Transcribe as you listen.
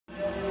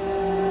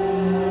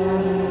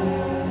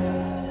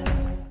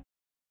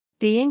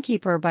The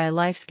Innkeeper by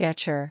Life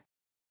Sketcher.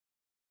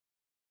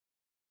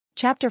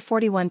 Chapter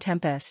 41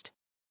 Tempest.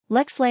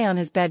 Lex lay on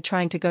his bed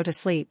trying to go to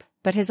sleep,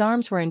 but his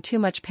arms were in too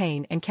much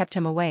pain and kept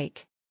him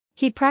awake.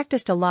 He'd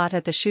practiced a lot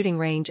at the shooting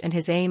range and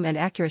his aim and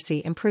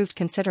accuracy improved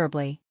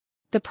considerably.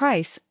 The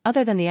price,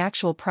 other than the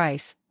actual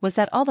price, was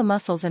that all the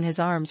muscles in his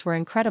arms were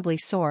incredibly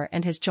sore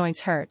and his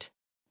joints hurt.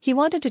 He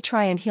wanted to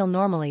try and heal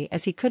normally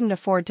as he couldn't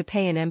afford to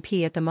pay an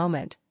MP at the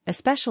moment,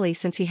 especially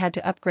since he had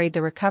to upgrade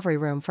the recovery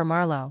room for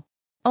Marlowe.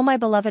 "Oh my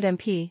beloved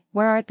MP,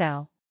 where art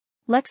thou?"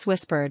 Lex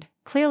whispered,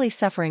 clearly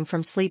suffering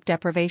from sleep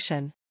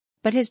deprivation.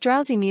 But his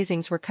drowsy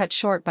musings were cut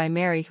short by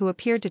Mary, who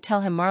appeared to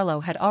tell him Marlowe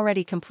had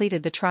already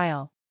completed the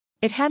trial.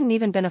 It hadn't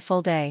even been a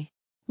full day.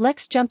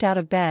 Lex jumped out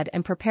of bed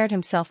and prepared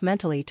himself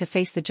mentally to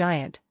face the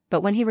giant,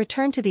 but when he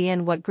returned to the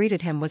inn what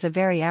greeted him was a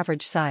very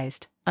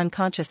average-sized,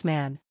 unconscious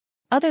man.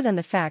 Other than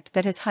the fact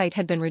that his height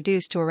had been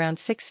reduced to around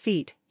 6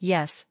 feet,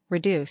 yes,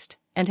 reduced,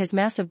 and his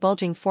massive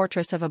bulging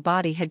fortress of a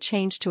body had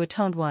changed to a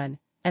toned one,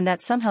 and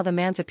that somehow the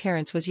man's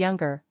appearance was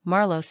younger,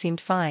 Marlowe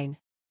seemed fine.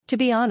 To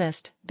be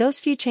honest, those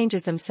few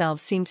changes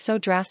themselves seemed so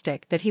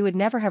drastic that he would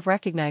never have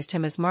recognized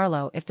him as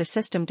Marlowe if the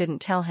system didn't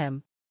tell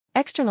him.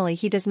 Externally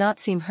he does not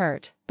seem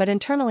hurt, but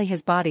internally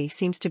his body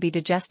seems to be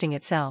digesting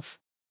itself.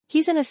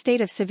 "He's in a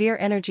state of severe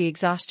energy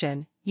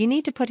exhaustion, you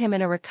need to put him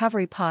in a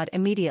recovery pod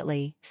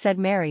immediately," said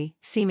Mary,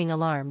 seeming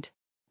alarmed.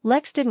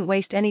 Lex didn't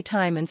waste any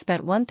time and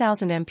spent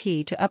 1000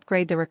 MP to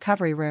upgrade the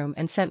recovery room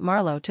and sent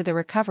Marlowe to the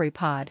recovery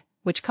pod,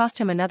 which cost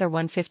him another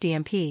 150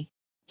 MP.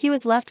 He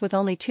was left with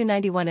only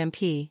 291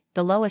 MP,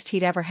 the lowest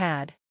he'd ever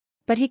had.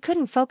 But he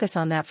couldn't focus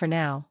on that for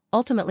now,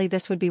 ultimately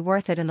this would be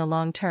worth it in the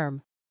long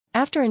term.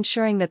 After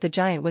ensuring that the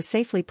giant was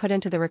safely put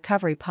into the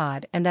recovery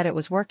pod and that it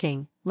was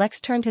working, Lex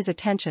turned his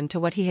attention to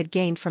what he had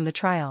gained from the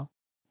trial.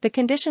 The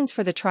conditions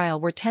for the trial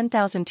were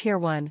 10,000 Tier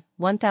 1,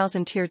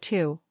 1,000 Tier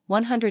 2,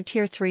 100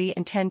 Tier 3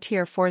 and 10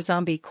 Tier 4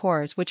 zombie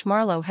cores which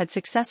Marlowe had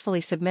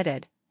successfully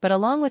submitted, but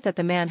along with that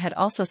the man had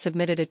also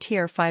submitted a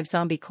Tier 5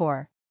 zombie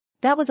core.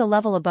 That was a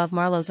level above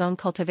Marlowe's own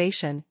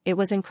cultivation. It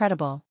was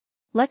incredible.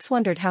 Lex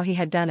wondered how he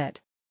had done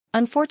it.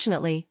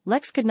 Unfortunately,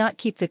 Lex could not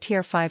keep the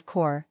Tier 5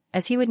 core,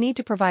 as he would need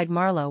to provide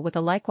Marlowe with a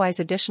likewise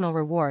additional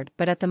reward,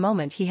 but at the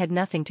moment he had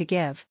nothing to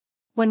give.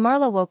 When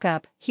Marlowe woke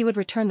up, he would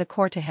return the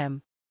core to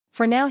him.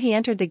 For now he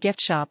entered the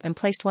gift shop and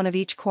placed one of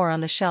each core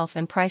on the shelf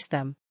and priced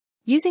them.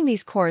 Using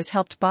these cores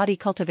helped body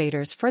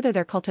cultivators further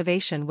their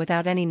cultivation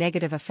without any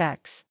negative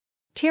effects.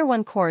 Tier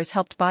 1 cores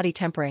helped body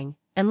tempering,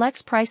 and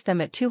Lex priced them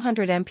at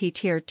 200 MP.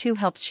 Tier 2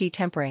 helped chi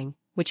tempering,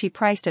 which he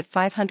priced at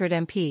 500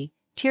 MP,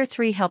 Tier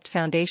 3 helped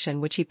foundation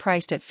which he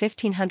priced at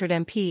 1500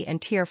 MP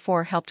and Tier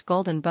 4 helped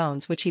golden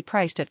bones which he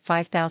priced at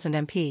 5000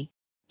 MP.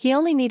 He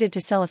only needed to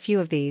sell a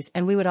few of these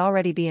and we would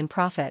already be in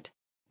profit.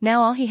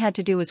 Now all he had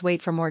to do was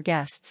wait for more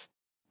guests.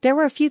 There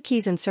were a few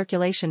keys in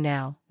circulation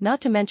now, not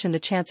to mention the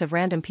chance of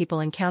random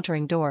people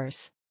encountering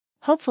doors.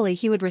 Hopefully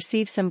he would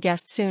receive some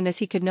guests soon as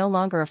he could no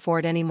longer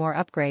afford any more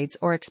upgrades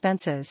or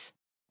expenses.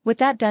 With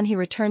that done he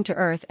returned to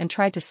Earth and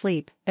tried to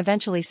sleep,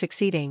 eventually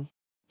succeeding.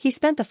 He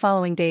spent the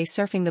following day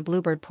surfing the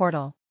Bluebird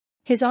portal.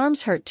 His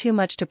arms hurt too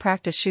much to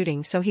practice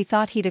shooting so he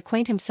thought he'd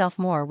acquaint himself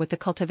more with the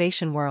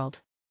cultivation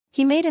world.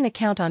 He made an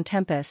account on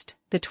Tempest,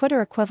 the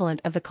Twitter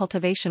equivalent of the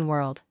cultivation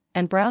world,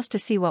 and browsed to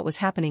see what was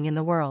happening in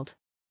the world.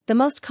 The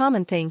most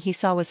common thing he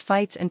saw was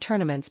fights and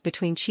tournaments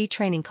between chi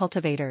training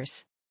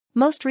cultivators.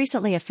 Most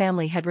recently a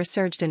family had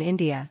resurged in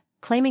India,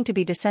 claiming to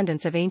be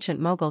descendants of ancient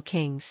Mughal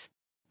kings.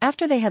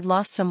 After they had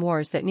lost some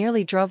wars that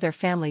nearly drove their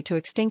family to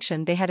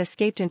extinction they had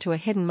escaped into a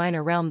hidden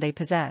minor realm they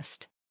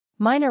possessed.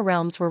 Minor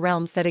realms were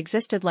realms that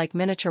existed like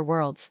miniature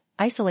worlds,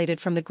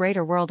 isolated from the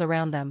greater world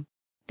around them.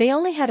 They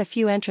only had a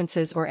few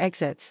entrances or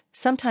exits,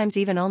 sometimes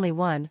even only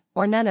one,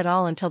 or none at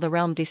all until the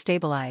realm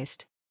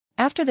destabilized.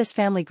 After this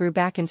family grew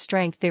back in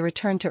strength they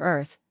returned to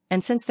Earth,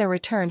 and since their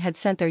return had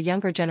sent their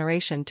younger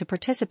generation to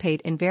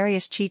participate in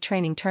various chi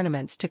training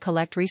tournaments to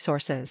collect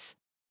resources.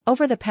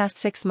 Over the past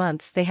 6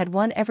 months they had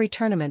won every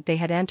tournament they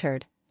had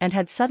entered, and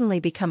had suddenly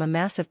become a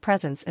massive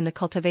presence in the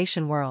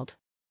cultivation world.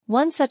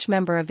 One such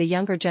member of the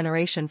younger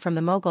generation from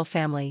the Mughal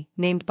family,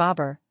 named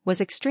Babur,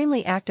 was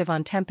extremely active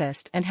on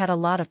Tempest and had a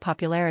lot of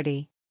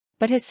popularity.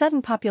 But his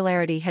sudden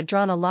popularity had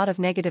drawn a lot of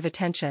negative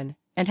attention,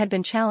 and had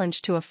been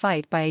challenged to a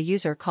fight by a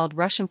user called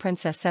Russian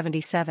Princess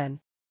 77.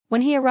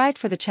 When he arrived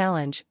for the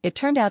challenge, it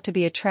turned out to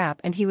be a trap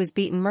and he was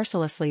beaten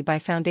mercilessly by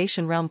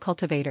Foundation Realm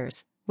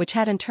cultivators, which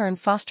had in turn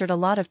fostered a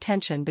lot of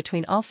tension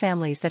between all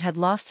families that had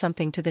lost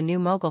something to the new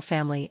Mughal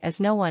family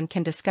as no one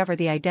can discover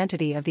the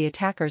identity of the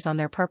attackers on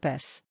their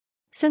purpose.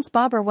 Since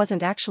Babur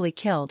wasn't actually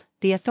killed,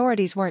 the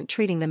authorities weren't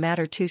treating the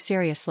matter too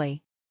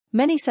seriously.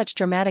 Many such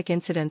dramatic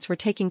incidents were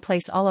taking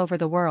place all over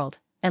the world,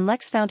 and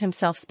Lex found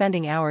himself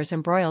spending hours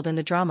embroiled in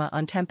the drama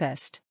on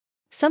Tempest.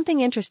 Something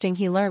interesting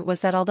he learnt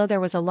was that although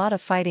there was a lot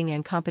of fighting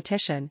and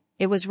competition,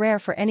 it was rare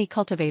for any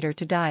cultivator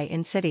to die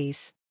in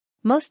cities.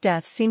 Most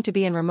deaths seemed to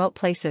be in remote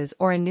places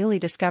or in newly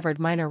discovered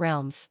minor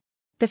realms.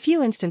 The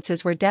few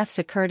instances where deaths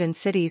occurred in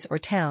cities or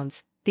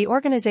towns, the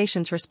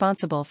organizations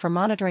responsible for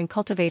monitoring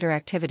cultivator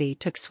activity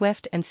took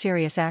swift and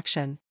serious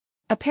action.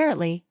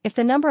 Apparently, if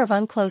the number of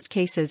unclosed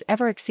cases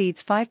ever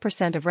exceeds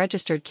 5% of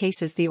registered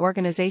cases, the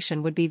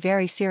organization would be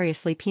very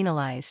seriously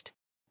penalized.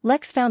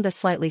 Lex found this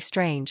slightly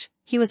strange.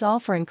 He was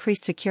all for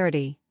increased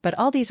security, but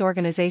all these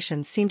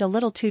organizations seemed a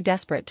little too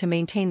desperate to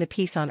maintain the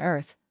peace on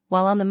Earth,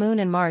 while on the Moon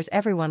and Mars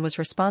everyone was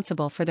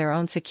responsible for their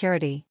own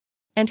security.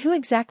 And who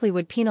exactly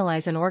would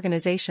penalize an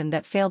organization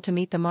that failed to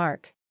meet the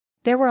mark?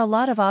 There were a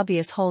lot of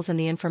obvious holes in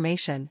the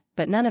information,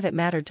 but none of it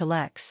mattered to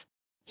Lex.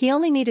 He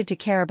only needed to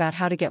care about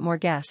how to get more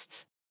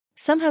guests.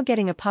 Somehow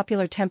getting a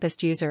popular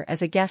Tempest user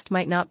as a guest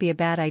might not be a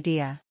bad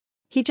idea.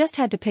 He just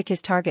had to pick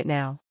his target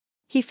now.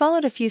 He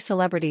followed a few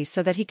celebrities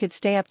so that he could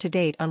stay up to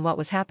date on what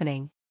was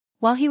happening.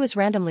 While he was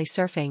randomly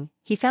surfing,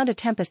 he found a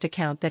Tempest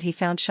account that he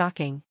found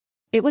shocking.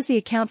 It was the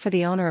account for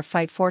the owner of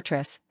Fight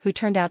Fortress, who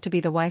turned out to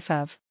be the wife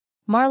of.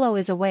 Marlowe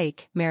is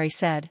awake, Mary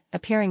said,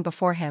 appearing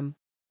before him.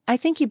 I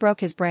think he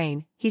broke his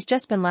brain, he's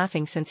just been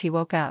laughing since he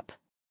woke up.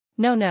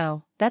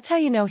 No, that's how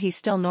you know he's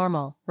still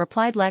normal,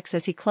 replied Lex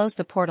as he closed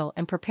the portal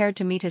and prepared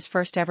to meet his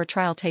first ever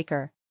trial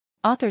taker.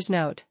 Author's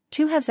note,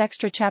 2 halves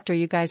extra chapter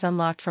you guys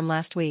unlocked from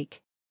last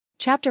week.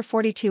 Chapter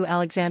 42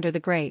 Alexander the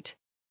Great.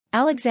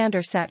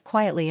 Alexander sat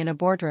quietly in a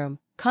boardroom,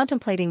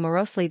 contemplating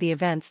morosely the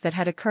events that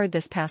had occurred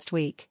this past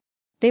week.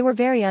 They were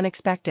very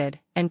unexpected,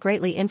 and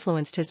greatly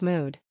influenced his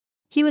mood.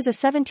 He was a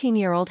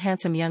 17-year-old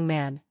handsome young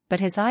man, but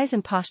his eyes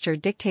and posture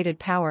dictated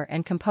power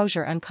and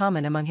composure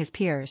uncommon among his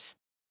peers.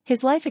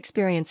 His life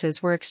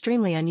experiences were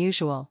extremely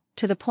unusual,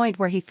 to the point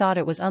where he thought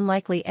it was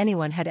unlikely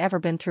anyone had ever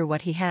been through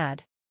what he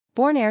had.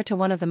 Born heir to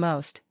one of the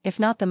most, if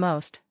not the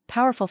most,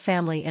 powerful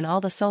family in all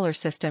the solar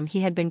system,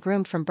 he had been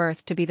groomed from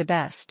birth to be the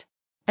best.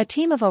 A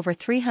team of over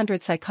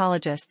 300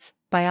 psychologists,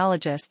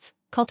 biologists,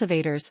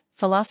 cultivators,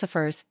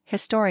 philosophers,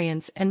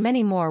 historians and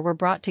many more were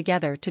brought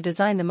together to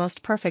design the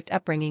most perfect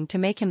upbringing to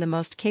make him the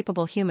most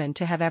capable human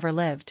to have ever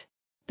lived.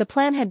 The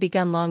plan had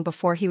begun long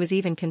before he was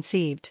even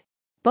conceived.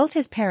 Both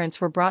his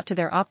parents were brought to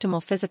their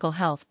optimal physical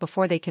health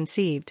before they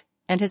conceived,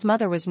 and his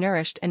mother was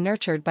nourished and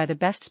nurtured by the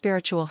best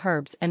spiritual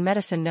herbs and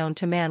medicine known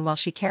to man while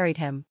she carried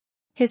him.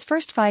 His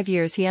first 5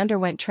 years he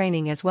underwent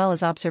training as well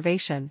as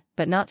observation,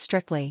 but not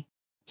strictly.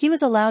 He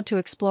was allowed to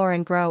explore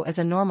and grow as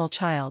a normal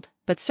child,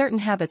 but certain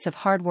habits of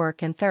hard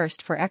work and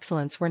thirst for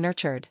excellence were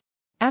nurtured.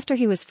 After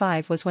he was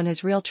 5 was when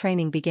his real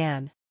training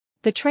began.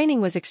 The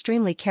training was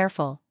extremely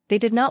careful. They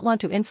did not want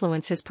to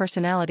influence his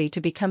personality to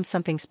become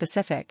something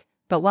specific,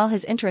 but while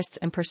his interests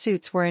and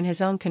pursuits were in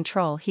his own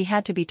control, he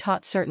had to be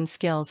taught certain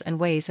skills and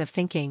ways of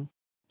thinking.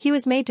 He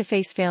was made to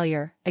face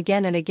failure,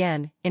 again and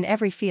again, in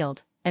every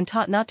field, and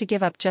taught not to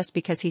give up just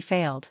because he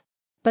failed.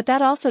 But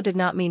that also did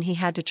not mean he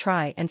had to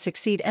try and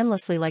succeed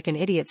endlessly like an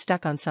idiot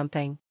stuck on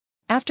something.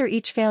 After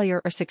each failure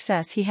or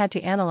success he had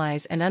to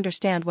analyze and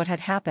understand what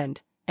had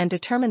happened, and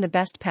determine the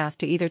best path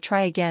to either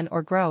try again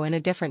or grow in a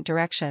different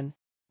direction.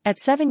 At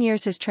 7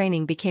 years his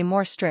training became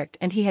more strict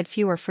and he had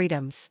fewer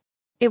freedoms.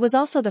 It was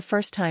also the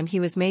first time he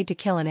was made to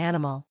kill an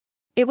animal.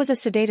 It was a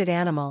sedated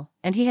animal,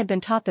 and he had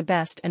been taught the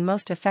best and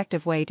most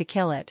effective way to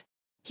kill it.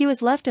 He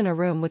was left in a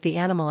room with the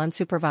animal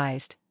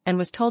unsupervised, and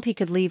was told he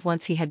could leave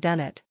once he had done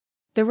it.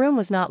 The room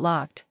was not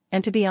locked,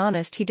 and to be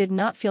honest he did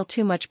not feel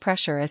too much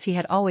pressure as he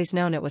had always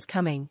known it was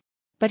coming.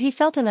 But he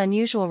felt an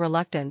unusual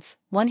reluctance,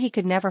 one he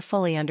could never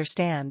fully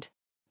understand.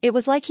 It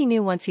was like he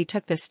knew once he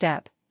took this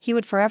step, he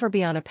would forever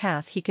be on a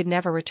path he could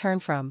never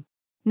return from.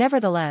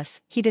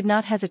 Nevertheless, he did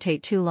not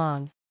hesitate too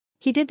long.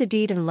 He did the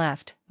deed and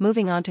left,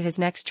 moving on to his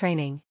next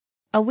training.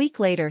 A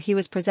week later he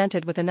was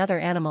presented with another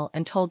animal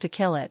and told to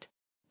kill it.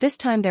 This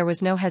time there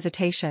was no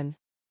hesitation.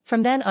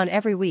 From then on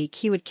every week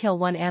he would kill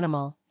one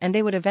animal, and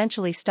they would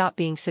eventually stop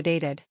being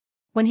sedated.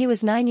 When he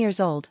was 9 years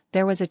old,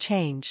 there was a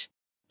change.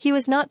 He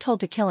was not told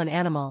to kill an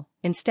animal,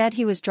 instead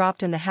he was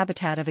dropped in the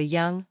habitat of a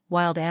young,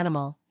 wild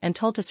animal, and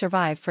told to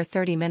survive for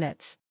 30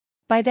 minutes.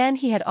 By then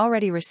he had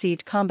already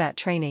received combat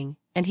training,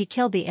 and he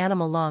killed the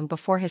animal long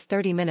before his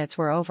 30 minutes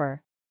were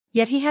over.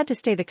 Yet he had to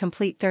stay the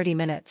complete 30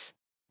 minutes.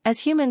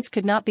 As humans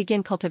could not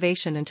begin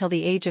cultivation until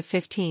the age of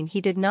 15,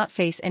 he did not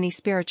face any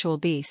spiritual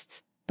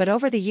beasts, but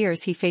over the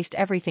years he faced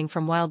everything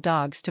from wild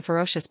dogs to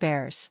ferocious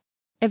bears.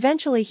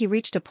 Eventually he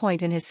reached a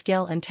point in his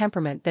skill and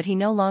temperament that he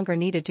no longer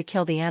needed to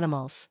kill the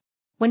animals.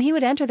 When he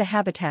would enter the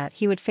habitat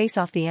he would face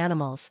off the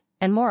animals,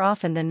 and more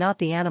often than not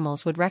the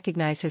animals would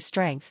recognize his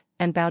strength,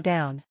 and bow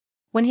down.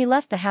 When he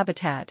left the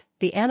habitat,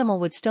 the animal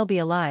would still be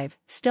alive,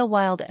 still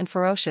wild and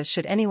ferocious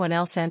should anyone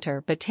else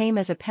enter, but tame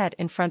as a pet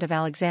in front of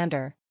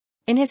Alexander.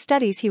 In his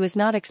studies he was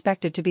not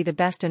expected to be the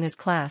best in his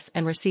class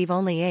and receive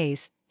only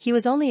A's, he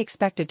was only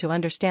expected to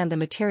understand the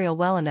material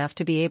well enough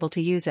to be able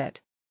to use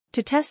it.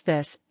 To test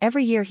this,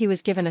 every year he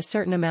was given a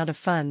certain amount of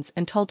funds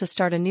and told to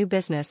start a new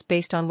business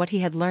based on what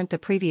he had learned the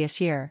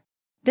previous year.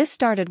 This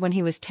started when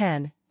he was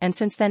 10, and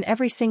since then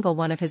every single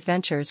one of his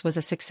ventures was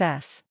a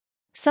success.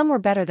 Some were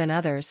better than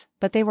others,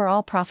 but they were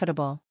all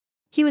profitable.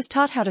 He was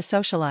taught how to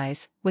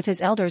socialize, with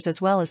his elders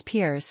as well as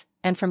peers,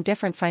 and from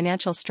different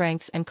financial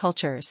strengths and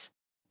cultures.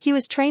 He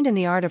was trained in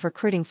the art of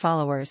recruiting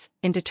followers,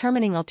 in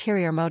determining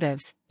ulterior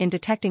motives, in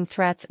detecting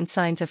threats and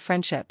signs of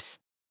friendships.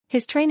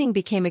 His training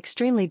became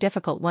extremely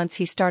difficult once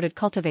he started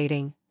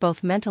cultivating,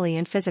 both mentally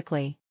and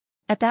physically.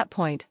 At that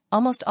point,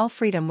 almost all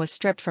freedom was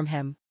stripped from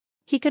him.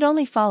 He could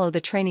only follow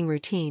the training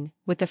routine,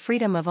 with the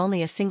freedom of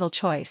only a single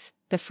choice,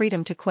 the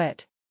freedom to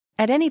quit.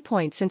 At any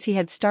point since he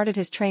had started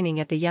his training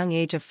at the young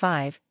age of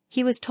 5,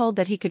 he was told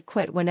that he could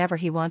quit whenever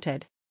he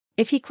wanted.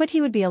 If he quit, he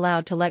would be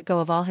allowed to let go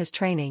of all his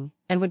training,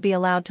 and would be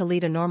allowed to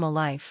lead a normal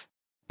life.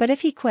 But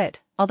if he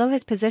quit, although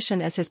his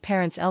position as his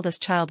parents'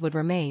 eldest child would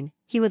remain,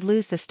 he would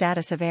lose the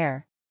status of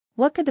heir.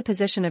 What could the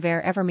position of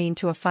heir ever mean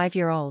to a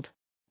 5-year-old?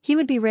 He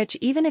would be rich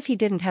even if he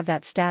didn't have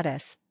that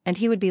status, and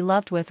he would be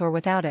loved with or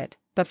without it,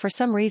 but for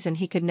some reason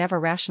he could never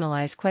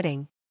rationalize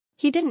quitting.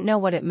 He didn't know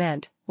what it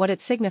meant, what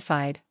it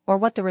signified, or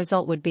what the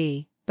result would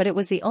be, but it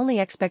was the only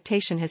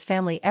expectation his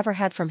family ever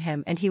had from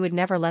him, and he would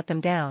never let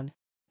them down.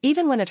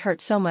 Even when it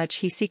hurt so much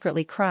he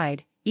secretly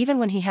cried, even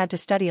when he had to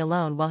study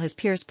alone while his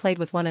peers played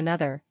with one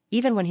another,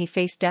 even when he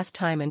faced death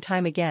time and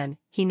time again,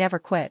 he never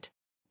quit.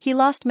 He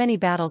lost many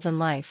battles in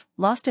life,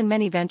 lost in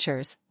many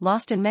ventures,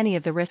 lost in many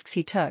of the risks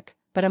he took,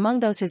 but among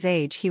those his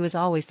age he was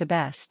always the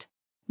best.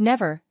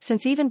 Never,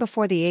 since even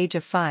before the age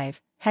of 5,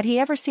 had he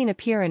ever seen a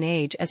peer in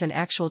age as an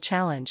actual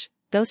challenge.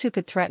 Those who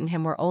could threaten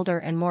him were older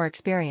and more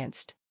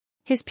experienced.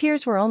 His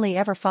peers were only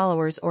ever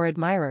followers or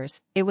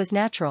admirers. It was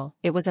natural,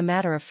 it was a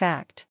matter of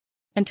fact.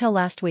 Until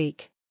last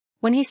week.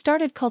 When he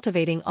started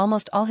cultivating,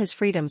 almost all his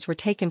freedoms were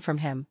taken from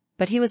him,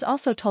 but he was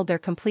also told their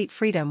complete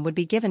freedom would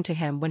be given to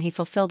him when he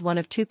fulfilled one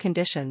of two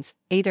conditions: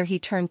 either he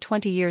turned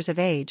 20 years of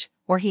age,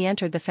 or he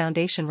entered the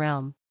Foundation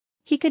realm.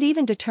 He could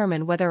even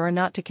determine whether or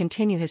not to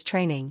continue his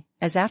training,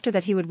 as after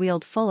that he would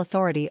wield full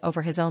authority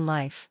over his own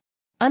life.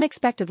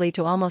 Unexpectedly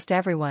to almost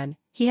everyone,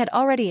 he had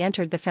already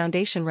entered the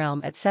Foundation realm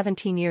at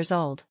 17 years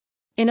old.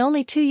 In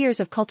only 2 years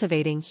of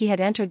cultivating he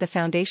had entered the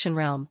Foundation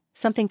realm,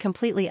 something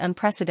completely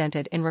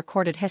unprecedented in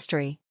recorded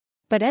history.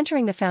 But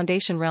entering the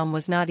Foundation realm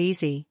was not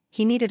easy.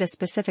 He needed a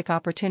specific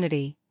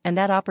opportunity, and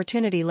that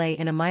opportunity lay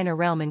in a minor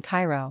realm in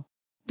Cairo.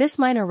 This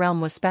minor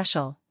realm was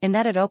special, in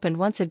that it opened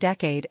once a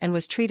decade and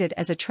was treated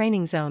as a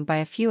training zone by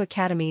a few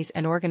academies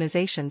and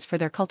organizations for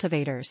their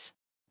cultivators.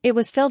 It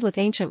was filled with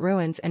ancient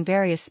ruins and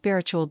various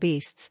spiritual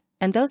beasts,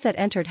 and those that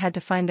entered had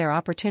to find their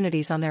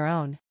opportunities on their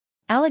own.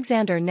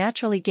 Alexander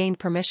naturally gained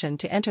permission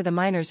to enter the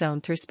minor zone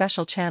through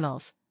special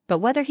channels, but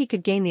whether he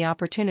could gain the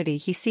opportunity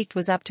he sought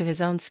was up to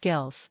his own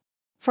skills.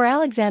 For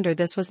Alexander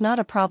this was not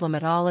a problem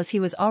at all, as he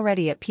was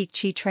already at peak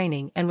chi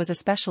training and was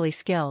especially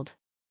skilled.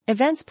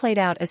 Events played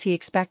out as he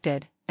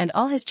expected, and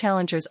all his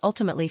challengers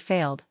ultimately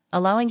failed,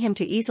 allowing him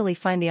to easily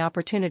find the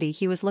opportunity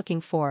he was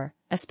looking for,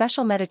 a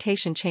special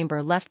meditation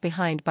chamber left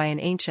behind by an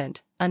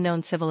ancient,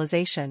 unknown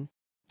civilization.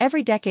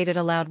 Every decade it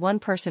allowed one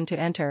person to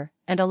enter,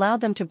 and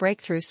allowed them to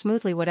break through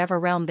smoothly whatever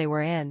realm they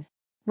were in.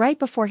 Right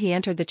before he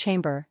entered the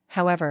chamber,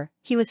 however,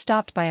 he was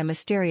stopped by a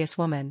mysterious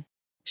woman.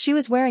 She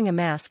was wearing a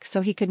mask so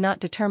he could not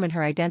determine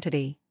her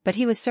identity, but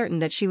he was certain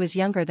that she was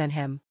younger than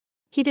him.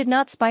 He did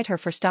not spite her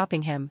for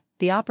stopping him.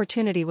 The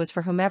opportunity was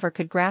for whomever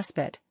could grasp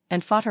it,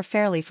 and fought her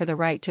fairly for the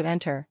right to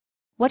enter.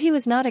 What he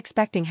was not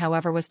expecting,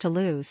 however, was to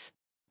lose.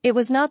 It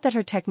was not that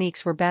her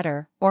techniques were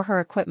better, or her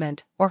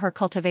equipment, or her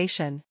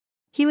cultivation.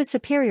 He was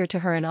superior to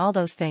her in all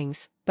those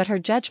things, but her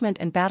judgment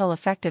and battle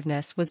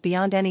effectiveness was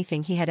beyond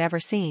anything he had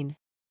ever seen.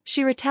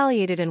 She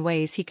retaliated in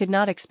ways he could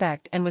not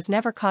expect and was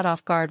never caught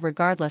off guard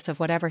regardless of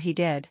whatever he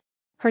did.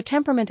 Her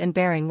temperament and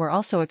bearing were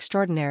also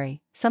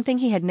extraordinary, something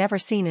he had never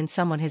seen in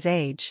someone his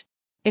age.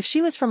 If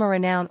she was from a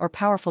renowned or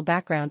powerful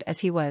background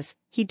as he was,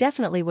 he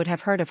definitely would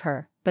have heard of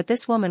her, but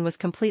this woman was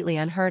completely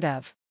unheard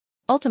of.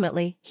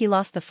 Ultimately, he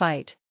lost the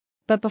fight.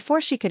 But before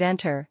she could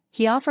enter,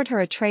 he offered her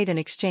a trade in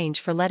exchange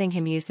for letting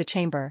him use the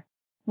chamber.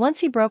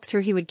 Once he broke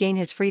through he would gain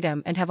his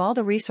freedom and have all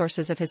the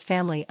resources of his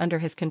family under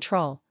his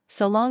control,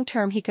 so long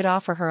term he could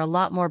offer her a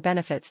lot more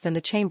benefits than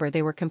the chamber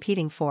they were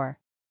competing for.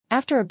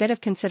 After a bit of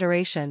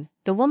consideration,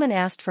 the woman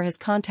asked for his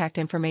contact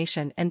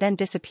information and then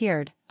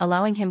disappeared,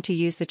 allowing him to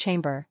use the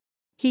chamber.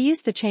 He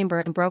used the chamber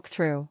and broke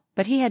through,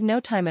 but he had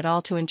no time at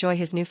all to enjoy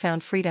his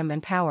newfound freedom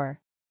and power.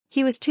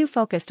 He was too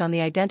focused on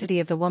the identity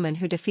of the woman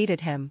who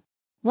defeated him.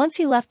 Once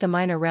he left the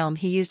minor realm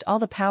he used all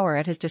the power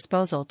at his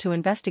disposal to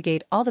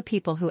investigate all the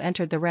people who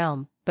entered the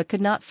realm, but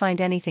could not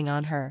find anything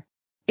on her.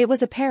 It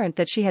was apparent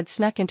that she had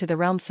snuck into the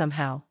realm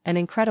somehow, an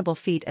incredible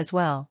feat as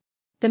well.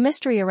 The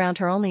mystery around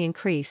her only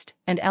increased,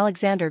 and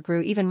Alexander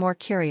grew even more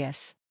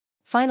curious.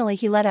 Finally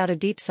he let out a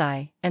deep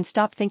sigh, and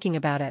stopped thinking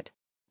about it.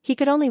 He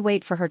could only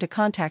wait for her to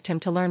contact him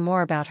to learn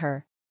more about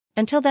her.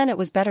 Until then it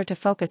was better to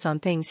focus on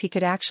things he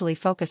could actually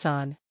focus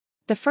on.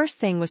 The first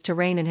thing was to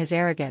rein in his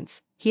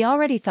arrogance. He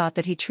already thought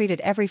that he treated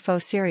every foe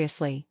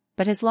seriously,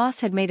 but his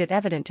loss had made it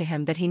evident to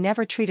him that he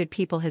never treated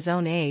people his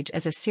own age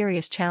as a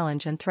serious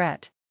challenge and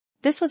threat.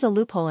 This was a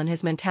loophole in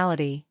his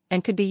mentality,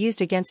 and could be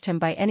used against him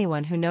by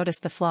anyone who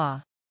noticed the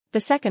flaw. The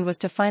second was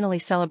to finally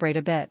celebrate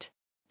a bit.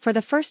 For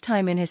the first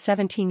time in his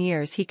 17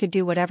 years he could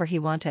do whatever he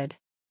wanted.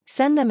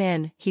 "Send them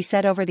in," he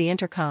said over the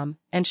intercom,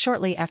 and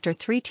shortly after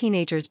 3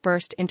 teenagers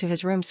burst into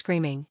his room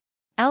screaming.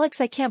 "Alex,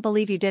 I can't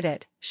believe you did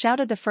it,"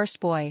 shouted the first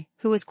boy,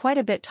 who was quite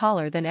a bit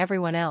taller than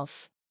everyone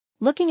else.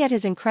 Looking at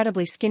his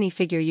incredibly skinny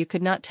figure, you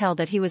could not tell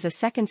that he was a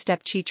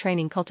second-step chi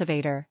training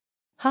cultivator.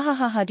 Ha ha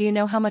ha ha, do you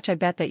know how much I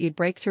bet that you'd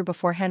break through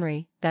before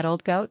Henry, that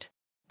old goat?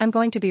 I'm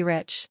going to be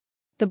rich.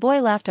 The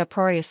boy laughed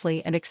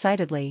uproariously and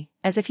excitedly,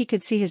 as if he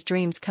could see his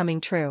dreams coming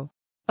true.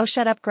 Oh,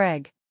 shut up,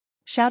 Greg!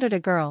 Shouted a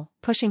girl,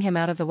 pushing him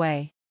out of the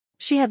way.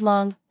 She had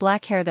long,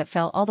 black hair that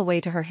fell all the way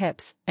to her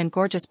hips, and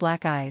gorgeous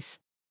black eyes.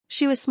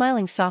 She was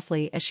smiling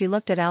softly as she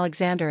looked at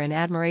Alexander in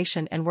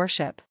admiration and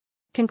worship.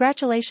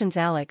 Congratulations,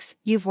 Alex,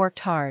 you've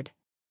worked hard.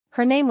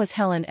 Her name was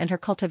Helen and her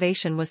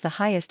cultivation was the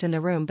highest in the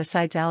room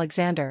besides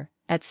Alexander,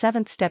 at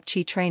 7th step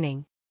chi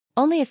training.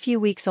 Only a few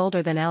weeks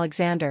older than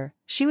Alexander,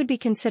 she would be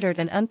considered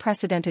an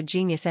unprecedented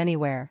genius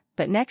anywhere,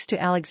 but next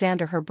to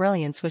Alexander her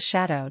brilliance was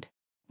shadowed.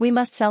 We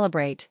must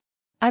celebrate.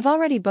 I've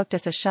already booked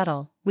us a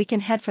shuttle, we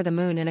can head for the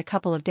moon in a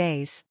couple of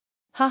days.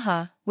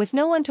 Haha, with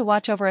no one to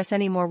watch over us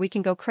anymore we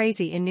can go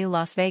crazy in New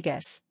Las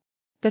Vegas.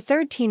 The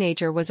third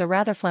teenager was a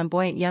rather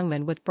flamboyant young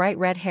man with bright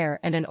red hair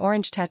and an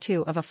orange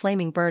tattoo of a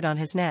flaming bird on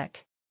his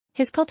neck.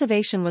 His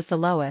cultivation was the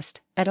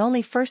lowest, at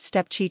only first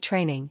step chi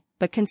training,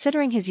 but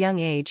considering his young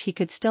age he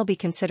could still be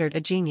considered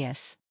a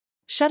genius.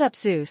 Shut up,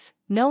 Zeus,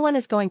 no one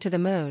is going to the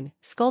moon,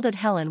 scolded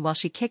Helen while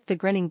she kicked the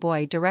grinning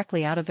boy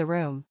directly out of the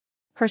room.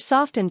 Her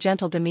soft and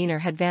gentle demeanor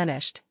had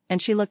vanished, and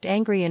she looked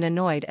angry and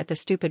annoyed at the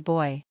stupid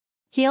boy.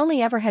 He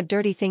only ever had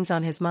dirty things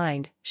on his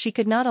mind, she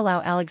could not allow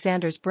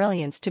Alexander's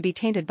brilliance to be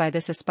tainted by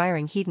this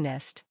aspiring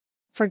hedonist.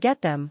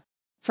 Forget them.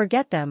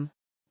 Forget them.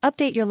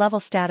 Update your level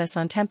status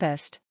on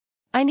Tempest.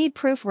 I need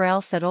proof or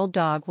else that old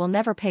dog will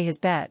never pay his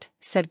bet,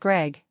 said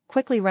Greg,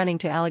 quickly running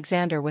to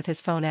Alexander with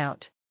his phone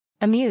out.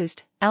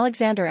 Amused,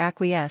 Alexander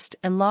acquiesced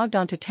and logged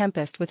onto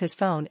Tempest with his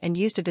phone and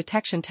used a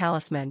detection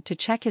talisman to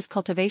check his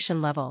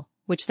cultivation level,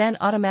 which then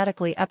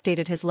automatically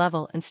updated his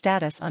level and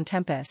status on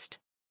Tempest.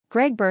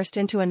 Greg burst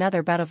into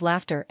another bout of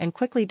laughter and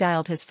quickly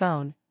dialed his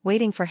phone,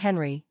 waiting for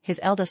Henry, his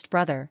eldest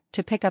brother,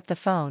 to pick up the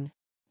phone.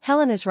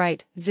 Helen is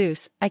right,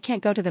 Zeus, I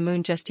can't go to the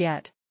moon just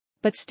yet.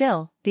 But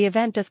still, the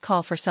event does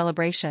call for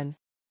celebration.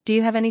 Do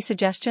you have any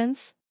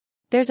suggestions?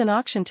 There's an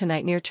auction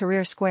tonight near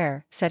Tahrir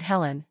Square, said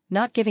Helen,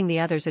 not giving the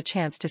others a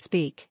chance to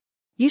speak.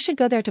 You should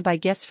go there to buy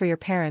gifts for your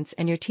parents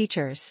and your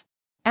teachers.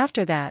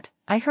 After that,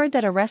 I heard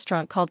that a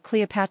restaurant called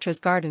Cleopatra's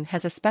Garden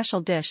has a special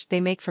dish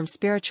they make from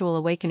spiritual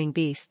awakening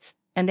beasts,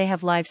 and they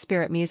have live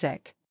spirit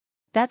music.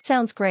 That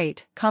sounds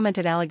great,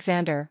 commented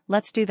Alexander,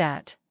 let's do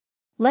that.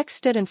 Lex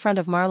stood in front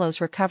of Marlowe's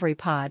recovery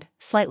pod,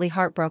 slightly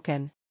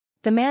heartbroken.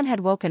 The man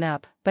had woken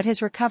up, but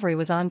his recovery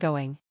was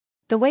ongoing.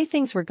 The way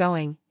things were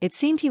going, it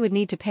seemed he would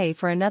need to pay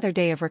for another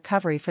day of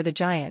recovery for the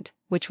giant,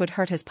 which would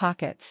hurt his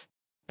pockets.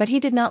 But he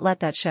did not let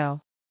that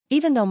show.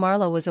 Even though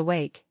Marlowe was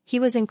awake, he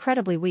was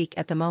incredibly weak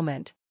at the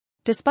moment.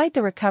 Despite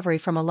the recovery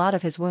from a lot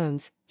of his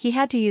wounds, he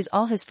had to use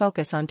all his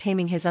focus on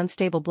taming his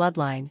unstable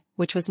bloodline,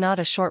 which was not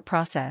a short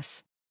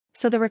process.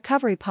 So the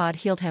recovery pod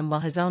healed him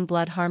while his own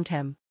blood harmed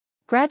him.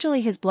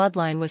 Gradually his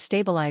bloodline was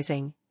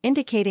stabilizing,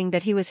 indicating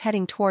that he was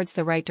heading towards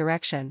the right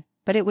direction,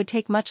 but it would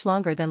take much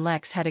longer than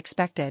Lex had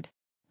expected.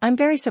 I'm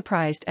very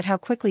surprised at how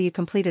quickly you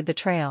completed the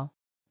trail.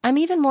 I'm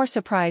even more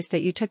surprised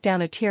that you took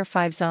down a tier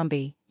 5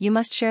 zombie. You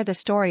must share the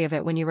story of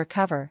it when you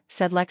recover,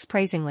 said Lex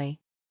praisingly.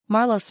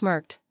 Marlowe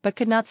smirked, but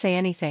could not say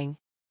anything.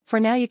 For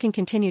now you can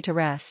continue to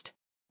rest.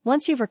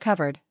 Once you've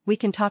recovered, we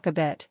can talk a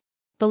bit.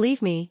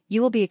 Believe me,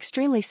 you will be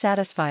extremely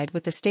satisfied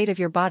with the state of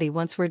your body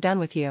once we're done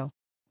with you.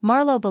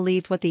 Marlowe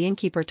believed what the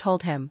innkeeper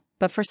told him,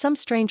 but for some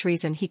strange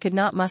reason he could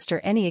not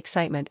muster any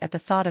excitement at the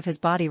thought of his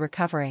body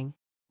recovering.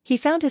 He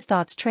found his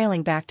thoughts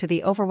trailing back to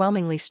the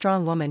overwhelmingly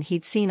strong woman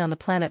he'd seen on the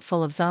planet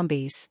full of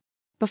zombies.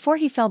 Before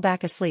he fell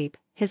back asleep,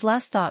 his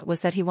last thought was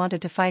that he wanted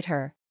to fight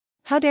her.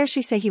 How dare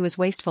she say he was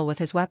wasteful with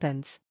his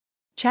weapons?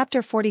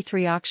 Chapter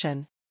 43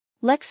 Auction.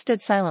 Lex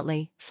stood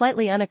silently,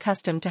 slightly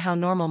unaccustomed to how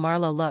normal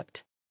Marlowe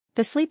looked.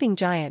 The sleeping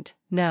giant,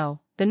 no,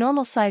 the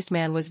normal-sized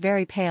man was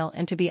very pale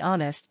and to be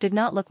honest did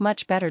not look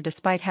much better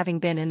despite having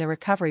been in the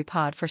recovery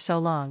pod for so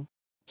long.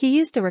 He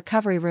used the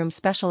recovery room's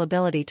special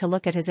ability to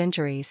look at his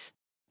injuries.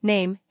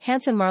 Name,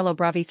 Hanson Marlowe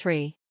Bravi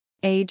 3.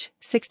 Age,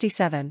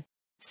 67.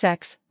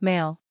 Sex,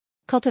 male.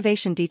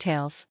 Cultivation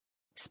details.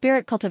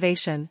 Spirit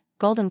cultivation,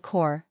 golden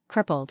core,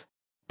 crippled.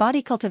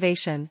 Body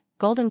cultivation,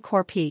 golden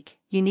core peak,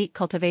 unique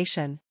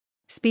cultivation.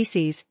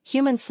 Species,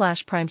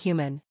 human/prime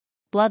human.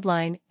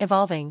 Bloodline,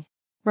 evolving.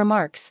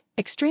 Remarks,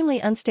 extremely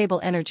unstable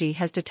energy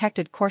has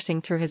detected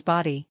coursing through his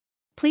body.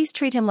 Please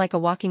treat him like a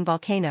walking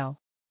volcano.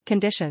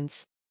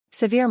 Conditions.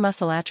 Severe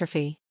muscle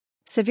atrophy.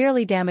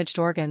 Severely damaged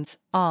organs,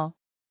 all.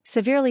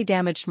 Severely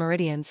damaged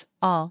meridians,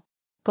 all.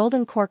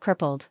 Golden core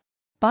crippled.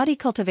 Body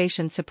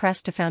cultivation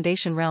suppressed to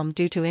foundation realm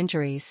due to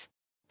injuries.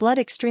 Blood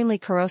extremely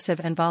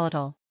corrosive and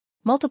volatile.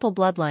 Multiple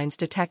bloodlines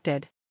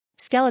detected.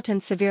 Skeleton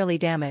severely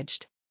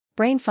damaged.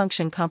 Brain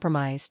function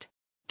compromised.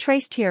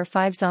 Trace tier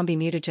 5 zombie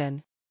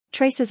mutagen.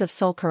 Traces of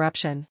soul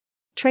corruption.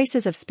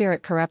 Traces of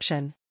spirit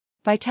corruption.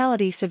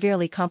 Vitality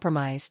severely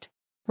compromised.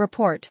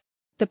 Report.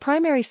 The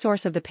primary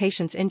source of the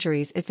patient's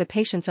injuries is the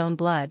patient's own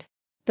blood.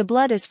 The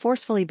blood is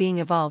forcefully being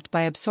evolved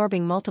by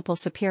absorbing multiple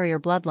superior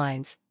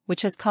bloodlines,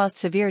 which has caused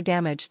severe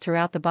damage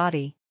throughout the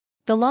body.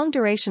 The long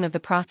duration of the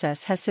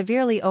process has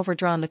severely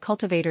overdrawn the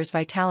cultivator's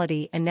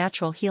vitality and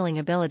natural healing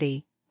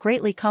ability,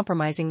 greatly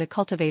compromising the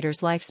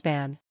cultivator's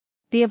lifespan.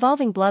 The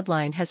evolving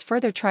bloodline has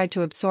further tried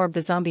to absorb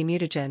the zombie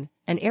mutagen,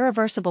 an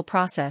irreversible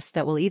process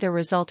that will either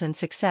result in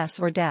success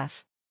or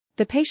death.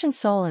 The patient's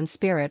soul and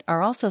spirit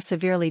are also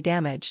severely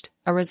damaged,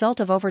 a result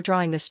of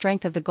overdrawing the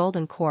strength of the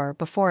golden core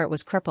before it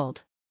was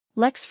crippled.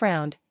 Lex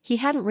frowned. He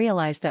hadn't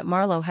realized that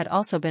Marlowe had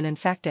also been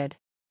infected.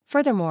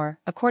 Furthermore,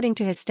 according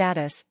to his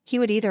status, he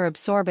would either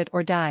absorb it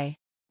or die.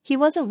 He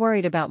wasn't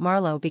worried about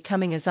Marlowe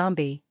becoming a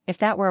zombie. If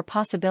that were a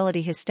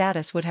possibility, his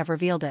status would have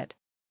revealed it.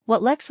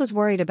 What Lex was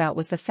worried about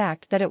was the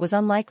fact that it was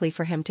unlikely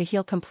for him to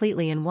heal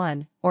completely in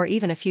 1, or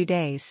even a few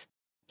days.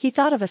 He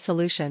thought of a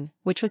solution,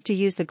 which was to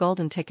use the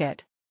golden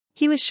ticket.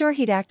 He was sure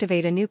he'd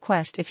activate a new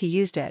quest if he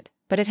used it,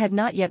 but it had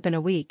not yet been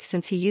a week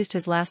since he used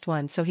his last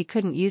one, so he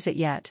couldn't use it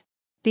yet.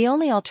 The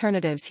only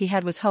alternatives he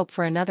had was hope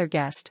for another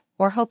guest,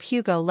 or hope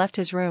Hugo left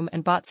his room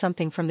and bought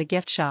something from the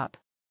gift shop.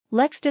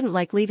 Lex didn't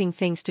like leaving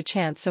things to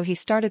chance, so he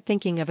started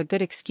thinking of a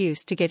good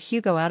excuse to get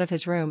Hugo out of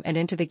his room and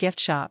into the gift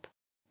shop.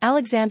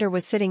 Alexander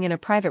was sitting in a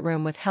private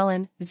room with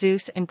Helen,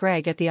 Zeus and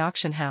Greg at the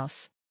auction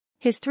house.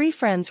 His 3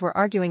 friends were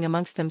arguing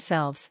amongst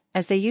themselves,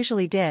 as they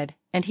usually did,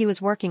 and he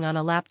was working on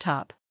a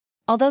laptop.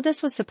 Although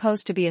this was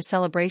supposed to be a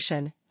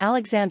celebration,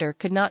 Alexander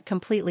could not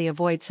completely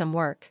avoid some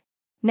work.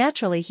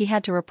 Naturally, he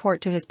had to report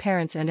to his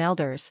parents and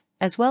elders,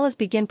 as well as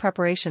begin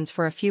preparations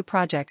for a few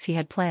projects he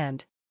had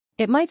planned.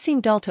 It might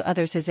seem dull to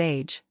others his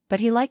age,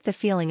 but he liked the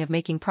feeling of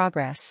making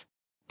progress.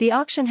 The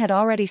auction had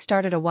already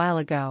started a while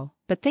ago,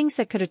 but things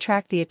that could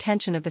attract the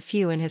attention of the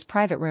few in his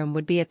private room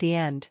would be at the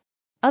end.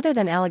 Other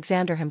than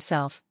Alexander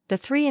himself, the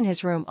 3 in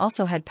his room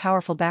also had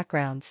powerful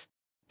backgrounds.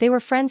 They were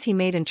friends he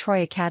made in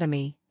Troy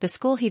Academy, the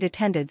school he'd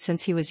attended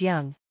since he was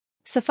young.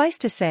 Suffice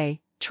to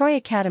say, Troy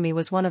Academy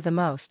was one of the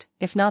most,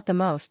 if not the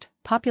most,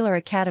 popular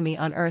academy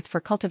on Earth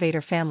for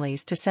cultivator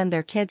families to send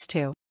their kids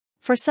to.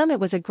 For some it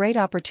was a great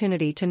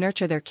opportunity to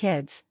nurture their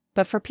kids,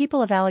 but for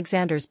people of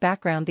Alexander's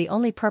background the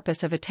only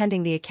purpose of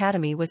attending the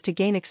academy was to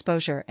gain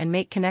exposure and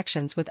make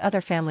connections with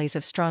other families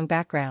of strong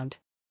background.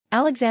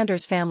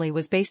 Alexander's family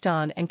was based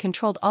on and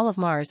controlled all of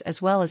Mars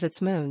as well as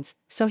its moons,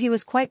 so he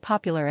was quite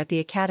popular at the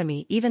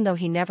academy even though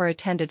he never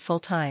attended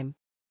full-time.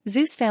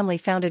 Zeus' family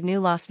founded New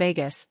Las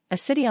Vegas, a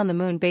city on the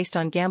moon based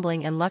on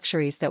gambling and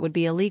luxuries that would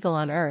be illegal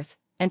on Earth,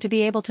 and to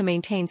be able to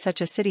maintain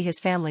such a city his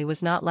family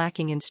was not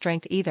lacking in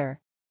strength either.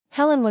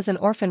 Helen was an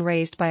orphan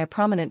raised by a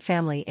prominent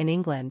family in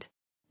England.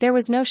 There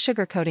was no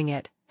sugarcoating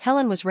it,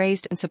 Helen was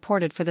raised and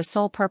supported for the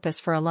sole purpose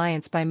for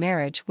alliance by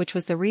marriage, which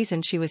was the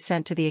reason she was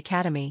sent to the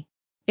academy.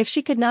 If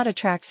she could not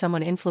attract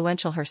someone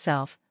influential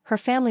herself, her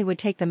family would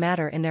take the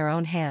matter in their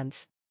own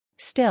hands.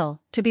 Still,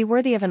 to be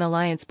worthy of an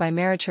alliance by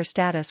marriage her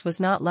status was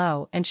not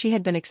low and she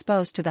had been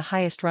exposed to the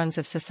highest rungs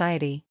of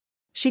society.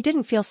 She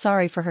didn't feel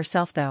sorry for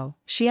herself though,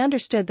 she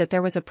understood that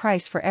there was a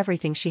price for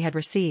everything she had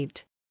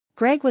received.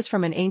 Greg was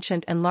from an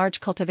ancient and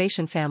large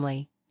cultivation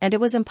family, and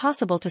it was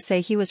impossible to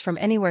say he was from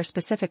anywhere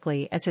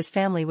specifically as his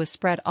family was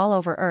spread all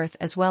over Earth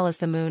as well as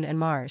the Moon and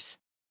Mars.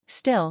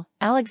 Still,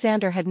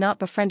 Alexander had not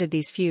befriended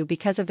these few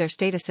because of their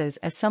statuses,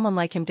 as someone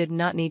like him did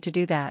not need to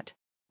do that.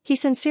 He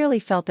sincerely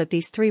felt that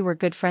these 3 were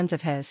good friends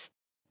of his.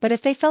 But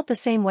if they felt the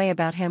same way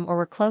about him or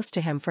were close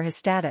to him for his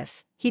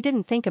status, he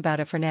didn't think about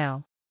it for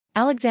now.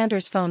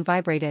 Alexander's phone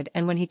vibrated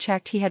and when he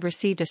checked he had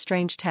received a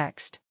strange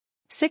text.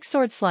 6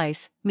 sword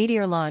slice,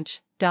 meteor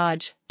launch,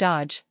 dodge,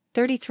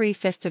 33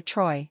 fists of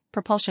Troy,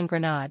 propulsion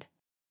grenade.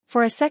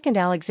 For a second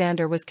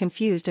Alexander was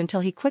confused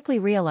until he quickly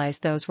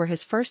realized those were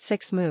his first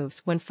 6 moves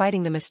when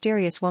fighting the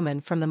mysterious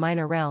woman from the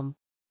minor realm.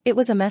 It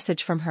was a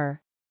message from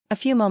her. A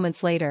few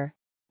moments later,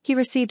 he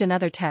received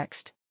another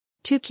text.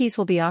 2 keys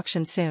will be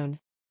auctioned soon.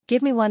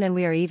 Give me one and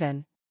we are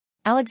even.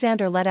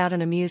 Alexander let out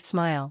an amused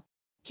smile.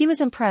 He was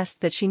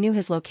impressed that she knew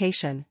his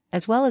location,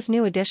 as well as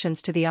new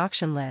additions to the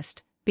auction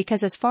list,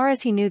 because as far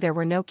as he knew there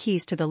were no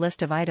keys to the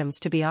list of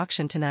items to be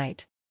auctioned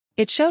tonight.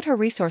 It showed her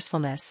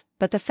resourcefulness,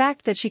 but the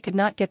fact that she could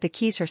not get the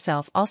keys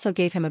herself also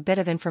gave him a bit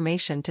of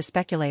information to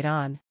speculate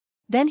on.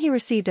 Then he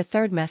received a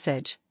third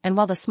message, and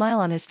while the smile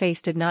on his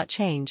face did not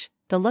change,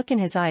 the look in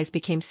his eyes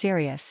became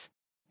serious.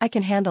 I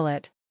can handle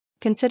it.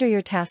 Consider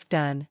your task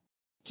done.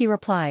 He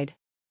replied.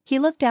 He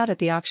looked out at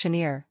the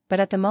auctioneer, but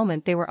at the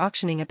moment they were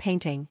auctioning a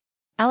painting.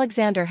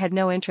 Alexander had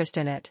no interest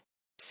in it.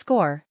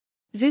 Score!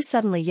 Zeus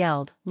suddenly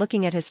yelled,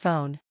 looking at his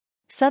phone.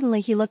 Suddenly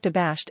he looked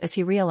abashed as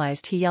he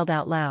realized he yelled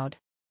out loud.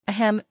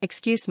 Ahem,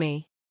 excuse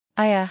me.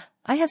 I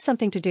have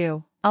something to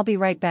do, I'll be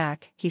right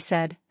back, he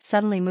said,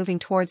 suddenly moving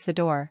towards the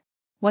door.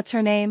 What's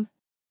her name?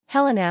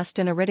 Helen asked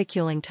in a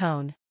ridiculing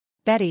tone.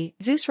 Betty,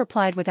 Zeus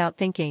replied without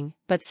thinking,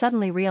 but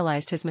suddenly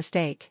realized his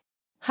mistake.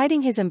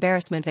 Hiding his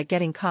embarrassment at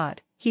getting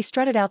caught, he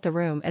strutted out the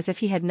room as if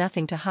he had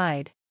nothing to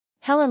hide.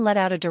 Helen let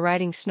out a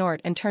deriding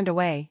snort and turned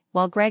away,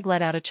 while Greg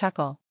let out a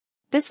chuckle.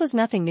 This was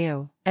nothing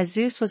new, as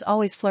Zeus was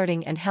always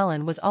flirting and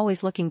Helen was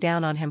always looking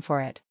down on him for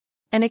it.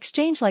 An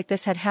exchange like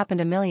this had happened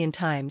a million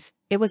times,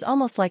 it was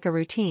almost like a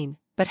routine,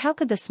 but how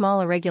could the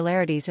small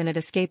irregularities in it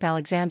escape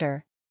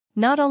Alexander?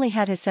 Not only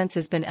had his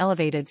senses been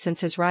elevated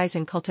since his rise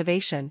in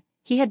cultivation,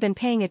 he had been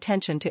paying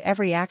attention to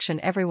every action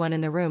everyone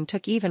in the room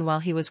took even while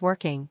he was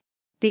working.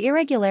 The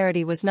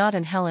irregularity was not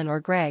in Helen or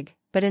Greg,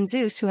 but in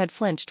Zeus, who had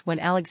flinched when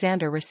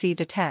Alexander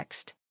received a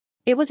text.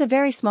 It was a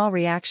very small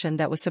reaction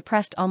that was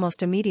suppressed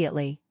almost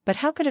immediately, but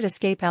how could it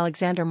escape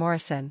Alexander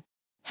Morrison?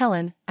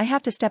 Helen, I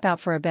have to step out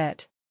for a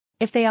bit.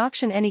 If they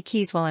auction any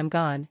keys while I'm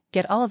gone,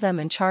 get all of them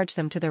and charge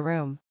them to the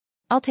room.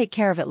 I'll take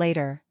care of it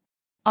later.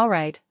 All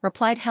right,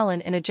 replied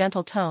Helen in a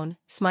gentle tone,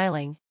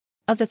 smiling.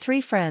 Of the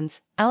three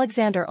friends,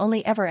 Alexander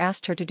only ever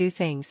asked her to do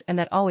things, and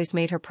that always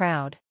made her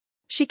proud.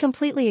 She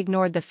completely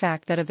ignored the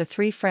fact that of the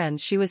three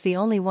friends she was the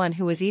only one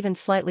who was even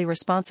slightly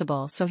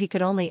responsible, so he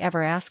could only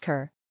ever ask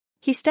her.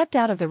 He stepped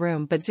out of the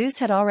room, but Zeus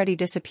had already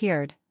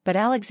disappeared, but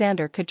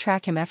Alexander could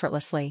track him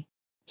effortlessly.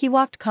 He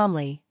walked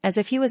calmly, as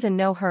if he was in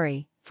no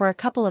hurry, for a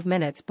couple of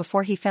minutes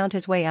before he found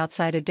his way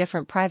outside a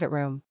different private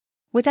room.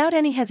 Without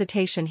any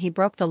hesitation he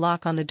broke the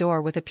lock on the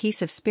door with a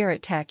piece of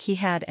spirit tech he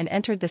had and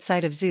entered the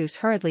sight of Zeus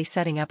hurriedly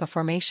setting up a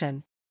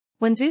formation.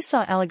 When Zeus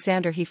saw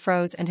Alexander he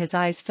froze and his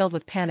eyes filled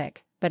with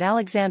panic, but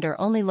Alexander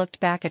only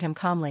looked back at him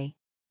calmly.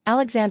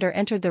 Alexander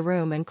entered the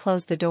room and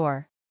closed the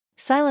door.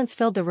 Silence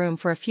filled the room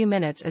for a few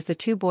minutes as the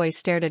two boys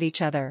stared at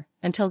each other,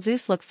 until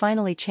Zeus' look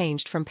finally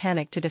changed from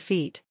panic to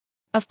defeat.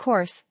 Of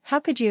course, how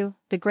could you,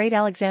 the great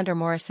Alexander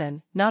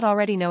Morrison, not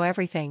already know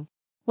everything?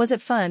 Was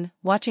it fun,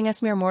 watching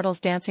us mere mortals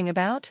dancing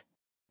about?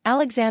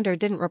 Alexander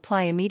didn't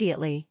reply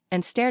immediately,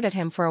 and stared at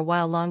him for a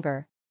while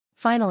longer.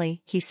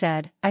 Finally, he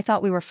said, I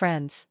thought we were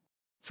friends.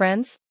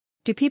 Friends?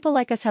 Do people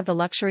like us have the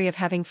luxury of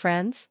having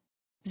friends?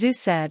 Zeus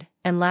said,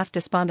 and laughed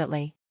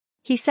despondently.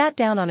 He sat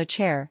down on a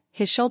chair,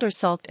 his shoulders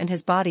sulked and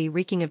his body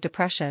reeking of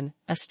depression,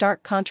 a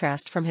stark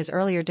contrast from his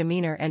earlier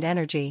demeanor and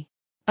energy.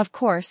 Of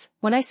course,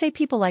 when I say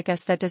people like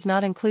us, that does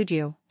not include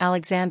you,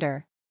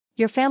 Alexander.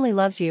 Your family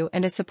loves you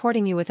and is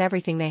supporting you with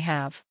everything they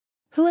have.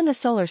 Who in the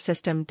solar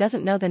system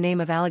doesn't know the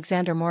name of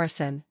Alexander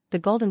Morrison, the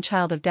golden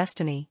child of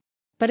destiny?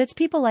 But it's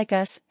people like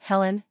us,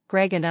 Helen,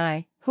 Greg and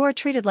I, who are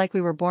treated like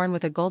we were born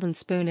with a golden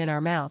spoon in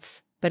our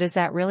mouths. But is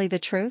that really the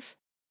truth?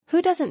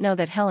 Who doesn't know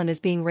that Helen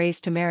is being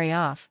raised to marry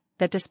off,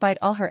 that despite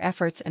all her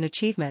efforts and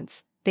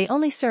achievements, they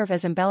only serve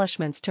as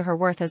embellishments to her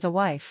worth as a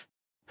wife?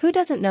 Who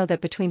doesn't know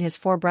that between his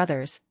 4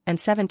 brothers and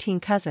 17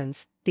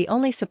 cousins, the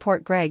only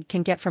support Greg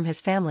can get from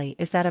his family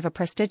is that of a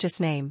prestigious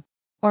name?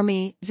 Or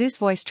me? Zeus'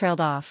 voice trailed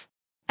off.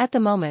 At the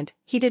moment,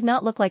 he did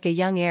not look like a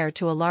young heir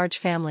to a large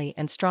family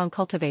and strong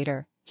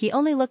cultivator, he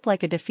only looked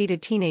like a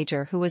defeated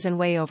teenager who was in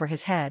way over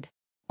his head.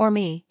 Or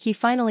me, he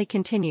finally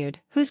continued,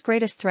 whose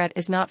greatest threat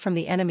is not from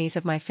the enemies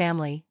of my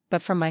family,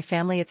 but from my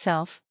family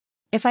itself?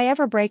 If I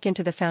ever break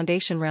into the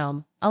Foundation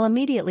realm, I'll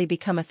immediately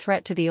become a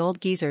threat to the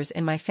old geezers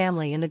in my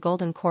family in the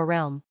Golden Core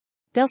realm.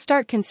 They'll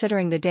start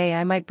considering the day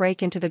I might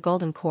break into the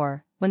Golden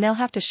Core, when they'll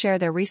have to share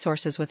their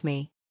resources with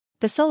me.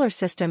 The solar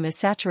system is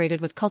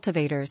saturated with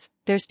cultivators,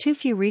 there's too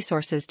few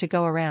resources to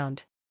go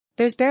around.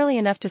 There's barely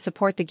enough to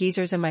support the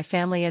geezers in my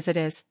family as it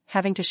is,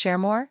 having to share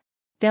more?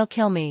 They'll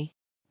kill me.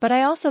 But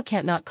I also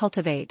can't not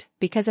cultivate,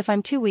 because if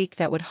I'm too weak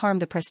that would harm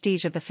the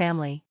prestige of the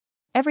family.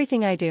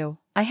 Everything I do,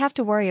 I have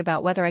to worry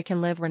about whether I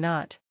can live or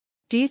not.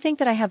 Do you think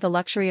that I have the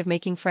luxury of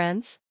making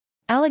friends?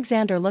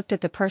 Alexander looked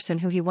at the person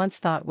who he once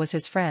thought was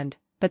his friend,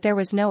 but there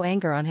was no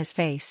anger on his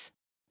face.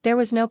 There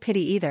was no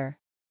pity either.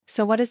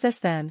 So what is this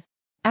then?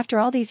 After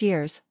all these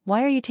years,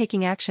 why are you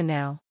taking action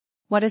now?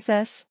 What is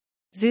this?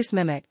 Zeus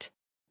mimicked.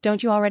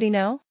 Don't you already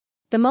know?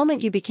 The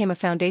moment you became a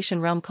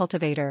Foundation realm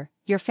cultivator,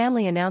 your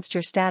family announced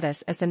your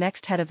status as the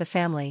next head of the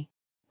family.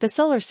 The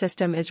solar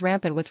system is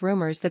rampant with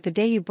rumors that the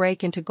day you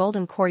break into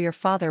Golden Core your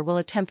father will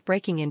attempt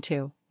breaking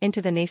into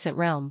the nascent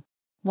realm.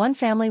 One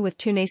family with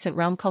 2 nascent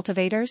realm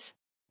cultivators?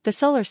 The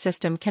solar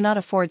system cannot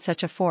afford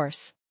such a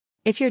force.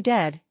 If you're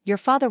dead, your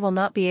father will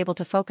not be able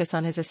to focus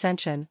on his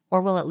ascension,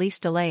 or will at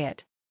least delay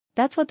it.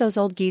 That's what those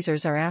old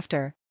geezers are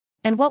after.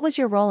 And what was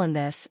your role in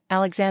this?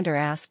 Alexander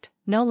asked,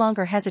 no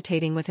longer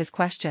hesitating with his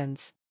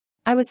questions.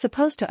 I was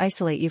supposed to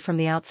isolate you from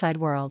the outside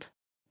world.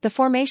 The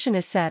formation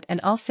is set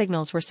and all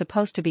signals were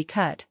supposed to be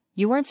cut,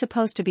 you weren't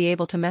supposed to be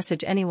able to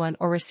message anyone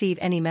or receive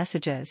any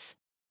messages.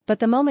 But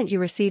the moment you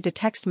received a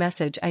text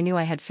message I knew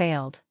I had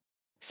failed.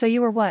 So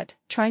you were what,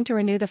 trying to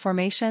renew the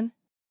formation?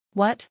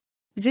 What?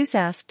 Zeus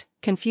asked,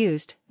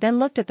 confused, then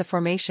looked at the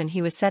formation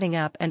he was setting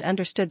up and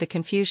understood the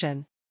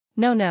confusion.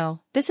 No,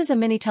 this is a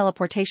mini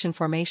teleportation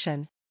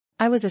formation.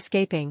 I was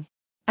escaping.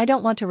 I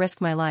don't want to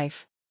risk my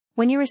life.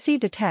 When you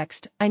received a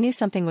text, I knew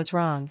something was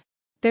wrong.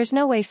 There's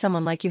no way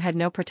someone like you had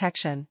no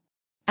protection.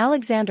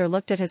 Alexander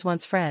looked at his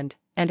once friend,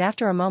 and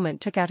after a moment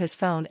took out his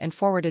phone and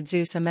forwarded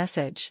Zeus a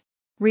message.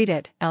 Read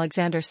it,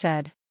 Alexander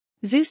said.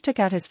 Zeus took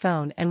out his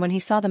phone and when he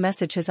saw the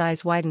message his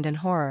eyes widened in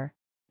horror.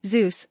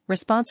 Zeus,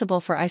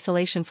 responsible for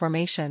isolation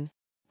formation.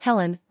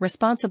 Helen,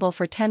 responsible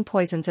for 10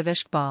 poisons of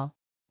Ishkbal.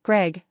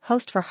 Greg,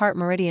 host for Heart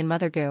Meridian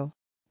Mother Goo.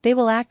 They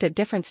will act at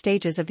different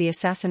stages of the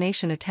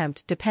assassination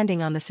attempt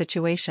depending on the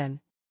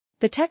situation.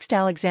 The text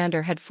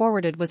Alexander had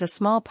forwarded was a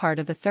small part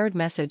of the third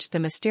message the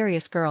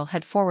mysterious girl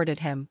had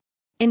forwarded him.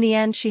 In the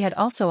end she had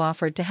also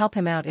offered to help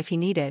him out if he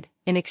needed,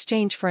 in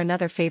exchange for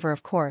another favor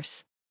of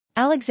course.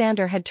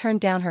 Alexander had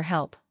turned down her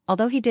help,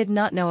 although he did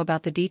not know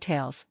about the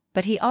details,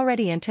 but he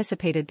already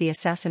anticipated the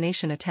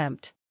assassination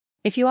attempt.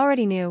 If you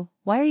already knew,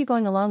 why are you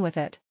going along with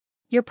it?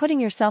 You're putting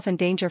yourself in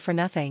danger for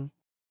nothing.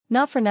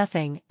 Not for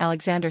nothing,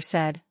 Alexander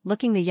said,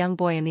 looking the young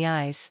boy in the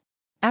eyes.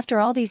 After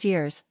all these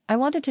years, I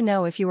wanted to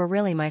know if you were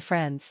really my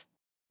friends.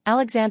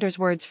 Alexander's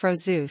words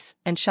froze Zeus,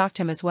 and shocked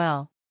him as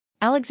well.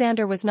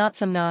 Alexander was not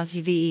some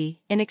naive,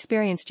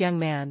 inexperienced young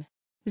man.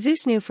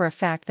 Zeus knew for a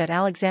fact that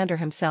Alexander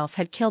himself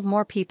had killed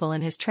more people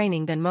in his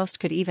training than most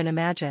could even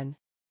imagine.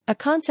 A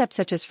concept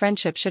such as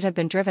friendship should have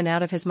been driven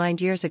out of his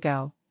mind years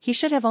ago. He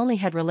should have only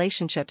had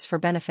relationships for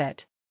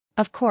benefit.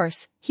 Of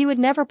course, he would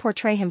never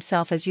portray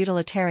himself as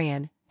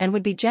utilitarian, and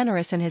would be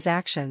generous in his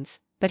actions,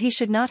 but he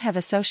should not have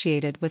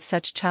associated with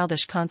such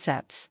childish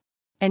concepts.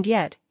 And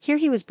yet, here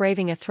he was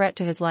braving a threat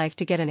to his life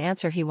to get an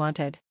answer he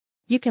wanted.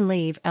 You can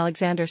leave,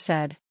 Alexander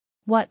said.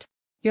 What?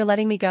 You're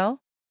letting me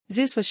go?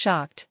 Zeus was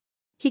shocked.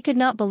 He could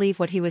not believe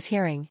what he was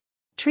hearing.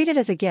 Treat it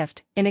as a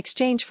gift, in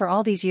exchange for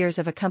all these years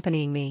of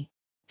accompanying me.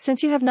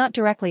 Since you have not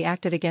directly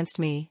acted against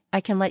me,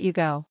 I can let you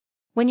go.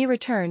 When you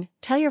return,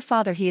 tell your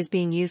father he is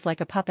being used like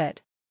a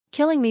puppet.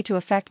 Killing me to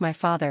affect my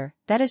father,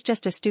 that is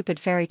just a stupid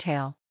fairy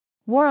tale.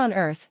 War on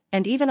Earth,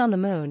 and even on the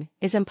moon,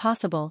 is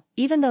impossible,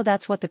 even though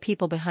that's what the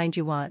people behind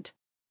you want.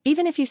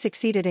 Even if you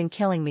succeeded in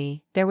killing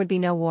me, there would be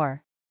no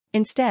war.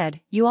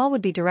 Instead, you all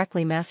would be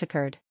directly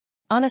massacred.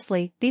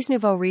 Honestly, these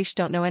nouveau riches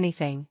don't know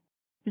anything.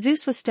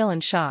 Zeus was still in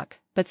shock,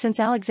 but since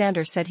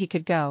Alexander said he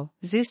could go,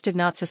 Zeus did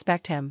not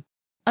suspect him.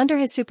 Under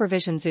his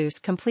supervision Zeus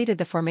completed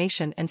the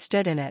formation and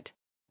stood in it.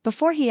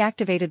 Before he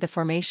activated the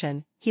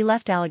formation, he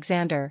left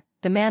Alexander,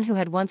 the man who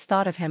had once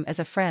thought of him as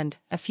a friend,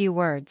 a few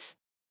words.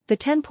 The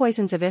 10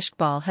 poisons of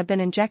Ishbal have been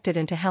injected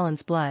into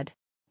Helen's blood.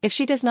 If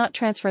she does not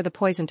transfer the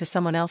poison to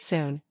someone else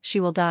soon,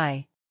 she will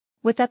die.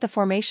 With that the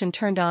formation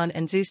turned on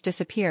and Zeus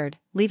disappeared,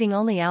 leaving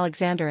only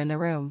Alexander in the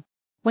room.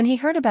 When he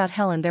heard about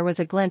Helen there was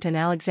a glint in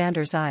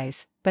Alexander's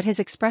eyes, but his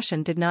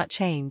expression did not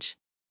change.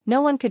 No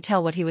one could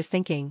tell what he was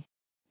thinking.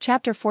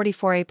 Chapter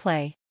 44a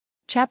Play.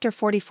 Chapter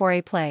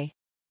 44a Play.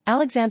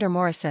 Alexander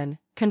Morrison,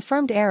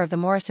 confirmed heir of the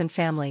Morrison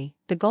family,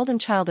 the golden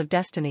child of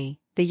destiny,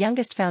 the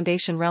youngest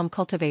Foundation realm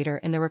cultivator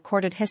in the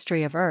recorded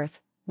history of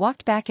Earth,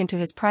 walked back into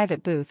his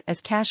private booth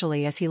as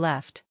casually as he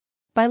left.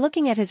 By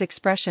looking at his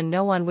expression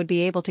no one would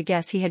be able to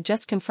guess he had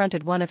just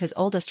confronted one of his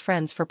oldest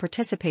friends for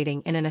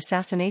participating in an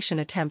assassination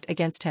attempt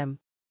against him.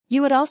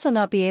 You would also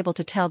not be able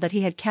to tell that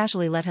he had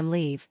casually let him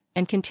leave,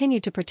 and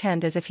continued to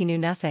pretend as if he knew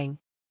nothing.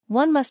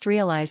 One must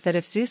realize that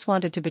if Zeus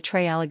wanted to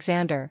betray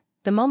Alexander,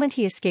 the moment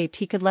he escaped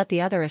he could let the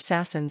other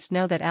assassins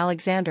know that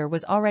Alexander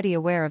was already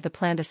aware of the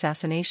planned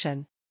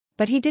assassination.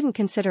 But he didn't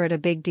consider it a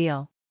big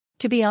deal.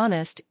 To be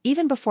honest,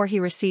 even before he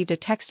received a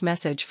text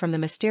message from the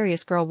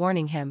mysterious girl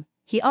warning him,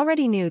 he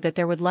already knew that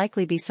there would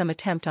likely be some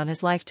attempt on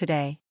his life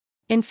today.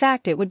 In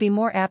fact, it would be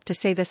more apt to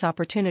say this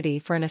opportunity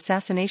for an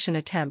assassination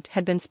attempt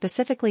had been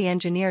specifically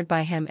engineered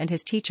by him and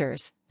his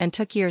teachers, and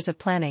took years of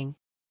planning.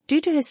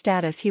 Due to his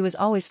status he was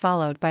always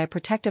followed by a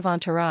protective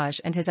entourage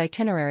and his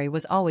itinerary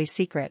was always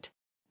secret.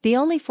 The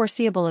only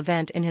foreseeable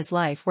event in his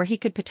life where he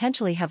could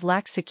potentially have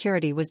lacked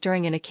security was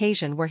during an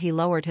occasion where he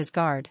lowered his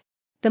guard.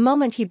 The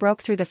moment he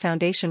broke through the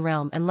Foundation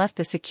realm and left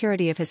the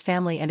security of his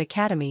family and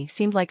academy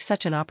seemed like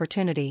such an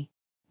opportunity.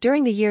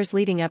 During the years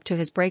leading up to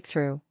his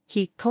breakthrough,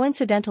 he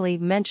coincidentally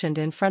mentioned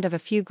in front of a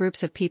few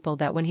groups of people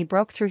that when he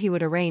broke through he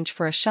would arrange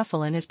for a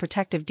shuffle in his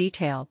protective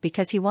detail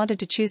because he wanted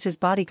to choose his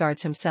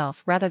bodyguards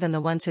himself rather than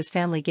the ones his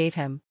family gave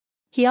him.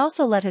 He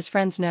also let his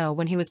friends know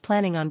when he was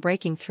planning on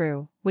breaking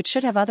through, which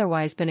should have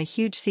otherwise been a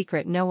huge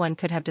secret no one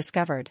could have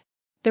discovered.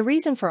 The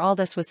reason for all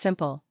this was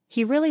simple: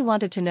 he really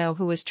wanted to know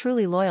who was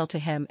truly loyal to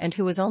him and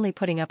who was only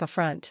putting up a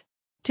front.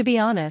 To be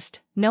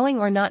honest, knowing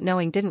or not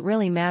knowing didn't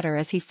really matter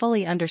as he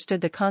fully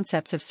understood the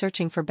concepts of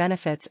searching for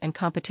benefits and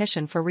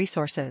competition for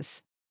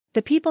resources.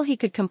 The people he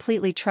could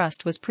completely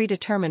trust was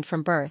predetermined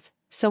from birth,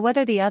 so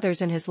whether the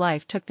others in his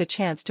life took the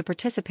chance to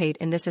participate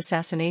in this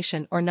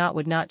assassination or not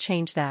would not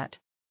change that.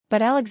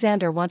 But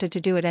Alexander wanted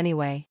to do it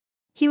anyway.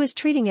 He was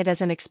treating it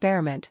as an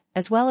experiment,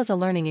 as well as a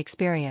learning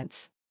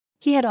experience.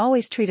 He had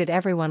always treated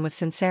everyone with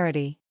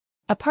sincerity.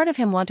 A part of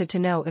him wanted to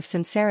know if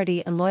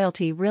sincerity and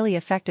loyalty really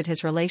affected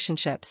his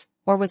relationships,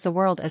 or was the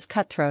world as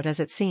cutthroat as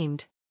it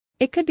seemed.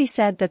 It could be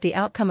said that the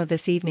outcome of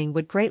this evening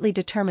would greatly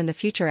determine the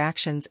future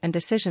actions and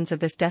decisions of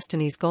this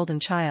destiny's golden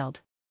child.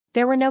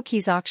 There were no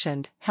keys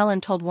auctioned, Helen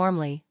told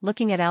warmly,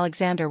 looking at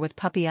Alexander with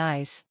puppy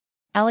eyes.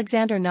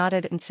 Alexander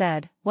nodded and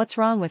said, "What's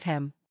wrong with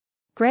him?"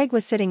 Greg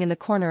was sitting in the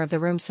corner of the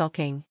room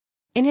sulking.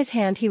 In his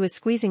hand he was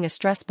squeezing a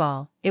stress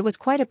ball. It was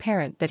quite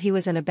apparent that he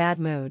was in a bad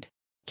mood.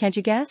 "Can't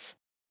you guess?"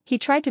 He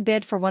tried to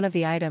bid for one of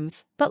the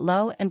items, but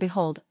lo and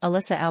behold,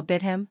 Alyssa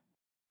outbid him.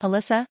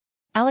 "Alyssa?"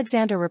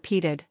 Alexander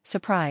repeated,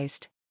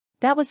 surprised.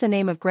 That was the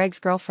name of Greg's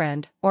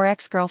girlfriend, or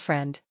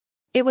ex-girlfriend.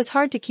 It was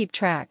hard to keep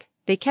track.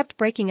 They kept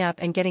breaking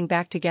up and getting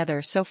back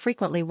together so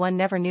frequently one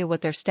never knew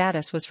what their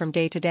status was from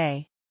day to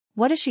day.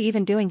 What is she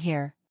even doing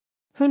here?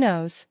 Who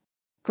knows?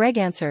 Greg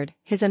answered,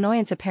 his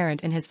annoyance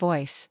apparent in his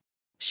voice.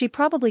 She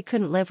probably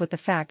couldn't live with the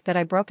fact that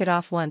I broke it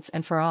off once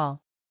and for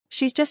all.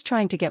 She's just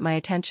trying to get my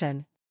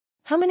attention.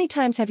 How many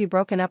times have you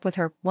broken up with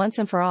her, once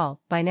and for all,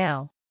 by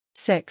now?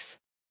 6.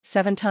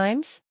 7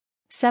 times?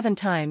 7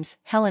 times,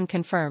 Helen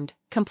confirmed,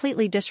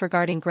 completely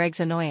disregarding Greg's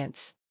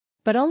annoyance.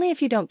 But only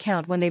if you don't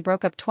count when they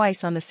broke up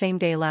twice on the same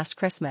day last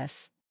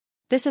Christmas.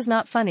 This is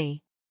not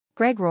funny.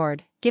 Greg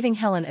roared, giving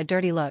Helen a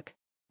dirty look.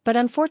 But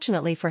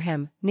unfortunately for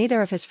him,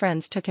 neither of his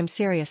friends took him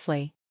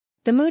seriously.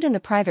 The mood in the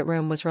private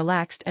room was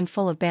relaxed and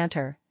full of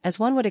banter, as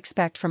one would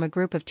expect from a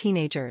group of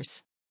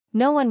teenagers.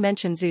 No one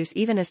mentioned Zeus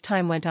even as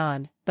time went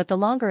on, but the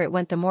longer it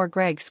went the more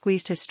Greg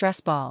squeezed his stress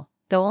ball,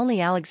 though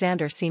only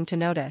Alexander seemed to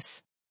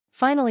notice.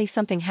 Finally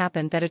something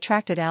happened that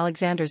attracted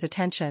Alexander's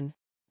attention.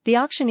 The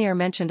auctioneer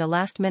mentioned a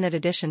last-minute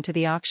addition to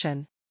the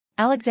auction.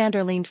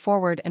 Alexander leaned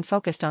forward and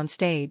focused on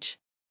stage.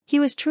 He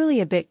was truly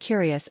a bit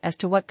curious as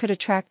to what could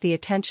attract the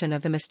attention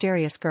of the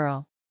mysterious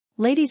girl.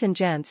 Ladies and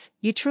gents,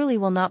 you truly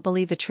will not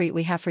believe the treat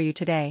we have for you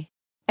today.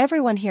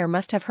 Everyone here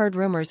must have heard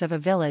rumors of a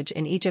village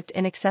in Egypt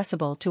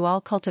inaccessible to all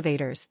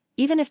cultivators,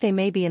 even if they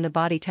may be in the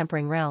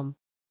body-tempering realm.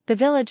 The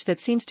village that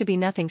seems to be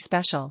nothing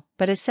special,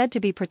 but is said to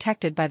be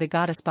protected by the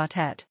goddess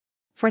Batet.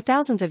 For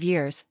thousands of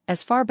years,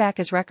 as far back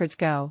as records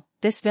go,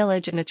 this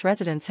village and its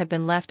residents have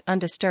been left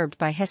undisturbed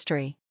by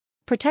history.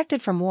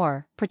 Protected from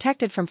war,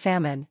 protected from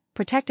famine,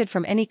 protected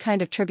from any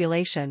kind of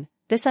tribulation,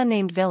 this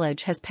unnamed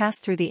village has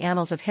passed through the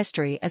annals of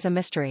history as a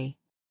mystery.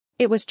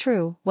 It was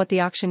true, what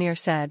the auctioneer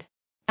said.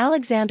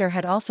 Alexander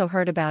had also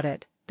heard about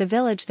it. The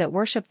village that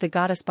worshipped the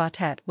goddess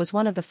Batet was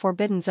one of the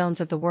forbidden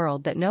zones of the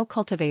world that no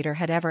cultivator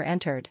had ever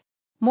entered.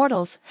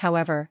 Mortals,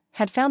 however,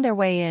 had found their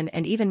way in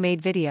and even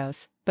made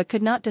videos, but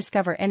could not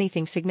discover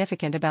anything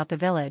significant about the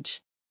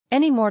village.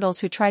 Any mortals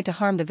who tried to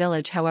harm the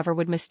village, however,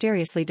 would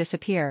mysteriously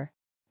disappear.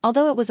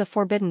 Although it was a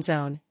forbidden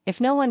zone, if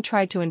no one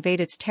tried to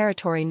invade its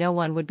territory no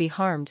one would be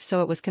harmed,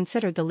 so it was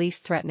considered the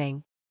least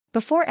threatening.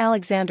 Before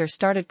Alexander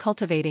started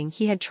cultivating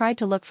he had tried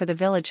to look for the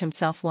village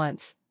himself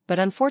once, but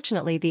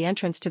unfortunately the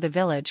entrance to the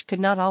village could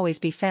not always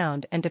be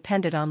found and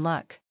depended on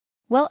luck.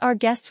 Well, our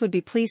guests would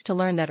be pleased to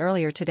learn that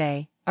earlier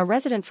today, a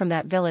resident from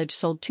that village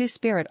sold 2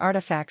 spirit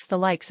artifacts the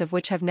likes of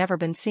which have never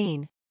been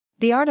seen.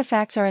 The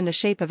artifacts are in the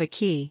shape of a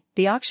key.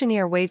 The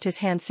auctioneer waved his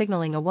hand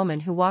signaling a woman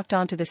who walked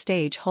onto the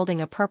stage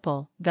holding a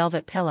purple,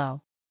 velvet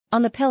pillow.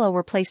 On the pillow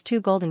were placed 2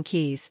 golden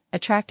keys,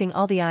 attracting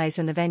all the eyes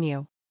in the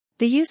venue.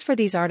 The use for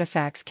these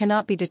artifacts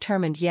cannot be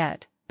determined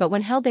yet, but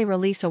when held they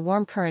release a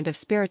warm current of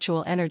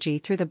spiritual energy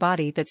through the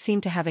body that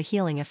seem to have a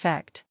healing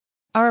effect.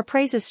 Our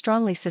appraisers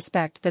strongly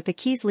suspect that the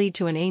keys lead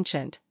to an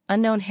ancient,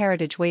 unknown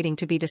heritage waiting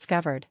to be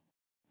discovered.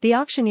 The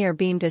auctioneer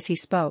beamed as he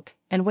spoke,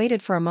 and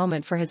waited for a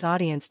moment for his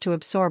audience to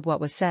absorb what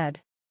was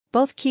said.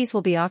 Both keys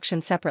will be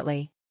auctioned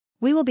separately.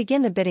 We will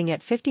begin the bidding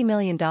at $50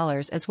 million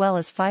as well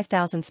as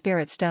 5,000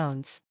 spirit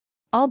stones.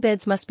 All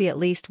bids must be at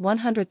least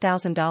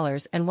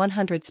 $100,000 and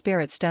 100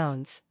 spirit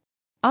stones.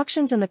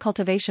 Auctions in the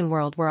cultivation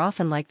world were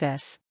often like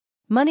this.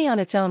 Money on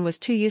its own was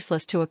too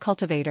useless to a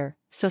cultivator,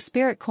 so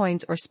spirit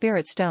coins or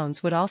spirit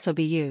stones would also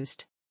be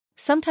used.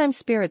 Sometimes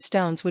spirit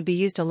stones would be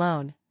used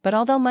alone, but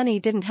although money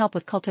didn't help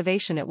with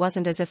cultivation it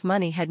wasn't as if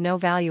money had no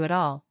value at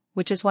all,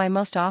 which is why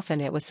most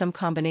often it was some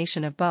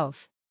combination of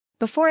both.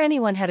 Before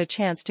anyone had a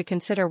chance to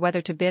consider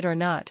whether to bid or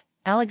not,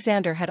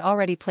 Alexander had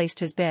already placed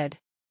his bid.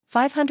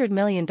 $500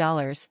 million,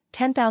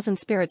 10,000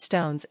 spirit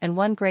stones and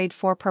 1 grade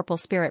 4 purple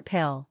spirit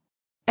pill.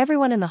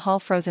 Everyone in the hall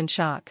froze in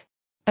shock.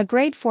 A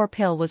grade 4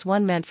 pill was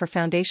one meant for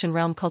Foundation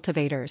Realm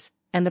cultivators,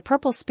 and the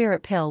purple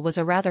spirit pill was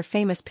a rather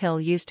famous pill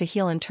used to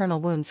heal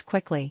internal wounds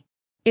quickly.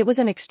 It was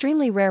an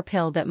extremely rare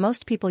pill that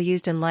most people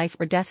used in life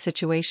or death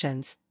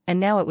situations,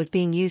 and now it was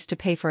being used to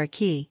pay for a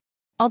key.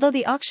 Although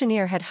the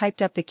auctioneer had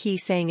hyped up the key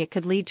saying it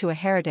could lead to a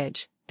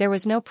heritage, there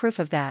was no proof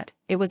of that,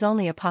 it was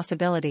only a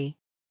possibility.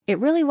 It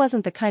really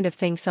wasn't the kind of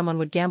thing someone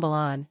would gamble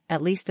on,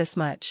 at least this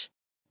much.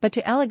 But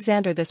to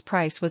Alexander this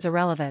price was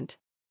irrelevant.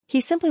 He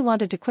simply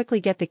wanted to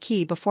quickly get the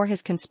key before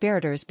his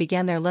conspirators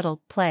began their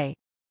little play.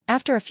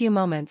 After a few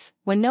moments,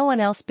 when no one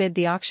else bid,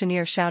 the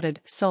auctioneer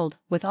shouted, "Sold,"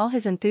 with all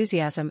his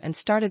enthusiasm and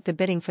started the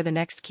bidding for the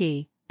next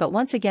key, but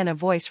once again a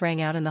voice rang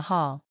out in the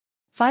hall.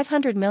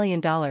 $500 million,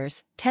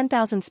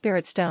 10,000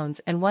 spirit stones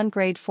and 1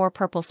 grade 4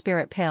 purple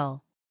spirit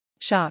pill.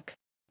 Shock.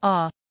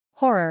 Awe.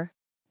 Horror.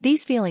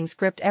 These feelings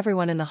gripped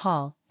everyone in the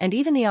hall, and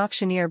even the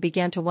auctioneer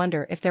began to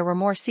wonder if there were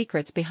more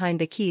secrets behind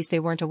the keys they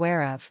weren't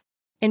aware of.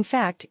 In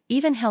fact,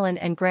 even Helen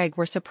and Greg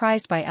were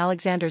surprised by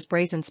Alexander's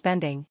brazen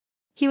spending.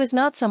 He was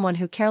not someone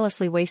who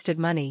carelessly wasted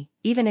money,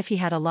 even if he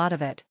had a lot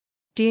of it.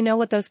 "Do you know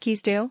what those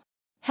keys do?"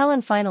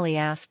 Helen finally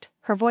asked,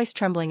 her voice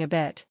trembling a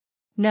bit.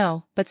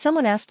 "No, but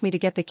someone asked me to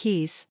get the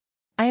keys.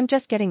 I am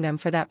just getting them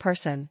for that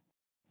person."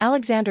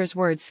 Alexander's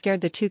words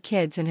scared the 2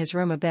 kids in his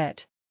room a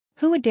bit.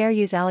 Who would dare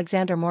use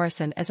Alexander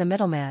Morrison as a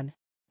middleman?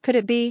 Could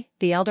it be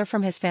the elder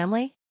from his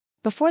family?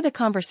 Before the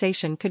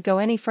conversation could go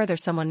any further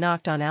someone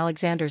knocked on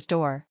Alexander's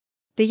door.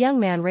 The young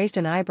man raised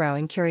an eyebrow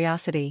in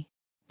curiosity.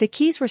 The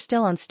keys were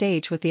still on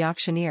stage with the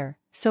auctioneer,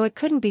 so it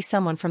couldn't be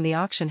someone from the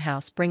auction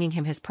house bringing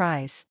him his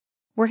prize.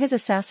 Were his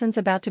assassins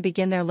about to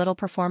begin their little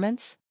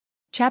performance?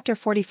 Chapter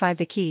 45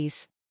 The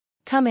Keys.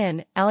 Come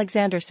in,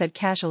 Alexander said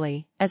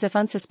casually, as if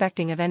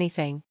unsuspecting of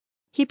anything.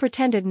 He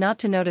pretended not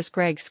to notice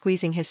Greg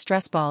squeezing his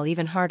stress ball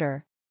even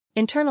harder.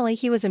 Internally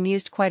he was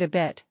amused quite a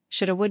bit.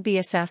 Should a would-be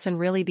assassin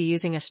really be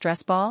using a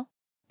stress ball?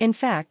 In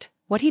fact,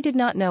 what he did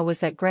not know was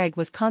that Greg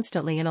was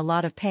constantly in a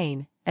lot of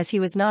pain, as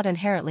he was not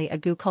inherently a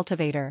goo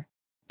cultivator.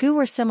 Goo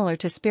were similar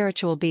to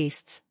spiritual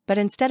beasts, but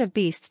instead of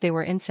beasts they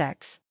were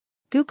insects.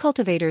 Goo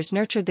cultivators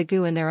nurtured the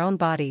goo in their own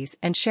bodies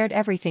and shared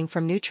everything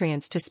from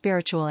nutrients to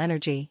spiritual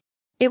energy.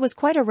 It was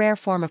quite a rare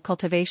form of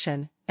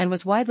cultivation, and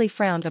was widely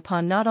frowned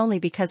upon not only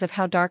because of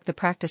how dark the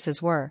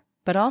practices were,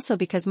 but also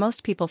because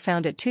most people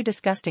found it too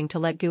disgusting to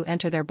let goo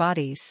enter their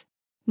bodies.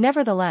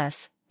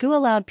 Nevertheless, goo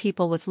allowed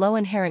people with low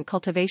inherent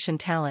cultivation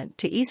talent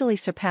to easily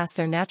surpass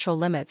their natural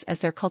limits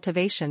as their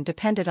cultivation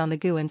depended on the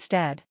goo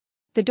instead.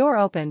 The door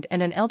opened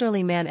and an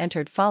elderly man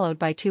entered followed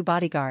by 2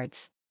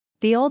 bodyguards.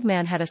 The old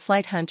man had a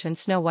slight hunch and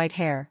snow-white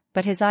hair,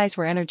 but his eyes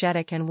were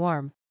energetic and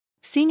warm.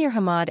 Senior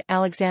Hamad,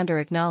 Alexander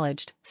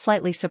acknowledged,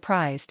 slightly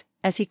surprised,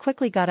 as he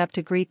quickly got up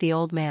to greet the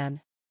old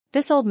man.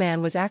 This old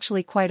man was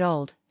actually quite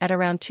old, at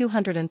around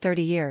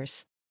 230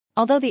 years.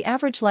 Although the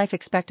average life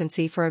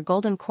expectancy for a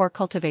golden core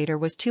cultivator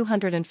was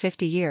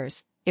 250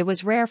 years, it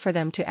was rare for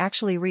them to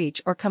actually reach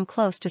or come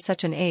close to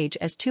such an age,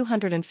 as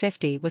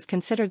 250 was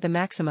considered the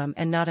maximum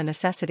and not a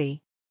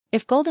necessity.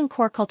 If golden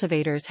core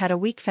cultivators had a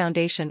weak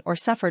foundation or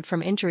suffered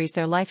from injuries,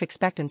 their life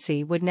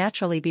expectancy would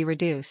naturally be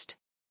reduced.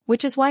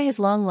 Which is why his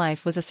long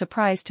life was a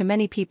surprise to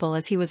many people,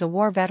 as he was a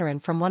war veteran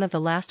from one of the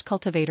last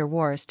cultivator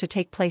wars to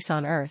take place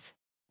on Earth.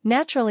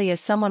 Naturally, as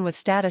someone with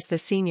status, the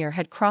senior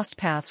had crossed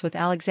paths with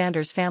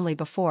Alexander's family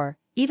before,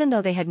 even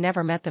though they had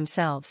never met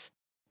themselves.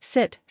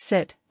 Sit,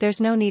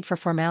 there's no need for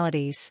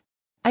formalities.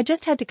 I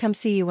just had to come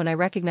see you when I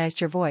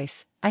recognized your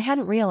voice. I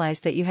hadn't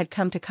realized that you had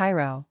come to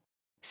Cairo.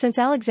 Since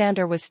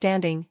Alexander was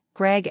standing,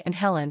 Greg and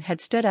Helen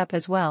had stood up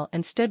as well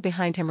and stood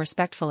behind him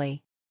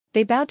respectfully.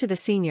 They bowed to the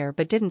senior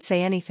but didn't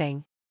say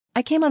anything.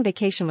 I came on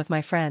vacation with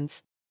my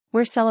friends.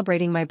 We're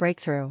celebrating my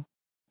breakthrough.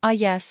 Ah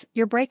yes,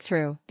 your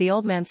breakthrough, the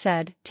old man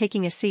said,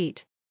 taking a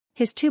seat.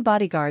 His 2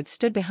 bodyguards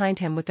stood behind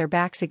him with their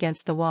backs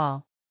against the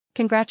wall.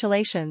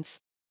 Congratulations.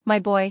 My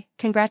boy,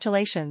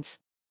 congratulations.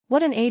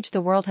 What an age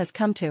the world has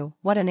come to,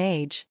 what an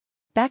age.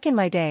 Back in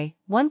my day,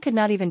 one could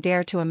not even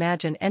dare to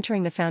imagine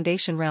entering the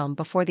Foundation realm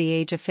before the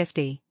age of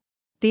 50.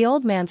 The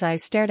old man's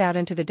eyes stared out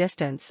into the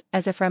distance,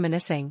 as if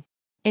reminiscing.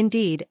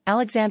 Indeed,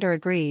 Alexander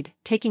agreed,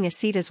 taking a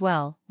seat as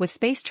well. With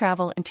space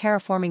travel and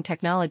terraforming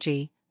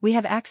technology, we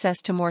have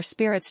access to more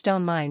spirit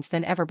stone mines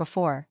than ever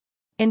before.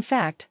 In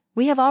fact,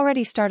 we have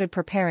already started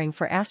preparing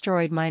for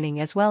asteroid mining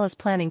as well as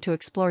planning to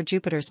explore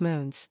Jupiter's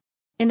moons.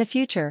 In the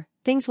future,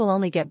 things will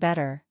only get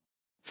better.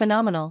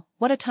 Phenomenal,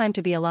 what a time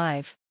to be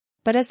alive.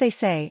 But as they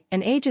say,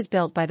 an age is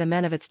built by the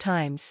men of its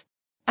times.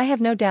 I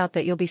have no doubt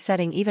that you'll be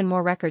setting even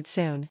more records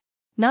soon.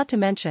 Not to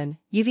mention,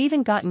 you've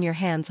even gotten your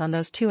hands on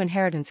those 2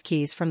 inheritance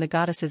keys from the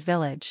goddess's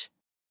village.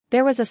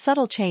 There was a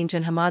subtle change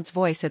in Hamad's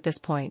voice at this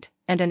point,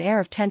 and an air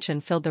of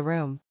tension filled the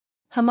room.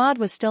 Hamad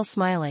was still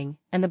smiling,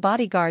 and the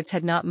bodyguards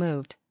had not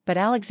moved, but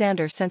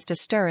Alexander sensed a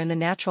stir in the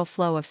natural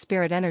flow of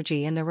spirit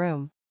energy in the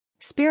room.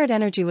 Spirit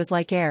energy was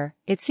like air,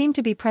 it seemed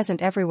to be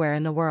present everywhere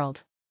in the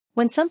world.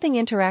 When something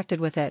interacted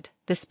with it,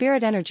 the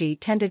spirit energy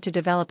tended to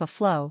develop a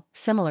flow,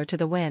 similar to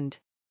the wind.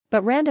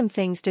 But random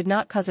things did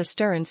not cause a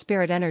stir in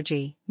spirit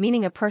energy,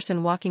 meaning a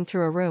person walking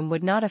through a room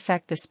would not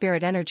affect the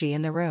spirit energy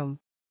in the room.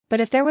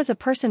 But if there was a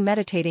person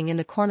meditating in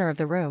the corner of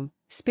the room,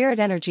 spirit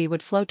energy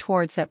would flow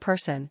towards that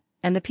person,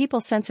 and the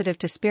people sensitive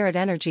to spirit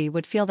energy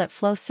would feel that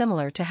flow,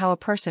 similar to how a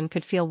person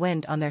could feel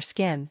wind on their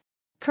skin.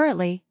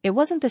 Currently, it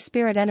wasn't the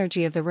spirit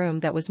energy of the room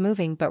that was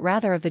moving but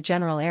rather of the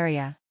general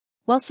area.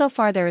 Well, so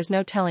far there is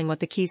no telling what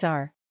the keys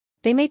are.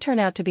 They may turn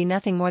out to be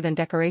nothing more than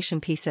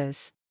decoration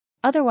pieces.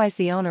 Otherwise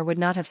the owner would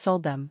not have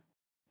sold them.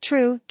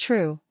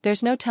 True,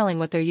 there's no telling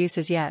what their use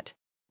is yet.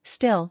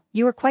 Still,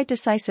 you were quite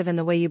decisive in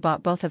the way you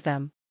bought both of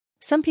them.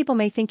 Some people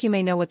may think you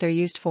may know what they're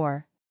used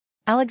for.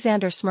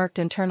 Alexander smirked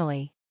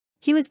internally.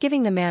 He was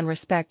giving the man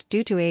respect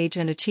due to age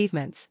and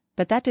achievements,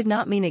 but that did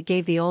not mean it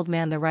gave the old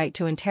man the right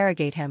to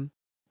interrogate him.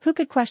 Who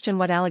could question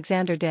what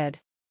Alexander did?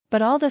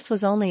 But all this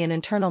was only an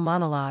internal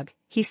monologue.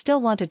 He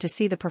still wanted to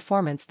see the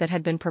performance that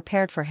had been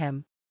prepared for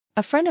him.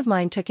 A friend of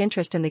mine took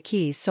interest in the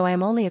keys, so I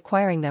am only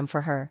acquiring them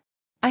for her.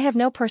 I have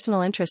no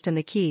personal interest in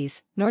the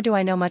keys, nor do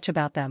I know much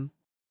about them.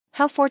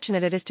 How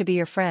fortunate it is to be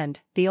your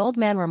friend, the old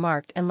man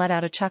remarked and let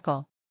out a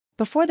chuckle.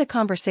 Before the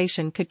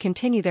conversation could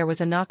continue there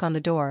was a knock on the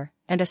door,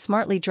 and a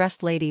smartly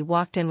dressed lady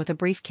walked in with a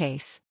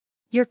briefcase.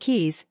 Your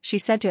keys, she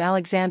said to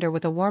Alexander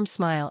with a warm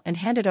smile and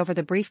handed over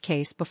the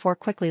briefcase before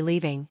quickly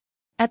leaving.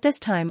 At this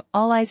time,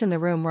 all eyes in the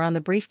room were on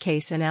the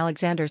briefcase in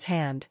Alexander's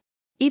hand.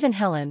 Even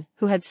Helen,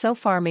 who had so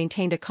far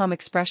maintained a calm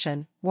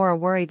expression, wore a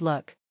worried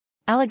look.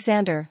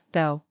 Alexander,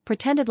 though,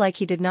 pretended like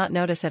he did not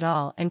notice at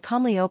all and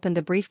calmly opened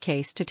the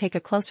briefcase to take a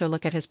closer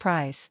look at his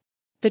prize.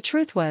 The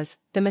truth was,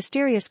 the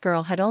mysterious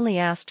girl had only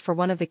asked for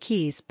one of the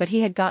keys, but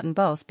he had gotten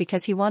both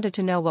because he wanted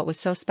to know what was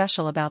so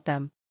special about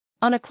them.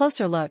 On a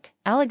closer look,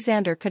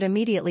 Alexander could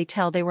immediately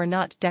tell they were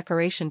not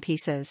decoration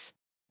pieces.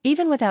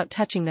 Even without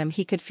touching them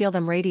he could feel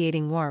them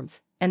radiating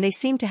warmth, and they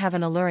seemed to have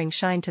an alluring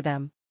shine to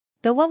them.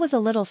 Though what was a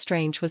little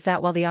strange was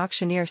that while the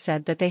auctioneer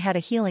said that they had a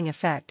healing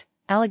effect,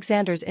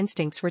 Alexander's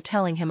instincts were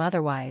telling him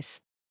otherwise.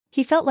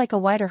 He felt like a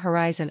wider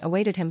horizon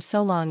awaited him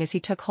so long as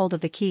he took hold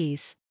of the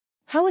keys.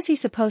 How was he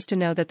supposed to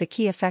know that the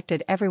key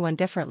affected everyone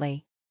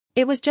differently?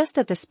 It was just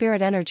that the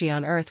spirit energy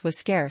on Earth was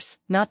scarce,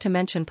 not to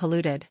mention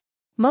polluted.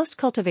 Most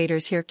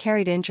cultivators here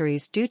carried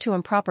injuries due to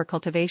improper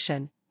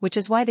cultivation, which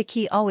is why the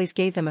key always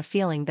gave them a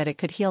feeling that it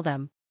could heal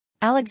them.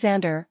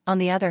 Alexander, on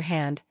the other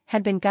hand,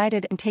 had been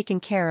guided and taken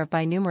care of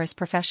by numerous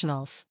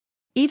professionals.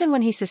 Even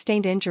when he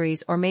sustained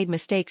injuries or made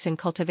mistakes in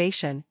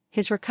cultivation,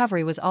 his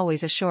recovery was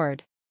always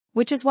assured.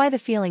 Which is why the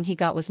feeling he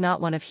got was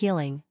not one of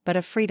healing, but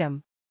of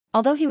freedom.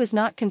 Although he was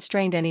not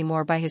constrained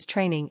anymore by his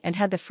training and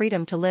had the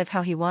freedom to live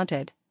how he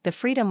wanted, the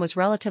freedom was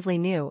relatively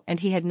new and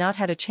he had not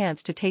had a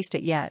chance to taste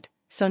it yet,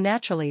 so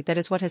naturally that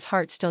is what his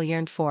heart still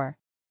yearned for.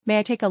 "May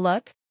I take a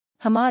look?"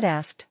 Hamad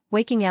asked,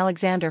 waking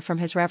Alexander from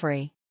his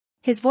reverie.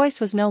 His voice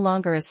was no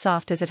longer as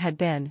soft as it had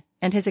been,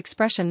 and his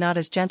expression not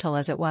as gentle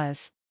as it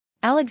was.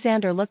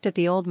 Alexander looked at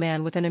the old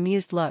man with an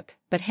amused look,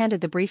 but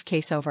handed the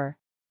briefcase over.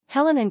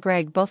 Helen and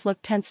Greg both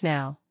looked tense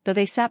now, though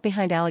they sat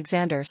behind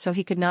Alexander so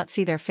he could not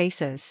see their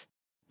faces.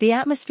 The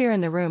atmosphere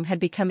in the room had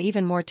become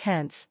even more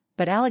tense,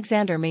 but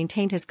Alexander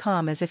maintained his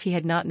calm as if he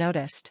had not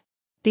noticed.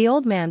 The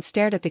old man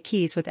stared at the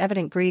keys with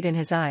evident greed in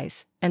his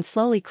eyes, and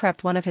slowly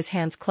crept one of his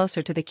hands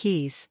closer to the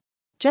keys.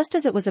 Just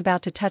as it was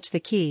about to touch the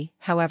key,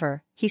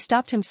 however, he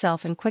stopped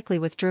himself and quickly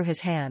withdrew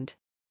his hand.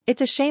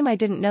 "It's a shame I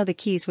didn't know the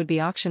keys would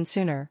be auctioned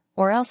sooner,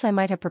 or else I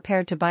might have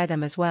prepared to buy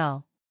them as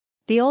well."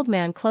 The old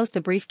man closed the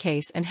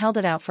briefcase and held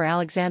it out for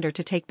Alexander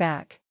to take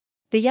back.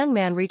 The young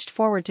man reached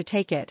forward to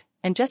take it,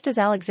 and just as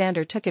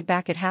Alexander took it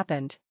back it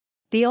happened.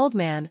 The old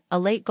man, a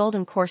late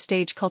golden core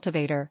stage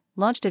cultivator,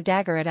 launched a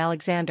dagger at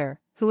Alexander,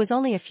 who was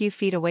only a few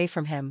feet away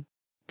from him.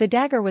 The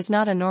dagger was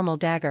not a normal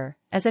dagger,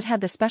 as it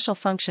had the special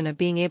function of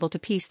being able to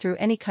pierce through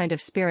any kind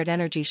of spirit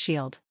energy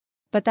shield.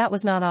 But that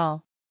was not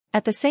all.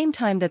 At the same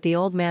time that the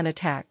old man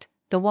attacked,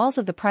 the walls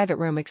of the private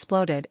room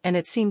exploded and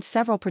it seemed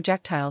several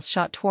projectiles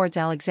shot towards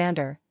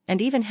Alexander,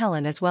 and even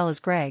Helen as well as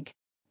Greg.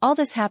 All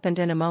this happened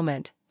in a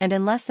moment, and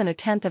in less than a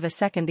tenth of a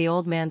second the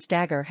old man's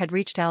dagger had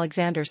reached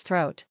Alexander's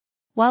throat.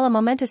 While a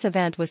momentous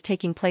event was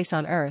taking place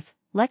on Earth,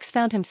 Lex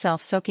found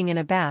himself soaking in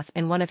a bath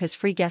in one of his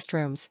free guest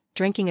rooms,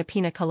 drinking a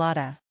pina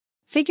colada.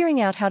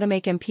 Figuring out how to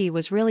make MP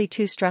was really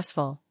too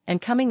stressful,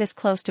 and coming this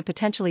close to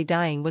potentially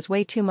dying was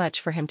way too much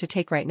for him to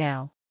take right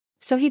now.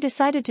 So he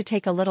decided to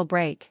take a little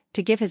break,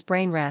 to give his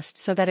brain rest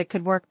so that it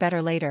could work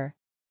better later.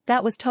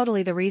 That was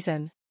totally the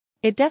reason.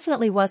 It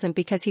definitely wasn't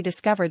because he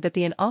discovered that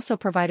the inn also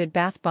provided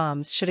bath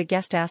bombs should a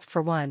guest ask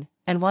for one,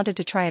 and wanted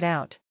to try it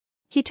out.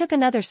 He took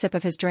another sip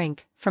of his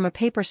drink, from a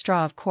paper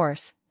straw of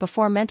course,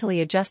 before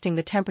mentally adjusting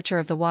the temperature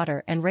of the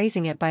water and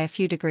raising it by a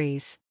few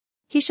degrees.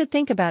 He should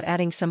think about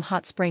adding some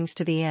hot springs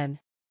to the inn.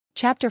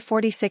 Chapter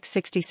 46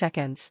 60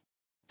 seconds.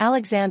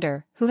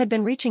 Alexander, who had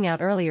been reaching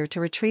out earlier to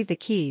retrieve the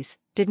keys,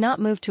 did not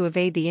move to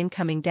evade the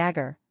incoming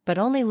dagger, but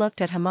only looked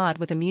at Hamad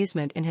with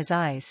amusement in his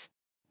eyes.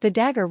 The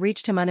dagger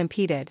reached him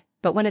unimpeded,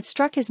 but when it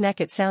struck his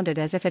neck it sounded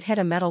as if it hit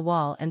a metal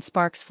wall and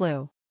sparks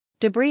flew.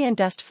 Debris and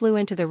dust flew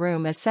into the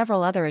room as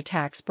several other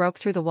attacks broke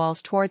through the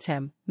walls towards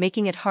him,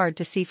 making it hard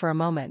to see for a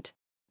moment.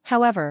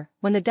 However,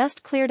 when the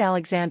dust cleared,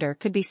 Alexander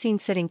could be seen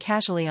sitting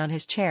casually on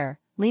his chair,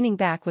 leaning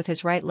back with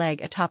his right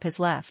leg atop his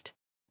left.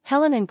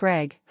 Helen and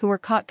Greg, who were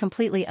caught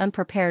completely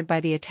unprepared by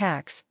the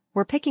attacks,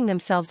 were picking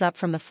themselves up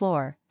from the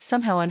floor,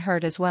 somehow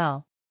unhurt as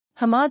well.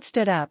 Hamad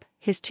stood up,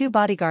 his two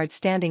bodyguards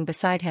standing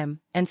beside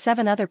him, and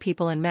 7 other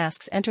people in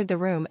masks entered the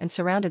room and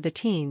surrounded the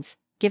teens,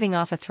 giving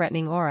off a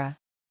threatening aura.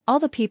 All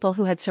the people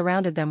who had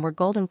surrounded them were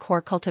golden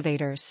core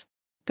cultivators.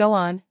 "Go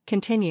on,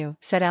 continue,"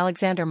 said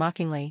Alexander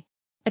mockingly.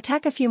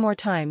 "Attack a few more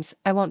times,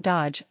 I won't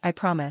dodge, I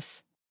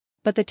promise."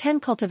 But the 10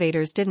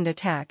 cultivators didn't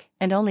attack,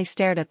 and only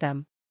stared at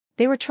them.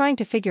 They were trying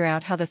to figure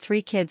out how the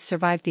 3 kids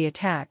survived the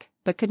attack,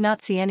 but could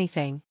not see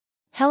anything.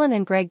 Helen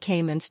and Greg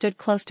came and stood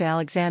close to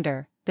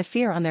Alexander, the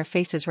fear on their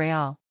faces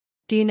real.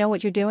 "Do you know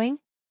what you're doing?"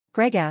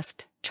 Greg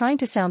asked, trying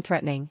to sound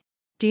threatening.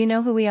 "Do you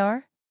know who we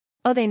are?"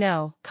 "Oh, they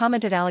know,"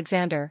 commented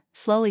Alexander,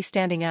 slowly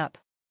standing up.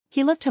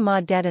 He looked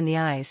Hamad dead in the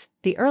eyes,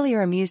 the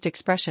earlier amused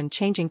expression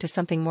changing to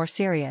something more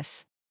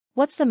serious.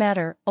 "What's the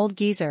matter, old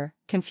geezer,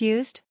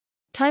 confused?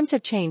 Times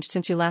have changed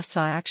since you last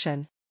saw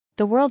action.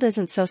 The world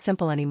isn't so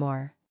simple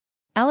anymore."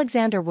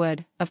 Alexander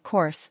would, of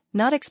course,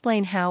 not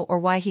explain how or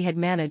why he had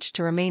managed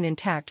to remain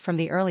intact from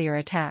the earlier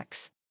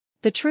attacks.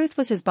 The truth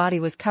was his body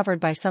was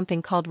covered by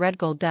something called red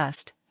gold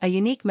dust, a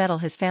unique metal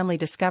his family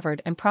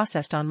discovered and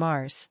processed on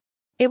Mars.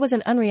 It was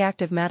an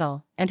unreactive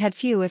metal, and had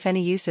few if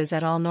any uses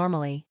at all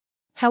normally.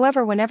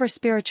 However, whenever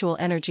spiritual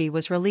energy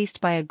was released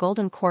by a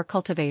golden core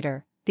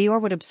cultivator, the ore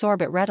would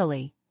absorb it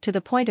readily, to the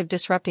point of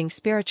disrupting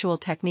spiritual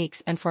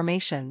techniques and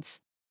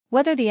formations.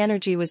 Whether the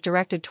energy was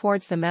directed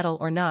towards the metal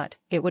or not,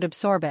 it would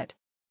absorb it.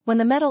 When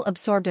the metal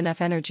absorbed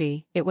enough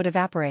energy, it would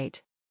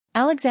evaporate.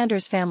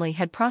 Alexander's family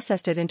had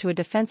processed it into a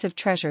defensive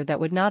treasure that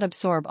would not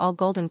absorb all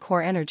golden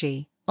core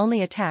energy,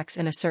 only attacks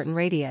in a certain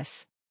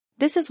radius.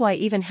 This is why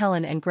even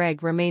Helen and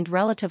Greg remained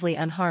relatively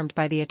unharmed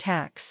by the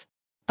attacks.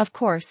 Of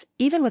course,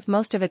 even with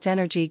most of its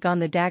energy gone,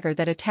 the dagger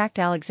that attacked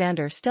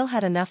Alexander still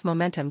had enough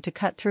momentum to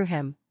cut through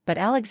him, but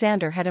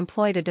Alexander had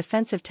employed a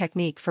defensive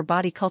technique for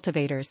body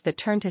cultivators that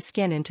turned his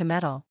skin into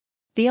metal.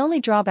 The only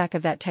drawback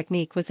of that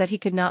technique was that he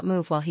could not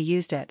move while he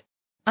used it.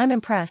 "I'm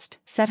impressed,"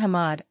 said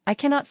Hamad. "I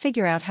cannot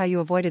figure out how you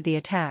avoided the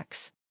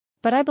attacks.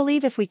 But I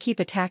believe if we keep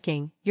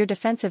attacking, your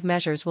defensive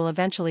measures will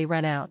eventually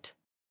run out."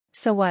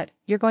 "So what,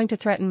 you're going to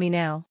threaten me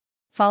now?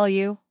 Follow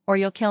you, or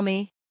you'll kill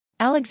me?"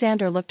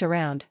 Alexander looked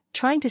around,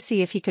 trying to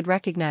see if he could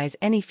recognize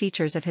any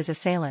features of his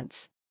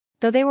assailants.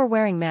 Though they were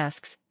wearing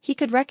masks, he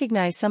could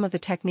recognize some of the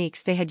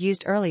techniques they had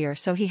used earlier,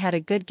 so he had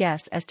a good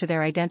guess as to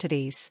their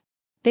identities.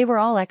 They were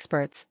all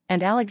experts,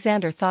 and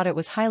Alexander thought it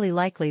was highly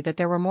likely that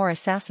there were more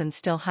assassins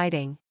still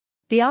hiding.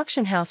 The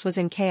auction house was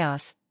in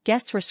chaos,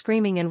 guests were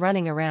screaming and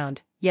running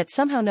around, yet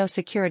somehow no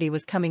security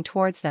was coming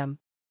towards them.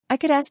 "I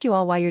could ask you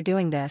all why you're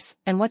doing this,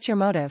 and what's your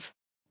motive.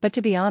 But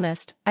to be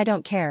honest, I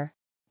don't care.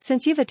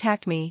 Since you've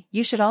attacked me,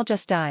 you should all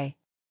just die."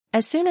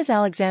 As soon as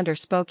Alexander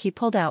spoke, he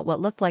pulled out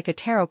what looked like a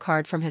tarot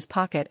card from his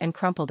pocket and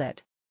crumpled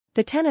it.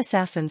 The 10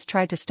 assassins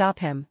tried to stop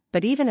him,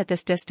 but even at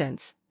this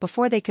distance,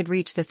 before they could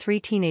reach, the 3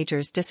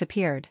 teenagers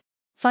disappeared.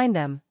 "Find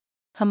them,"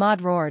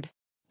 Hamad roared.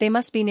 "They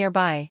must be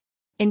nearby."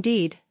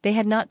 Indeed, they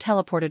had not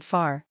teleported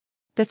far.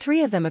 The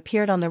 3 of them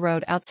appeared on the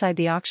road outside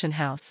the auction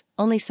house,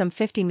 only some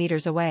 50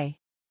 meters away.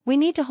 "We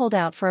need to hold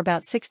out for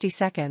about 60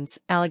 seconds,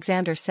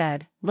 Alexander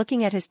said,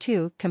 looking at his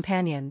 2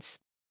 companions.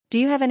 "Do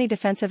you have any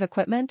defensive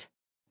equipment?"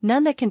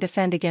 "None that can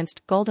defend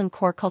against golden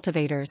core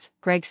cultivators,"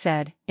 Greg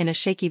said, in a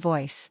shaky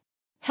voice.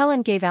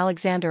 Helen gave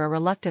Alexander a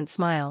reluctant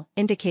smile,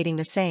 indicating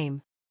the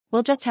same.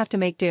 "We'll just have to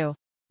make do,"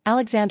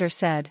 Alexander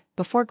said,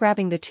 before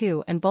grabbing the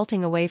 2 and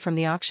bolting away from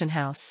the auction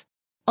house.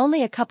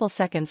 Only a couple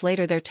seconds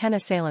later, their 10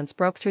 assailants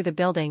broke through the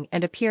building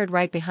and appeared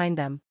right behind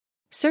them.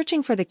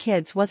 Searching for the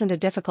kids wasn't a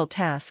difficult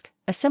task.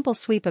 A simple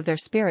sweep of their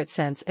spirit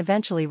sense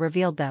eventually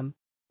revealed them.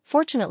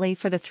 Fortunately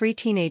for the 3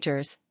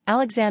 teenagers,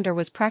 Alexander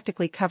was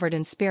practically covered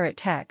in spirit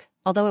tech,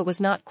 although it was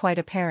not quite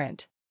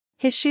apparent.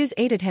 His shoes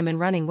aided him in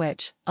running,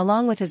 which,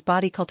 along with his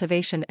body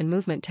cultivation and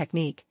movement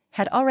technique,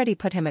 had already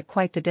put him at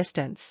quite the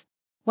distance.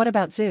 "What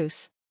about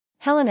Zeus?"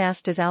 Helen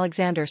asked as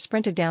Alexander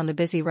sprinted down the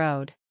busy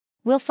road.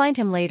 "We'll find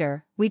him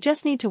later, we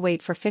just need to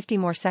wait for 50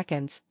 more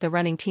seconds, the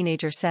running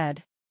teenager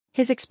said.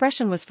 His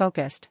expression was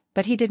focused,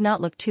 but he did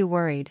not look too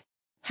worried.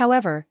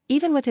 However,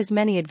 even with his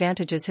many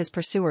advantages, his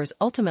pursuers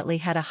ultimately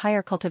had a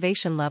higher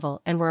cultivation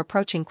level and were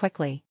approaching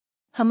quickly.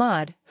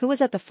 Hamad, who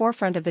was at the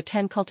forefront of the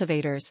 10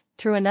 cultivators,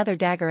 threw another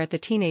dagger at the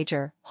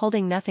teenager,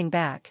 holding nothing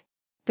back.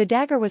 The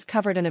dagger was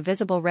covered in a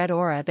visible red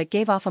aura that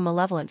gave off a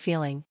malevolent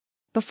feeling.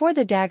 Before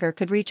the dagger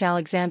could reach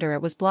Alexander,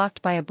 it was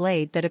blocked by a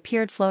blade that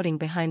appeared floating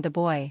behind the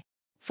boy.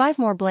 5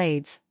 more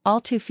blades,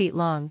 all 2 feet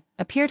long,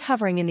 appeared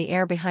hovering in the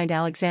air behind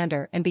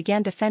Alexander and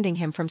began defending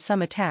him from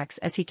some attacks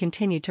as he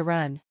continued to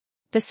run.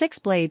 The 6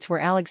 blades were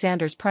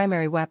Alexander's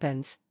primary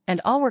weapons,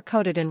 and all were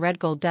coated in red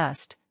gold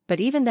dust, but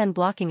even then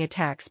blocking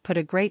attacks put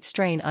a great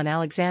strain on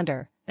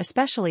Alexander,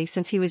 especially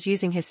since he was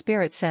using his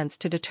spirit sense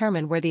to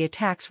determine where the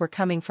attacks were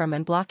coming from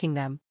and blocking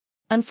them.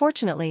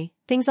 Unfortunately,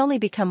 things only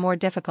become more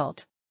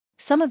difficult.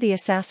 Some of the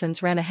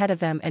assassins ran ahead of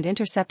them and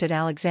intercepted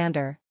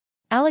Alexander.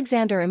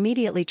 Alexander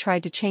immediately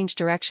tried to change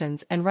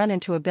directions and run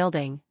into a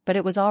building, but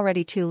it was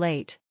already too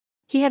late.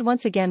 He had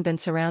once again been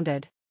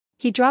surrounded.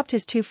 He dropped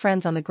his 2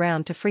 friends on the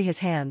ground to free his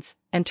hands,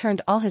 and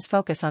turned all his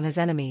focus on his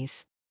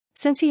enemies.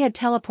 Since he had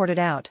teleported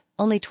out,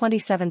 only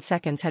 27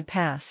 seconds had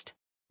passed.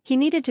 He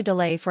needed to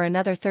delay for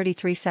another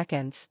 33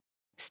 seconds.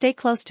 "Stay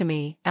close to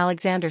me,"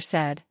 Alexander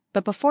said,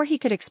 but before he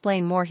could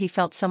explain more, he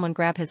felt someone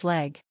grab his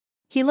leg.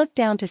 He looked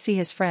down to see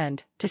his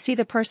friend, to see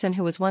the person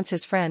who was once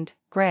his friend,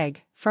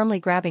 Greg, firmly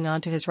grabbing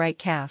onto his right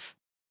calf.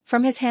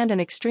 From his hand, an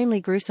extremely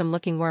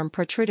gruesome-looking worm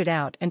protruded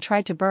out and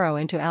tried to burrow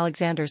into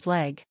Alexander's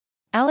leg.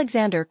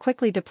 Alexander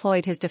quickly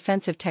deployed his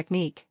defensive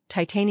technique,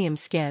 titanium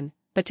skin,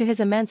 but to his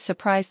immense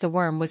surprise the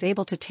worm was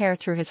able to tear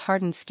through his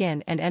hardened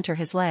skin and enter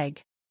his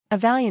leg. "A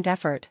valiant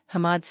effort,"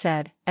 Hamad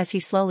said, as he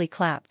slowly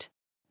clapped.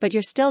 "But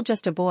you're still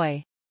just a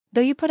boy.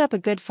 Though you put up a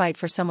good fight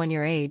for someone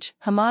your age."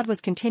 Hamad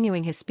was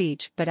continuing his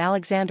speech, but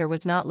Alexander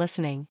was not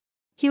listening.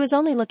 He was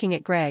only looking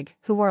at Greg,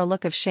 who wore a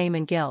look of shame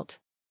and guilt.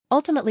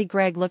 Ultimately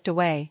Greg looked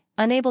away,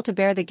 unable to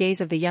bear the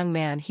gaze of the young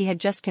man he had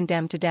just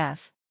condemned to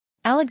death.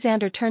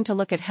 Alexander turned to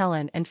look at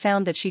Helen and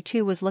found that she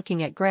too was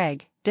looking at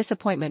Greg,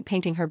 disappointment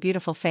painting her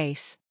beautiful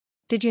face.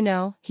 "Did you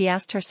know?" he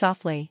asked her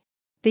softly.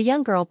 The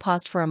young girl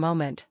paused for a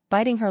moment,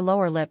 biting her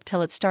lower lip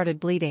till it started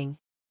bleeding.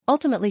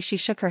 Ultimately she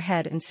shook her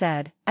head and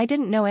said, "I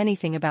didn't know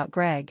anything about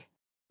Greg."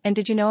 "And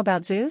did you know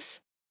about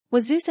Zeus?"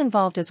 "Was Zeus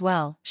involved as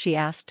well?" she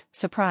asked,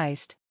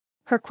 surprised.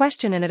 Her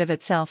question in and of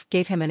itself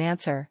gave him an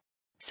answer.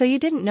 "So you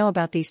didn't know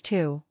about these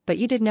 2, but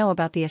you did know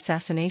about the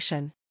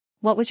assassination.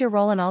 What was your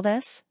role in all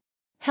this?"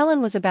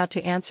 Helen was about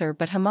to answer,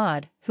 but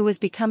Hamad, who was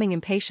becoming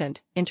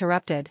impatient,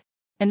 interrupted.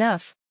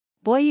 "Enough.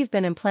 Boy, you've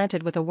been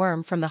implanted with a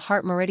worm from the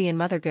heart meridian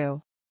mother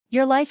goo.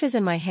 Your life is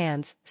in my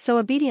hands, so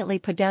obediently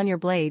put down your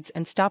blades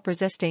and stop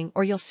resisting,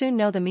 or you'll soon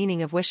know the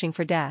meaning of wishing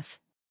for death.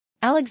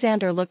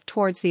 Alexander looked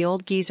towards the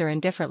old geezer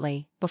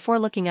indifferently, before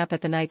looking up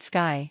at the night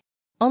sky.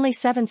 Only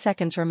 7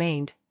 seconds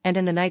remained, and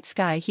in the night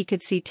sky he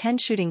could see 10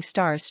 shooting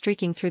stars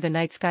streaking through the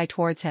night sky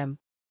towards him.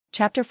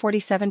 Chapter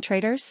 47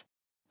 Traitors?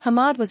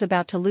 Hamad was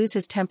about to lose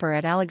his temper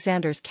at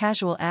Alexander's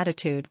casual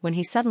attitude when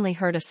he suddenly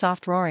heard a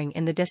soft roaring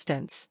in the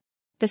distance.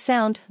 The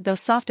sound, though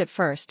soft at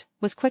first,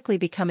 was quickly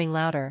becoming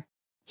louder.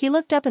 He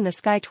looked up in the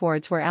sky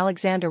towards where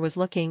Alexander was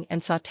looking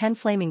and saw 10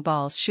 flaming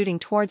balls shooting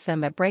towards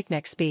them at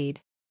breakneck speed.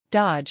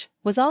 Dodge,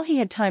 was all he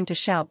had time to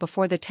shout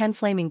before the 10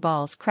 flaming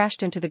balls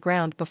crashed into the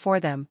ground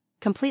before them,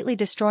 completely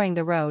destroying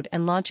the road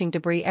and launching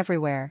debris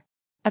everywhere.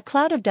 A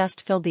cloud of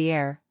dust filled the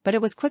air, but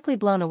it was quickly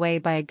blown away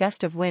by a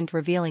gust of wind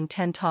revealing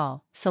 10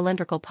 tall,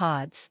 cylindrical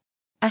pods.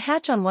 A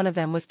hatch on one of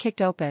them was kicked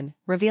open,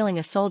 revealing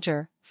a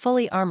soldier,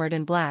 fully armored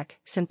in black,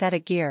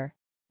 synthetic gear.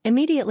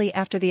 Immediately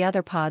after the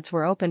other pods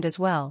were opened as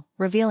well,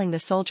 revealing the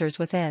soldiers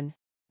within.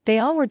 They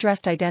all were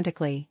dressed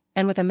identically,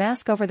 and with a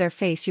mask over their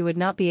face you would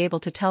not be able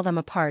to tell them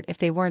apart if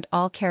they weren't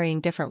all carrying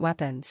different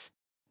weapons.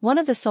 One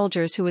of the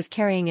soldiers who was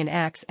carrying an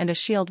axe and a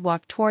shield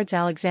walked towards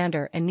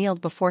Alexander and kneeled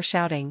before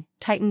shouting,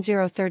 "Titan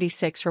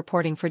 036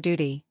 reporting for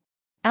duty."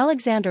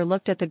 Alexander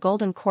looked at the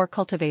golden core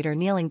cultivator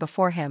kneeling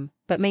before him,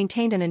 but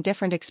maintained an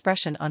indifferent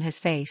expression on his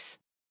face.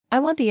 "I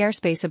want the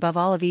airspace above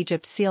all of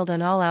Egypt sealed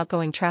and all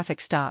outgoing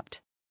traffic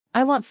stopped.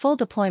 I want full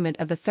deployment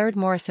of the 3rd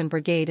Morrison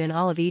Brigade in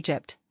all of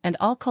Egypt, and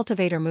all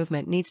cultivator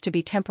movement needs to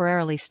be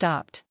temporarily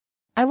stopped.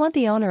 I want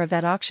the owner of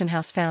that auction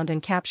house found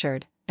and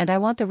captured, and I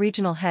want the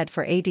regional head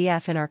for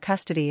ADF in our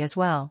custody as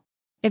well.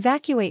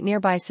 Evacuate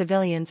nearby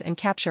civilians and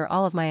capture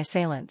all of my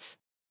assailants.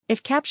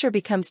 If capture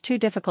becomes too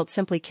difficult,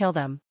 simply kill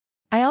them.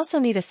 I also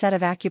need a set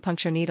of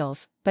acupuncture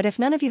needles, but if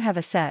none of you have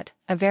a set,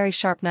 a very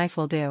sharp knife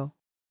will do."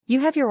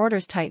 "You have your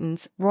orders,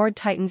 Titans," roared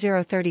Titan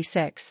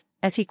 036,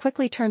 as he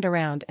quickly turned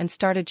around and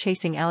started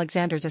chasing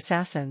Alexander's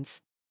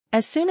assassins.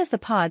 As soon as the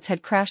pods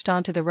had crashed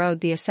onto the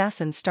road, the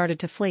assassins started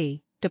to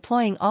flee,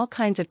 deploying all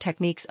kinds of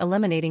techniques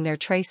eliminating their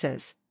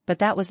traces, but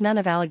that was none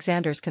of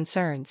Alexander's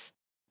concerns.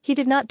 He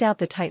did not doubt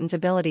the Titan's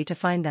ability to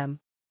find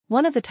them.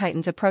 One of the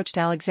Titans approached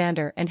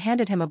Alexander and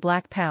handed him a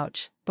black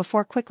pouch,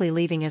 before quickly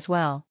leaving as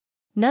well.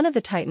 None of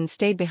the Titans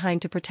stayed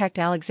behind to protect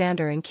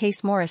Alexander in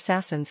case more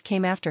assassins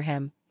came after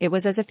him. It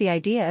was as if the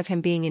idea of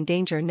him being in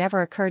danger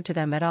never occurred to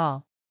them at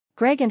all.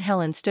 Greg and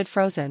Helen stood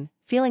frozen,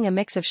 feeling a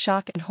mix of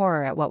shock and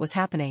horror at what was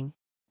happening.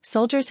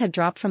 Soldiers had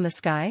dropped from the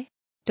sky?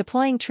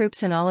 Deploying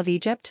troops in all of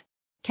Egypt?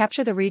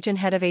 Capture the region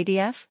head of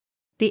ADF?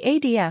 The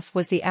ADF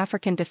was the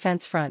African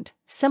Defense Front,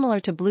 similar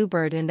to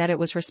Bluebird in that it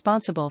was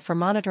responsible for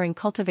monitoring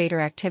cultivator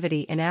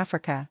activity in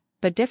Africa,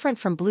 but different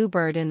from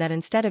Bluebird in that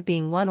instead of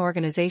being one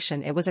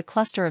organization it was a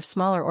cluster of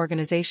smaller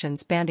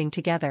organizations banding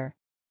together.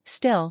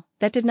 Still,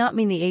 that did not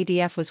mean the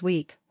ADF was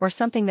weak, or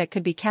something that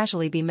could be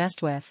casually be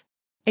messed with.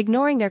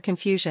 Ignoring their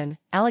confusion,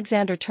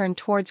 Alexander turned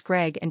towards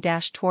Greg and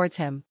dashed towards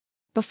him.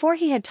 Before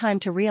he had time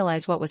to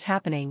realize what was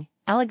happening,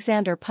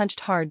 Alexander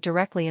punched hard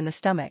directly in the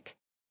stomach.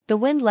 The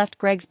wind left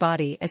Greg's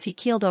body as he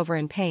keeled over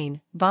in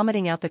pain,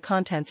 vomiting out the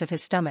contents of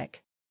his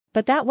stomach.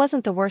 But that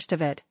wasn't the worst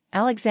of it.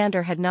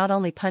 Alexander had not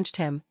only punched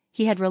him,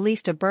 he had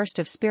released a burst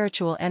of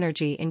spiritual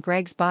energy in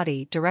Greg's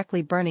body,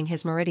 directly burning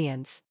his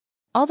meridians.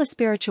 All the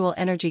spiritual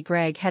energy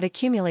Greg had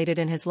accumulated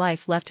in his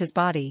life left his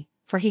body,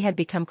 for he had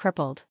become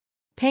crippled.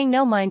 Paying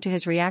no mind to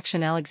his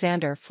reaction,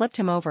 Alexander flipped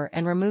him over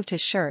and removed his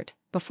shirt,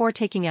 before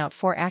taking out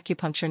 4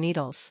 acupuncture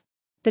needles.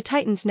 The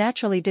Titans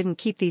naturally didn't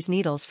keep these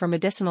needles for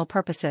medicinal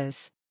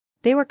purposes.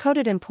 They were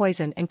coated in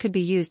poison and could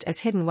be used as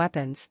hidden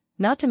weapons,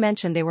 not to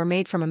mention they were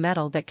made from a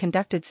metal that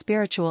conducted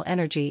spiritual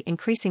energy,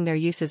 increasing their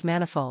uses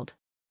manifold.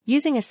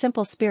 Using a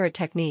simple spirit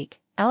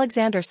technique,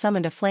 Alexander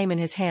summoned a flame in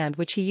his hand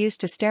which he used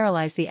to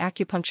sterilize the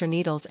acupuncture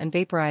needles and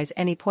vaporize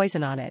any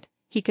poison on it.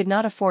 He could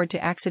not afford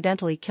to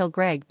accidentally kill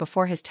Greg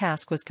before his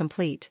task was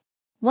complete.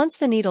 Once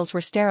the needles were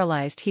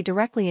sterilized, he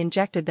directly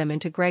injected them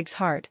into Greg's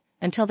heart,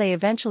 until they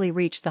eventually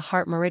reached the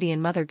heart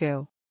meridian mother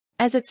goo.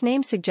 As its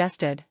name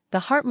suggested, the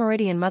heart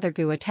meridian mother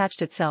goo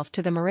attached itself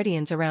to the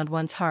meridians around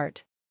one's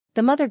heart.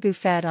 The mother goo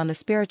fed on the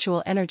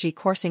spiritual energy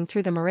coursing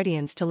through the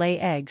meridians to lay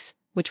eggs,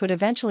 which would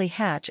eventually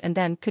hatch and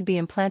then could be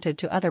implanted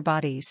to other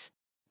bodies.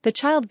 The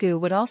child goo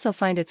would also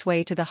find its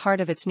way to the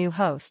heart of its new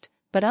host,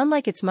 but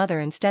unlike its mother,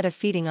 instead of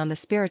feeding on the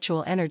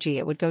spiritual energy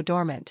it would go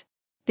dormant.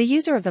 The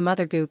user of the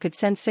mother goo could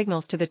send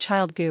signals to the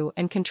child goo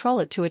and control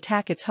it to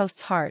attack its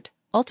host's heart,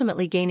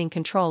 ultimately gaining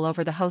control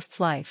over the host's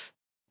life.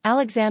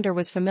 Alexander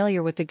was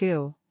familiar with the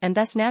goo, and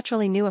thus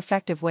naturally knew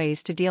effective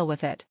ways to deal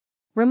with it.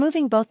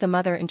 Removing both the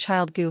mother and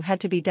child goo had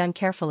to be done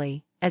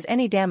carefully, as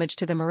any damage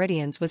to the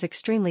meridians was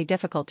extremely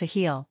difficult to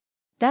heal.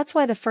 That's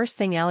why the first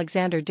thing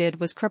Alexander did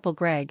was cripple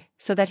Greg,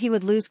 so that he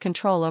would lose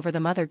control over the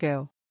mother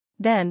goo.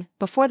 Then,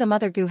 before the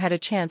mother goo had a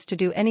chance to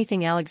do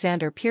anything,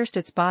 Alexander pierced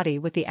its body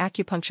with the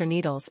acupuncture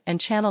needles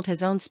and channeled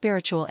his own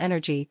spiritual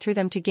energy through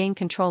them to gain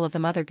control of the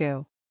mother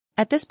goo.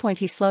 At this point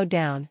he slowed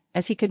down,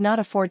 as he could not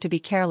afford to be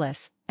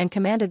careless, and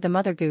commanded the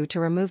mother goo to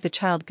remove the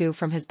child goo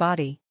from his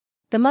body.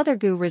 The mother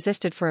goo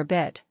resisted for a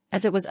bit,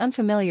 as it was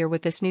unfamiliar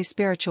with this new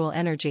spiritual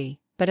energy,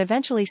 but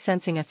eventually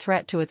sensing a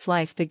threat to its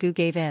life the goo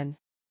gave in.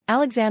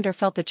 Alexander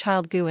felt the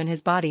child goo in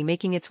his body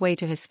making its way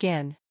to his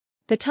skin.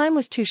 The time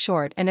was too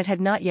short and it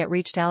had not yet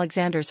reached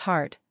Alexander's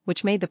heart,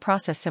 which made the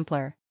process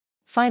simpler.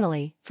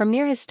 Finally, from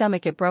near his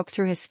stomach it broke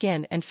through his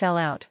skin and fell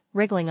out,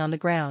 wriggling on the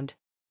ground.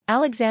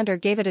 Alexander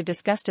gave it a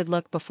disgusted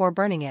look before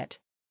burning it.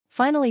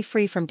 Finally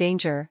free from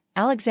danger,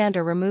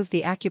 Alexander removed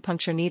the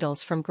acupuncture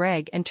needles from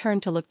Greg and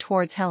turned to look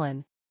towards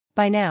Helen.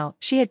 By now,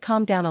 she had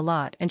calmed down a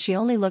lot and she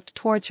only looked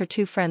towards her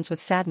two friends with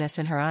sadness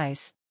in her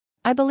eyes.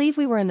 "I believe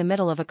we were in the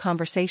middle of a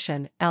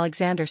conversation,"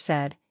 Alexander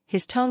said,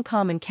 his tone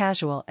calm and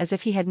casual as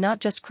if he had not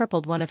just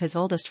crippled one of his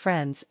oldest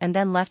friends and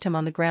then left him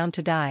on the ground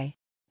to die.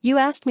 "You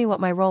asked me what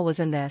my role was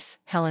in this,"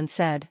 Helen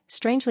said,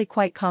 strangely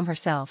quite calm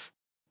herself.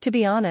 "To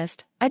be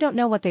honest, I don't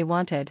know what they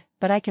wanted,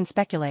 but I can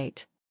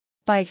speculate."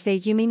 "By they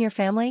you mean your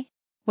family?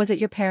 Was it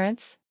your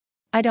parents?"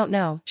 "I don't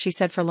know," she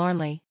said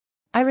forlornly.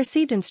 "I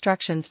received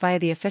instructions via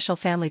the official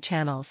family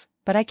channels,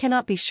 but I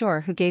cannot be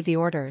sure who gave the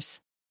orders.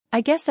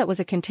 I guess that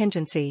was a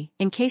contingency,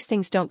 in case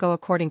things don't go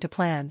according to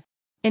plan.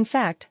 In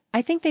fact,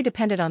 I think they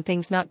depended on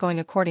things not going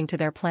according to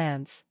their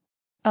plans."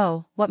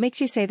 "Oh, what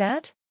makes you say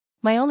that?"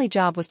 "My only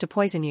job was to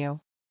poison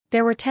you.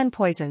 There were 10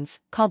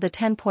 poisons, called the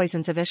 10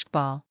 poisons of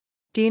Ishbal.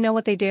 Do you know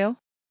what they do?"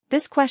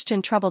 This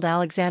question troubled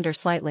Alexander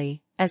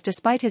slightly, as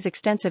despite his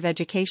extensive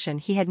education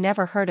he had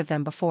never heard of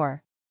them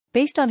before.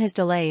 Based on his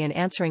delay in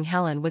answering,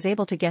 Helen was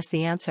able to guess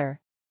the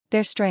answer.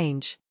 "They're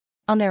strange.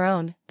 On their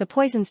own, the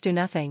poisons do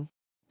nothing.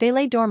 They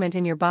lay dormant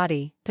in your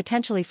body,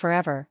 potentially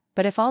forever,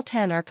 but if all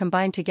 10 are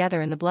combined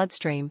together in the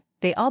bloodstream,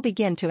 they all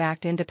begin to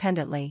act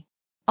independently.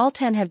 All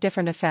 10 have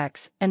different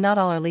effects, and not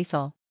all are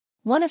lethal.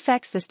 One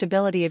affects the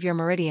stability of your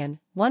meridian,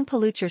 one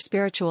pollutes your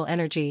spiritual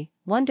energy,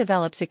 one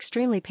develops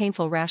extremely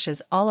painful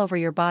rashes all over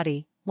your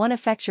body, one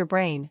affects your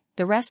brain,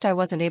 the rest I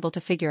wasn't able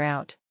to figure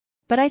out.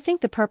 But I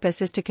think the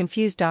purpose is to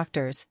confuse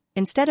doctors.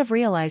 Instead of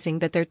realizing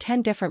that there are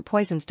 10 different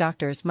poisons,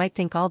 doctors might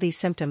think all these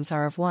symptoms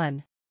are of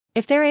one.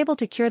 If they're able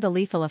to cure the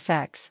lethal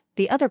effects,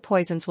 the other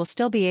poisons will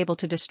still be able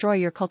to destroy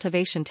your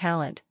cultivation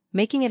talent,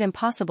 making it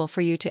impossible for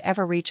you to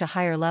ever reach a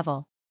higher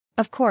level.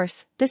 Of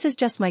course, this is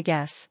just my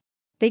guess.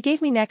 They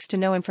gave me next to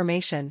no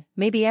information,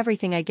 maybe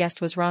everything I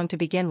guessed was wrong to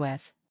begin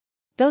with."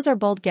 "Those are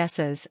bold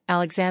guesses,"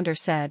 Alexander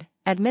said,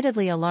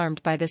 admittedly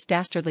alarmed by this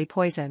dastardly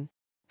poison.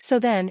 "So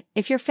then,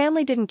 if your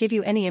family didn't give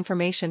you any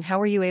information, how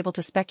were you able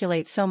to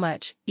speculate so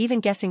much,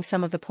 even guessing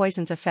some of the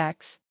poison's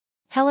effects?"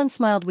 Helen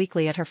smiled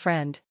weakly at her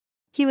friend.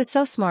 He was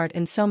so smart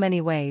in so many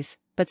ways,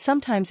 but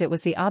sometimes it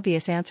was the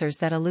obvious answers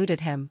that eluded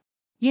him.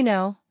 "You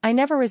know, I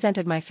never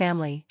resented my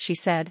family," she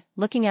said,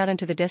 looking out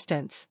into the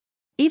distance.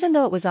 "Even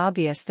though it was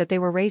obvious that they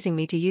were raising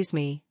me to use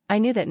me, I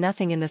knew that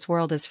nothing in this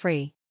world is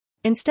free.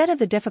 Instead of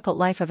the difficult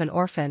life of an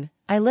orphan,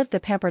 I lived the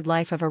pampered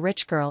life of a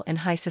rich girl in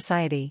high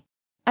society.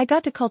 I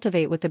got to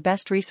cultivate with the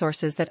best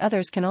resources that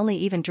others can only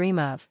even dream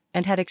of,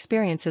 and had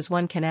experiences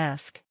one can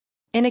ask.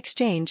 In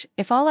exchange,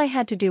 if all I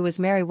had to do was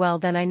marry, well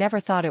then I never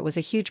thought it was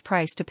a huge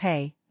price to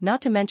pay,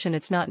 not to mention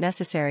it's not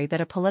necessary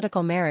that a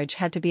political marriage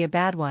had to be a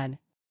bad one."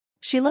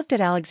 She looked at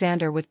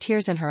Alexander with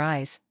tears in her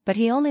eyes, but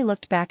he only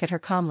looked back at her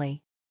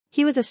calmly.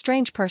 He was a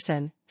strange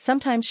person.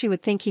 Sometimes she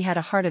would think he had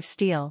a heart of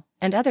steel,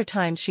 and other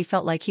times she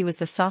felt like he was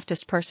the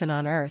softest person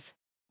on earth.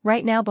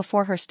 Right now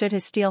before her stood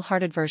his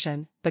steel-hearted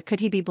version, but could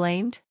he be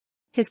blamed?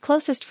 His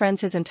closest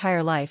friends his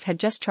entire life had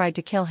just tried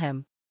to kill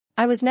him.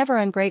 "I was never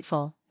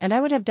ungrateful, and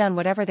I would have done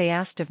whatever they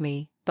asked of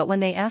me, but when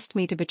they asked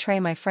me to betray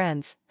my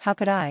friends, how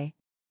could I?"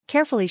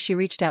 Carefully she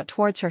reached out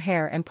towards her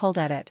hair and pulled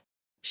at it.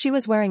 She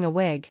was wearing a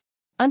wig.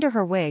 Under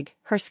her wig,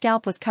 her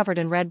scalp was covered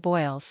in red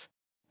boils.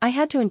 "I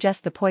had to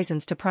ingest the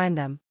poisons to prime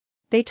them.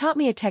 They taught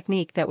me a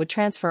technique that would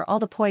transfer all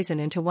the poison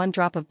into one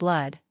drop of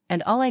blood,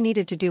 and all I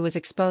needed to do was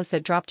expose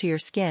that drop to your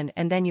skin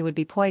and then you would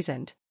be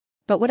poisoned.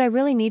 But would I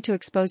really need to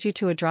expose you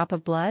to a drop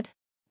of blood?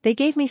 They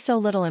gave me so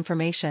little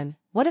information.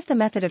 What if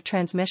the method of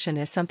transmission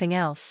is something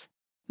else?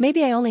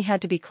 Maybe I only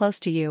had to be close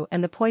to you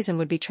and the poison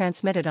would be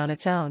transmitted on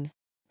its own.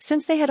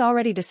 Since they had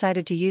already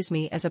decided to use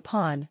me as a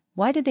pawn,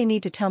 why did they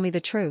need to tell me the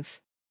truth?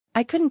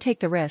 I couldn't take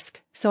the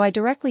risk, so I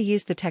directly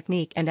used the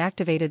technique and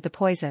activated the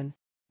poison.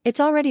 It's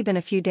already been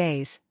a few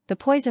days, the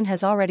poison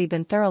has already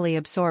been thoroughly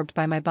absorbed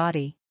by my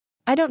body.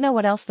 I don't know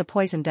what else the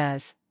poison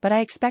does, but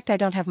I expect I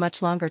don't have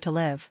much longer to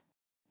live."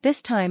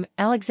 This time,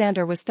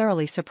 Alexander was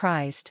thoroughly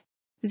surprised.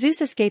 Zeus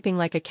escaping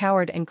like a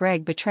coward and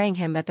Greg betraying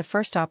him at the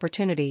first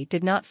opportunity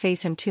did not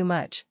faze him too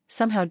much.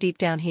 Somehow deep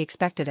down he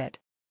expected it.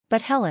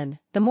 But Helen,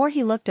 the more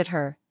he looked at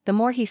her, the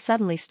more he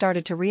suddenly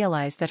started to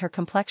realize that her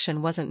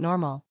complexion wasn't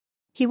normal.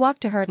 He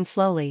walked to her and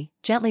slowly,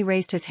 gently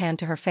raised his hand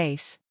to her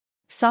face.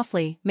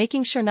 Softly,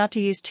 making sure not to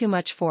use too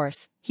much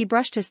force, he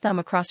brushed his thumb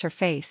across her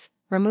face,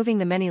 removing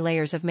the many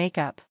layers of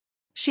makeup.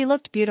 She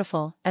looked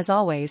beautiful, as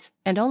always,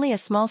 and only a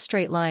small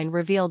straight line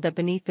revealed that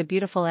beneath the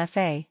beautiful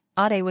facade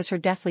was her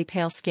deathly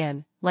pale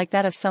skin, like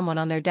that of someone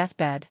on their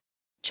deathbed.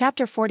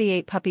 Chapter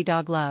 48 Puppy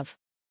Dog Love.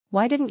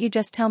 Why didn't you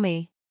just tell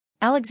me?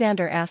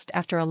 Alexander asked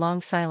after a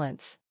long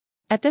silence.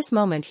 At this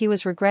moment he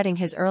was regretting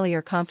his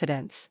earlier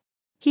confidence.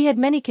 He had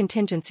many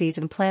contingencies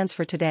and plans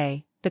for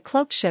today. The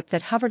cloaked ship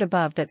that hovered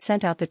above that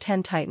sent out the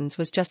 10 Titans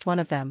was just one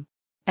of them.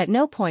 At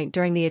no point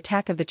during the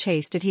attack of the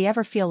chase did he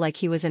ever feel like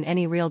he was in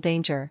any real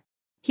danger.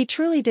 He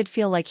truly did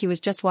feel like he was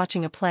just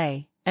watching a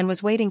play, and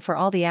was waiting for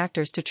all the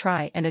actors to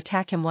try and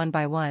attack him one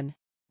by one.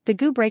 The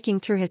goo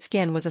breaking through his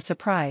skin was a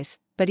surprise,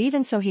 but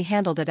even so he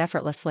handled it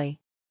effortlessly.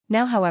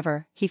 Now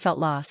however, he felt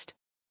lost.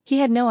 He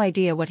had no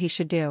idea what he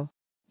should do.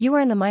 You were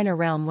in the minor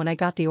realm when I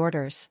got the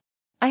orders.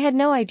 I had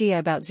no idea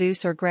about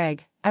Zeus or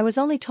Greg. I was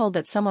only told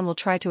that someone will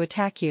try to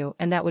attack you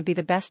and that would be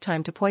the best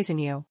time to poison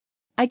you.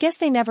 I guess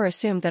they never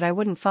assumed that I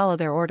wouldn't follow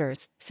their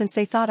orders, since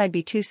they thought I'd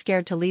be too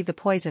scared to leave the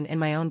poison in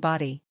my own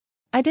body.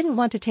 I didn't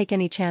want to take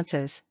any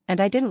chances, and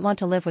I didn't want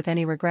to live with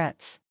any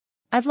regrets.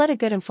 I've led a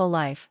good and full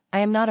life. I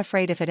am not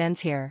afraid if it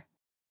ends here.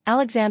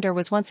 Alexander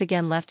was once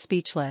again left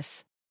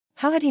speechless.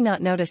 How had he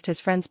not noticed his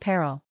friend's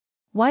peril?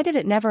 Why did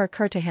it never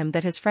occur to him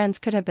that his friends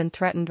could have been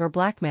threatened or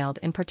blackmailed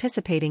in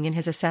participating in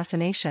his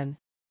assassination?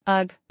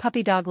 Ugh,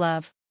 puppy dog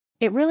love.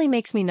 It really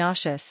makes me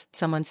nauseous,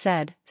 someone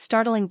said,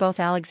 startling both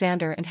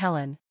Alexander and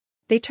Helen.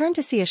 They turned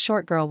to see a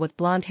short girl with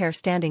blonde hair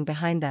standing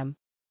behind them.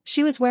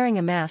 She was wearing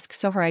a mask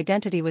so her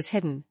identity was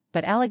hidden,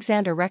 but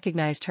Alexander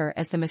recognized her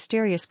as the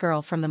mysterious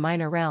girl from the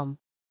minor realm.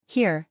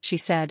 Here, she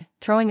said,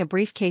 throwing a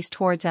briefcase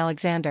towards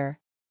Alexander.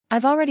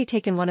 I've already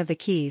taken one of the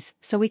keys,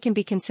 so we can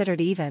be considered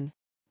even.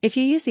 If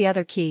you use the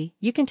other key,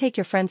 you can take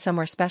your friend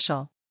somewhere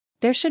special.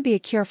 There should be a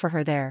cure for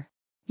her there.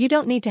 You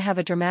don't need to have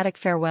a dramatic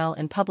farewell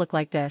in public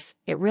like this,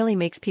 it really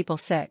makes people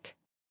sick.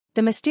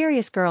 The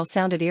mysterious girl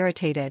sounded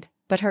irritated,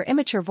 but her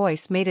immature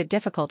voice made it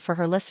difficult for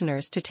her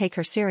listeners to take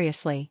her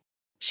seriously.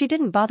 She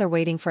didn't bother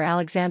waiting for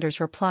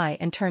Alexander's reply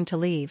and turned to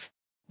leave.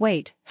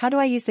 Wait, how do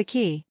I use the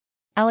key?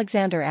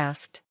 Alexander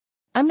asked.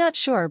 I'm not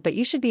sure, but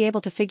you should be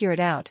able to figure it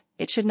out.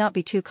 It should not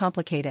be too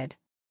complicated.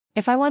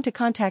 If I want to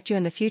contact you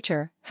in the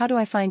future, how do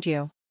I find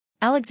you?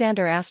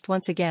 Alexander asked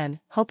once again,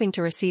 hoping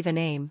to receive a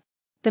name.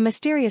 The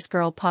mysterious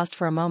girl paused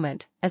for a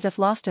moment, as if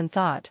lost in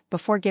thought,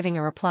 before giving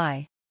a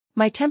reply.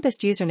 My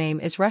Tempest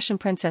username is Russian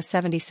Princess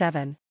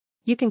 77.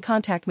 You can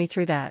contact me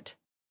through that.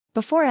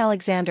 Before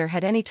Alexander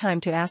had any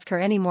time to ask her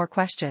any more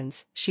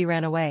questions, she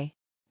ran away.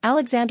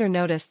 Alexander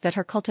noticed that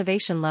her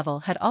cultivation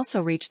level had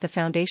also reached the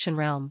foundation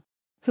realm.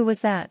 Who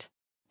was that?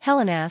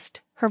 Helen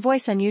asked, her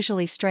voice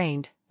unusually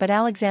strained, but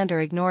Alexander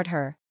ignored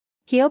her.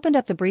 He opened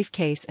up the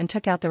briefcase and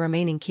took out the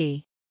remaining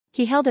key.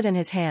 He held it in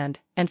his hand,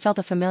 and felt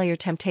a familiar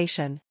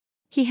temptation.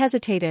 He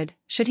hesitated,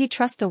 should he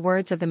trust the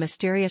words of the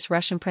mysterious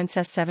Russian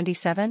Princess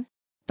 77?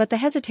 But the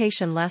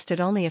hesitation lasted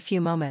only a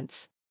few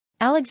moments.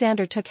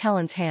 Alexander took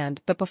Helen's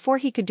hand, but before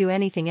he could do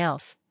anything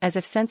else, as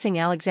if sensing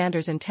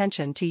Alexander's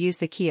intention to use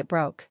the key, it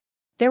broke.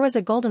 There was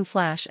a golden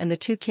flash and the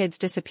two kids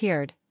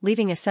disappeared,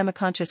 leaving a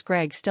semi-conscious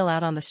Greg still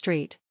out on the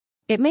street.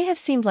 It may have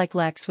seemed like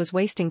Lex was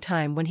wasting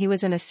time when he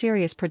was in a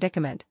serious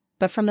predicament,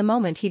 but from the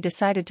moment he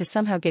decided to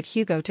somehow get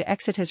Hugo to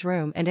exit his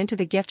room and into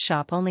the gift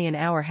shop, only an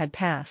hour had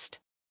passed.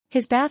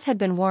 His bath had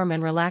been warm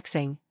and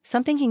relaxing,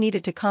 something he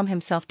needed to calm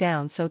himself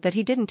down so that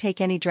he didn't take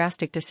any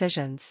drastic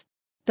decisions.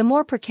 The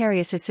more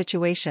precarious his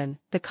situation,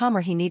 the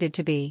calmer he needed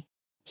to be.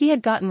 He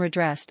had gotten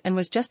redressed and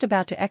was just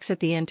about to exit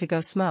the inn to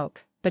go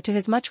smoke, but to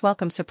his much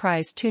welcome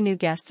surprise 2 new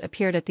guests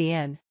appeared at the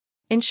inn.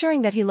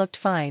 Ensuring that he looked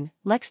fine,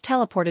 Lex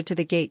teleported to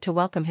the gate to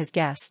welcome his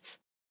guests.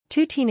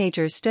 2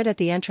 teenagers stood at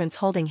the entrance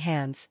holding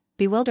hands,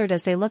 bewildered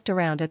as they looked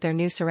around at their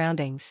new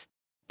surroundings.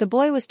 The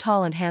boy was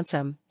tall and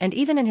handsome, and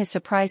even in his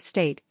surprised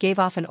state gave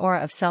off an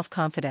aura of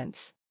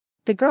self-confidence.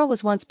 The girl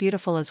was once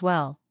beautiful as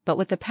well, but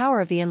with the power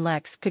of the inn,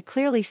 Lex could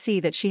clearly see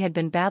that she had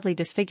been badly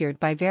disfigured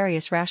by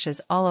various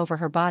rashes all over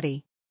her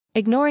body.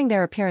 Ignoring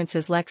their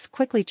appearances, Lex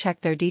quickly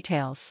checked their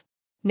details.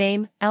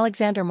 Name,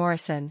 Alexander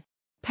Morrison.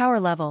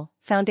 Power level,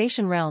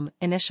 Foundation Realm,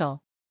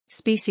 Initial.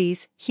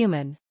 Species,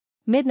 Human.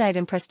 Midnight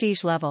and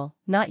Prestige level,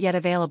 not yet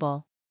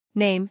available.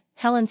 Name,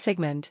 Helen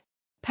Sigmund.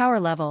 Power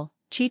level,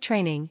 Chi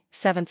Training,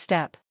 7th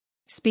step.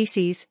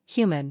 Species,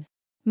 Human.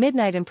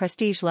 Midnight and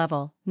Prestige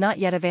level, not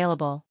yet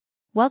available.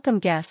 Welcome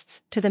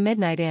guests, to the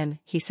Midnight Inn,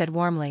 he said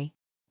warmly.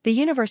 The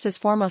universe's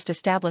foremost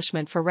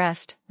establishment for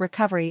rest,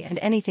 recovery and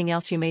anything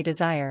else you may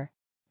desire.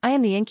 I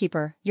am the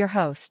Innkeeper, your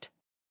host.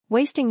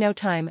 Wasting no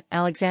time,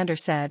 Alexander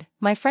said,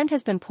 my friend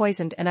has been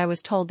poisoned and I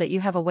was told that you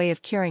have a way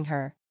of curing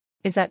her.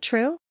 Is that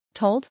true?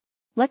 Told?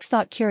 Lex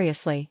thought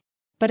curiously.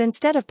 But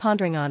instead of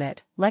pondering on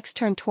it, Lex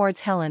turned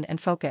towards Helen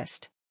and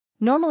focused.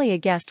 Normally a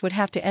guest would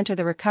have to enter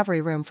the recovery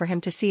room for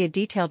him to see a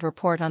detailed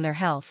report on their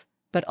health,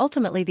 but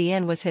ultimately the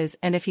inn was his,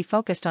 and if he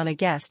focused on a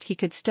guest he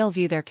could still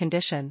view their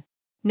condition.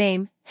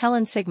 Name,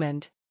 Helen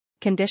Sigmund.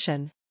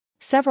 Condition.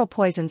 Several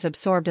poisons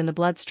absorbed in the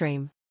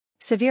bloodstream.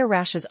 Severe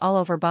rashes all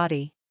over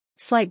body.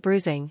 Slight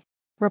bruising.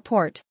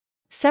 Report.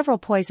 Several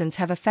poisons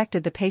have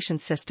affected the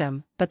patient's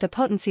system, but the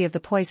potency of the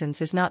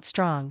poisons is not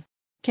strong.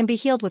 Can be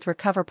healed with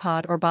Recover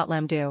Pod or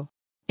Botlamdu.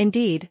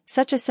 Indeed,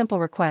 such a simple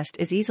request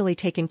is easily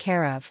taken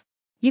care of.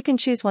 You can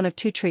choose one of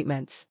 2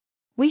 treatments.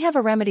 We have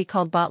a remedy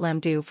called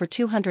Botlamdu for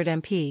 200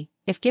 MP,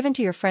 if given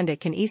to your friend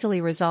it can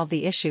easily resolve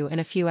the issue in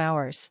a few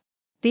hours.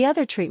 The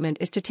other treatment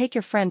is to take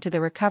your friend to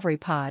the recovery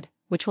pod,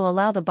 which will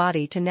allow the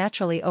body to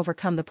naturally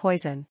overcome the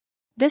poison.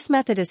 This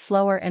method is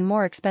slower and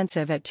more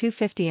expensive at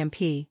 250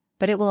 MP,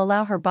 but it will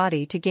allow her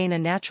body to gain a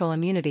natural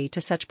immunity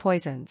to such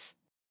poisons.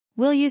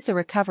 We'll use the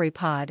recovery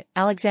pod,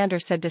 Alexander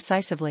said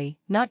decisively,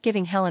 not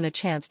giving Helen a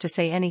chance to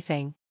say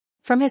anything.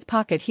 From his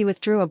pocket he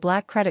withdrew a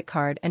black credit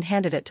card and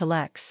handed it to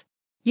Lex.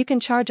 You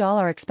can charge all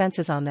our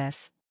expenses on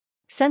this.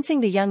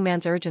 Sensing the young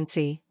man's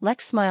urgency,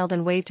 Lex smiled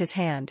and waved his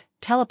hand,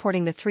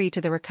 teleporting the three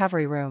to the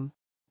recovery room.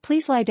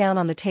 Please lie down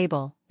on the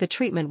table, the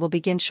treatment will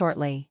begin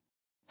shortly.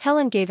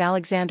 Helen gave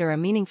Alexander a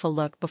meaningful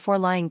look before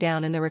lying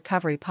down in the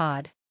recovery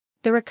pod.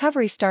 The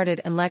recovery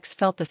started and Lex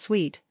felt the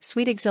sweet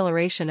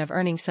exhilaration of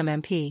earning some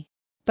MP.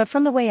 But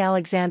from the way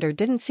Alexander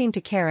didn't seem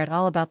to care at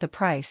all about the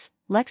price,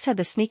 Lex had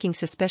the sneaking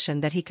suspicion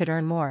that he could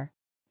earn more.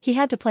 He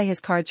had to play his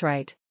cards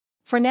right.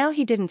 For now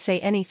he didn't say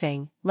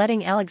anything,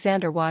 letting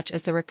Alexander watch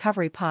as the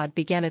recovery pod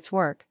began its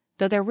work,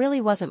 though there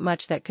really wasn't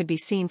much that could be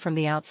seen from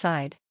the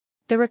outside.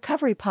 The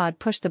recovery pod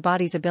pushed the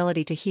body's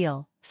ability to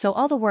heal, so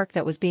all the work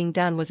that was being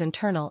done was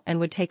internal and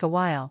would take a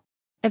while.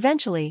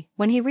 Eventually,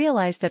 when he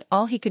realized that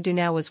all he could do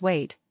now was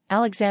wait,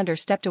 Alexander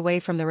stepped away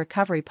from the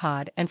recovery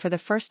pod and for the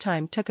first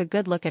time took a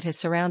good look at his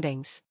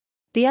surroundings.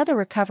 The other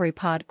recovery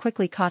pod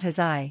quickly caught his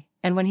eye,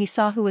 and when he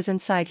saw who was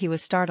inside he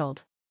was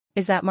startled.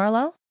 Is that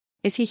Marlowe?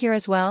 Is he here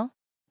as well?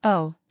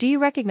 Oh, do you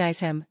recognize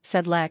him?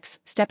 Said Lex,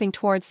 stepping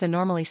towards the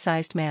normally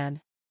sized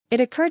man.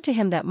 It occurred to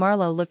him that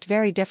Marlowe looked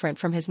very different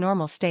from his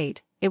normal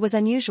state. It was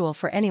unusual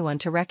for anyone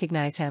to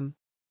recognize him.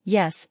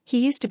 Yes,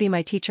 he used to be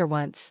my teacher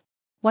once.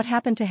 What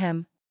happened to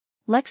him?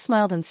 Lex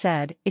smiled and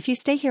said, if you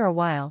stay here a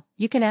while,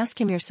 you can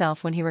ask him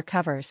yourself when he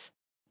recovers.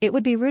 It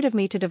would be rude of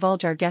me to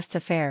divulge our guest's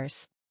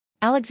affairs.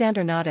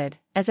 Alexander nodded,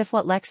 as if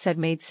what Lex said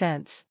made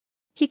sense.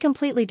 He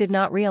completely did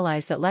not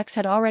realize that Lex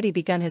had already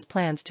begun his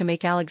plans to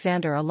make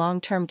Alexander a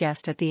long-term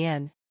guest at the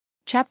inn.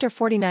 Chapter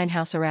 49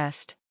 House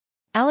Arrest.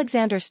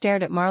 Alexander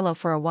stared at Marlowe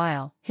for a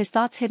while, his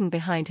thoughts hidden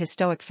behind his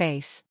stoic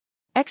face.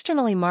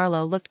 Externally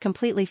Marlowe looked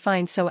completely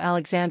fine, so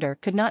Alexander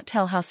could not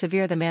tell how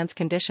severe the man's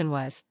condition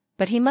was,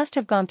 but he must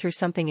have gone through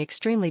something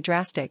extremely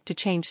drastic to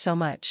change so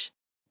much.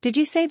 Did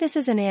you say this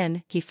is an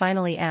inn? He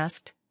finally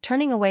asked,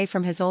 turning away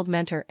from his old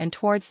mentor and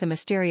towards the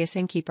mysterious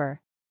innkeeper.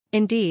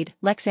 Indeed,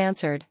 Lex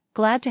answered,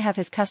 glad to have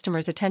his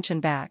customers' attention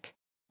back.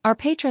 Our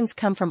patrons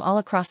come from all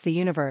across the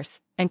universe,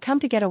 and come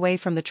to get away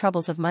from the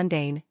troubles of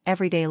mundane,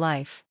 everyday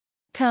life.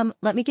 Come,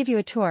 let me give you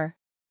a tour.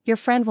 Your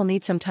friend will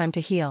need some time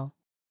to heal.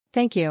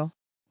 Thank you.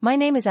 My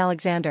name is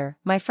Alexander,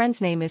 my friend's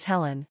name is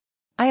Helen.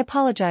 I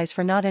apologize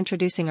for not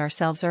introducing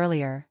ourselves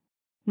earlier.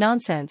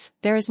 Nonsense,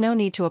 there is no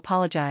need to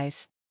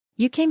apologize.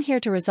 You came here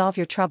to resolve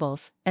your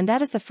troubles, and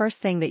that is the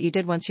first thing that you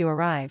did once you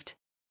arrived.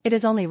 It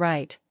is only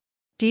right.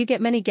 Do you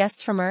get many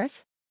guests from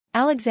Earth?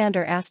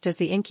 Alexander asked as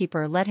the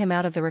innkeeper led him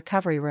out of the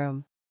recovery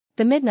room.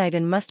 The Midnight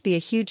Inn must be a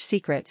huge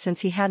secret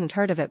since he hadn't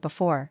heard of it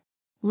before.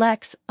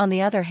 Lex, on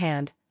the other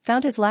hand,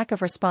 found his lack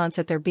of response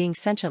at there being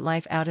sentient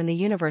life out in the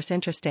universe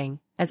interesting,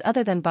 as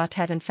other than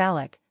Batet and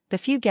Phallic, the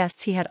few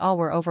guests he had all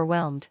were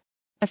overwhelmed.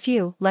 A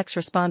few, Lex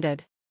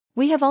responded.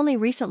 We have only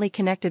recently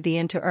connected the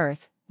inn to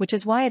Earth, which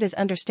is why it is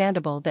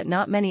understandable that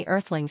not many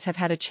Earthlings have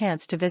had a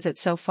chance to visit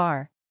so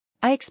far.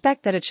 I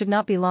expect that it should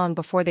not be long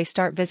before they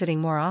start visiting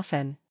more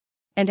often.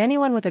 And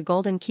anyone with a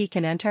golden key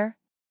can enter?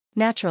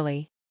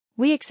 Naturally.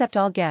 We accept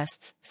all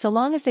guests, so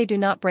long as they do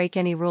not break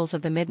any rules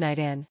of the Midnight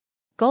Inn.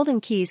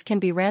 Golden keys can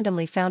be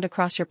randomly found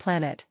across your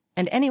planet,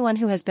 and anyone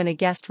who has been a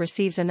guest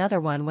receives another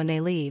one when they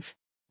leave.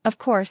 Of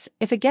course,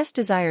 if a guest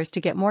desires to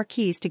get more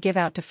keys to give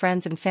out to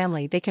friends and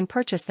family, they can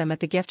purchase them at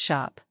the gift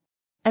shop.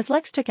 As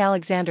Lex took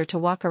Alexander to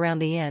walk around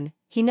the inn,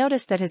 he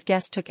noticed that his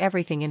guest took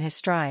everything in his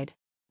stride.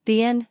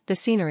 The inn, the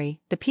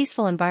scenery, the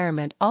peaceful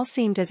environment all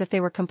seemed as if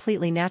they were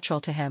completely natural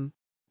to him.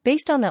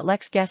 Based on that,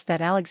 Lex guessed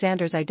that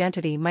Alexander's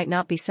identity might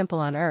not be simple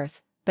on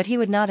Earth, but he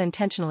would not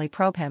intentionally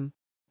probe him.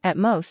 At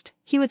most,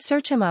 he would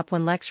search him up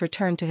when Lex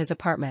returned to his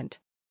apartment.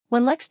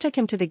 When Lex took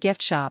him to the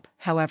gift shop,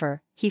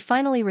 however, he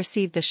finally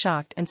received the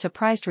shocked and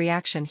surprised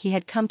reaction he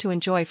had come to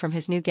enjoy from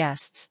his new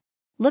guests.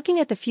 Looking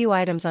at the few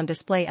items on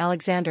display,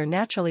 Alexander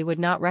naturally would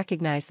not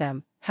recognize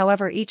them,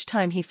 however each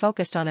time he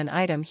focused on an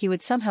item he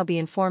would somehow be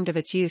informed of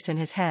its use in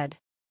his head.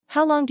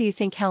 How long do you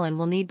think Helen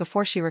will need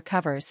before she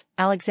recovers?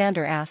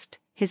 Alexander asked,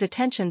 his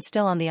attention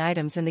still on the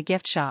items in the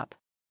gift shop.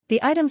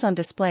 The items on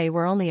display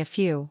were only a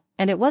few,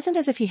 and it wasn't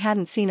as if he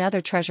hadn't seen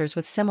other treasures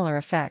with similar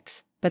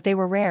effects, but they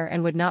were rare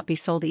and would not be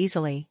sold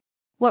easily.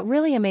 What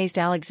really amazed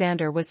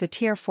Alexander was the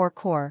Tier 4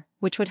 core,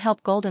 which would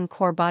help golden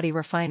core body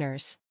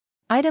refiners.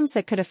 Items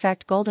that could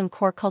affect golden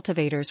core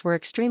cultivators were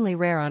extremely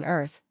rare on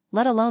Earth,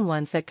 let alone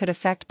ones that could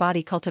affect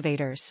body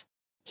cultivators.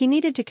 He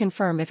needed to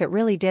confirm if it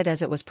really did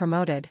as it was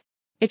promoted.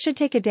 It should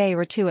take a day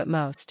or two at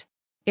most.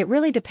 It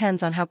really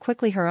depends on how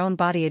quickly her own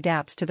body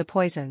adapts to the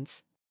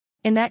poisons.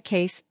 In that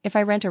case, if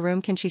I rent a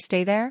room, can she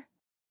stay there?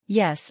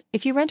 Yes,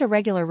 if you rent a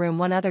regular room,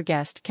 one other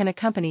guest can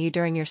accompany you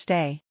during your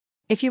stay.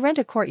 If you rent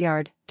a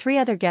courtyard, 3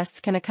 other guests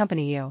can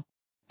accompany you.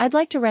 I'd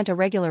like to rent a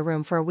regular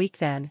room for a week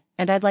then,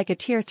 and I'd like a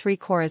tier 3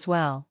 core as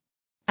well.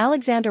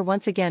 Alexander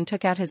once again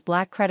took out his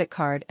black credit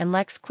card and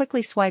Lex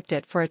quickly swiped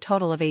it for a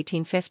total of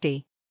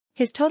 1850.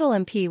 His total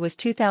MP was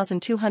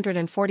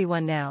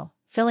 2,241 now,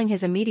 filling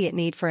his immediate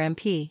need for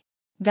MP.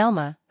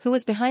 Velma, who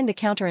was behind the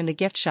counter in the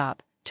gift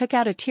shop, took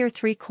out a tier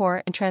 3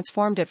 core and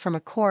transformed it from a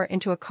core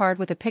into a card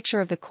with a picture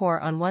of the core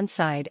on one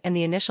side and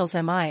the initials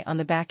MI on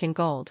the back in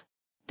gold.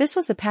 This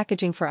was the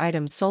packaging for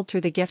items sold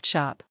through the gift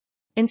shop.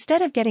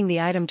 Instead of getting the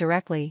item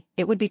directly,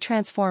 it would be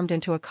transformed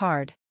into a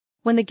card.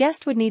 When the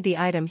guest would need the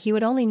item, he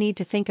would only need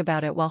to think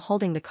about it while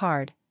holding the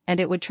card, and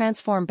it would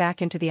transform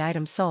back into the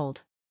item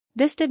sold.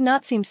 This did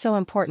not seem so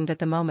important at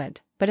the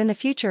moment, but in the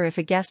future if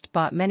a guest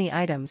bought many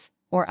items,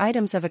 or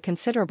items of a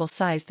considerable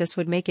size, this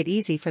would make it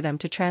easy for them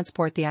to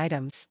transport the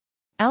items.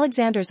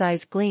 Alexander's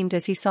eyes gleamed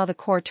as he saw the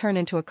core turn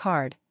into a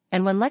card,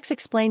 and when Lex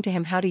explained to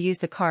him how to use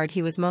the card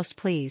he was most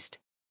pleased.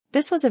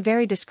 This was a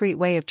very discreet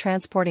way of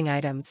transporting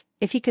items.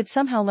 If he could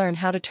somehow learn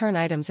how to turn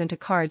items into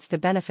cards, the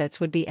benefits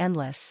would be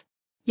endless.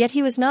 Yet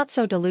he was not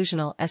so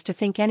delusional as to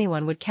think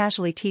anyone would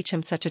casually teach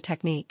him such a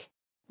technique.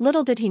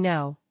 Little did he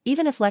know,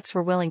 even if Lex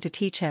were willing to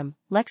teach him,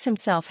 Lex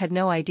himself had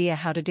no idea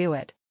how to do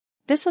it.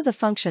 This was a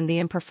function the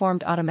imp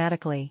performed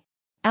automatically.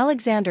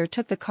 Alexander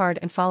took the card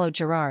and followed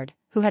Gerard,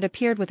 who had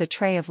appeared with a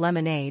tray of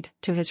lemonade,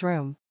 to his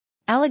room.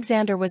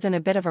 Alexander was in a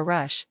bit of a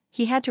rush.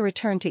 He had to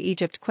return to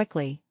Egypt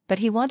quickly, but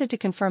he wanted to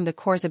confirm the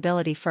core's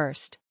ability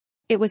first.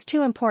 It was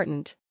too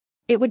important.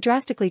 It would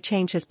drastically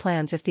change his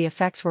plans if the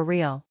effects were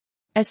real.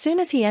 As soon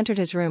as he entered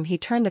his room, he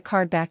turned the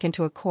card back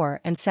into a core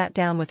and sat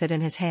down with it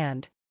in his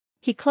hand.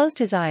 He closed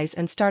his eyes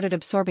and started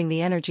absorbing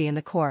the energy in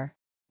the core.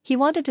 He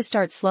wanted to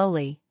start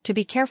slowly, to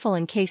be careful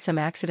in case some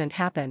accident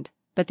happened,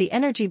 but the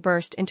energy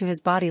burst into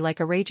his body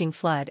like a raging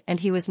flood and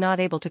he was not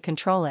able to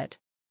control it.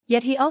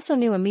 Yet he also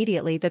knew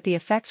immediately that the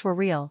effects were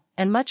real,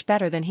 and much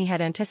better than he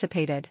had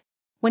anticipated.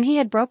 When he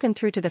had broken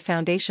through to the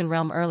foundation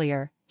realm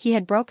earlier, he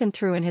had broken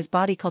through in his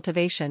body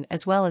cultivation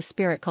as well as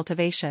spirit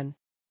cultivation.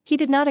 He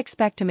did not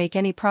expect to make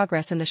any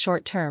progress in the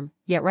short term,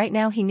 yet right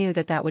now he knew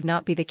that that would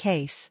not be the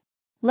case.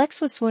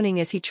 Lex was swooning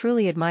as he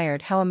truly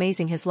admired how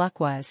amazing his luck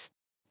was.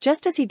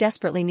 Just as he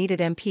desperately needed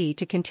MP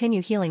to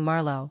continue healing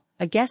Marlowe,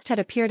 a guest had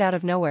appeared out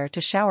of nowhere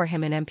to shower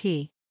him in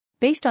MP.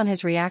 Based on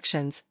his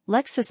reactions,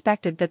 Lex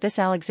suspected that this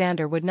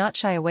Alexander would not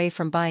shy away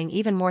from buying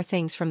even more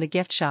things from the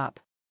gift shop.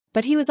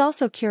 But he was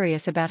also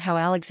curious about how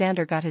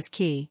Alexander got his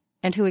key,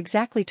 and who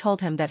exactly told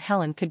him that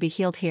Helen could be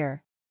healed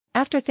here.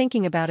 After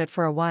thinking about it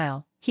for a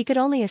while, he could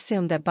only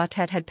assume that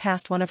Baudet had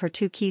passed one of her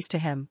 2 keys to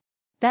him.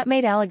 That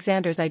made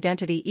Alexander's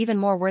identity even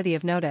more worthy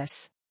of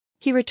notice.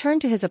 He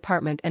returned to his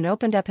apartment and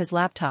opened up his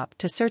laptop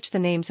to search the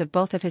names of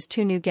both of his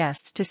 2 new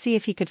guests to see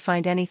if he could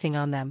find anything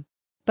on them.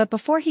 But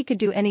before he could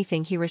do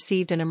anything, he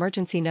received an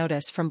emergency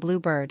notice from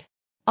Bluebird.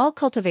 All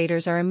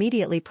cultivators are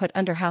immediately put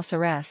under house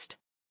arrest.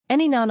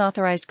 Any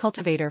non-authorized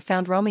cultivator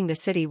found roaming the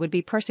city would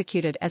be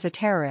persecuted as a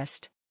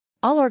terrorist.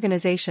 All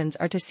organizations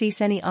are to cease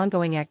any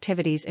ongoing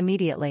activities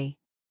immediately.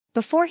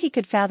 Before he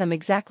could fathom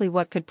exactly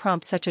what could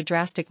prompt such a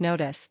drastic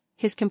notice,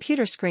 his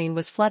computer screen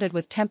was flooded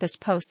with Tempest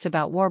posts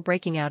about war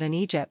breaking out in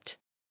Egypt.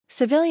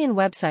 Civilian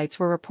websites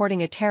were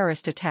reporting a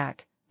terrorist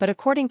attack, but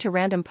according to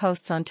random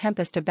posts on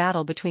Tempest, a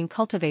battle between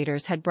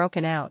cultivators had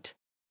broken out.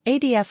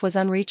 ADF was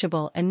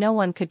unreachable and no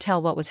one could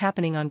tell what was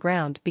happening on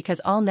ground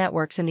because all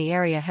networks in the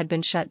area had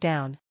been shut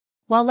down.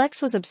 While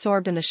Lex was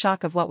absorbed in the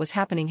shock of what was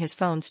happening, his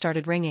phone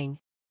started ringing.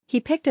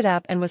 He picked it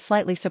up and was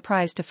slightly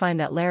surprised to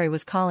find that Larry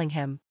was calling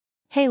him.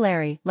 "Hey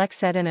Larry," Lex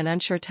said in an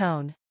unsure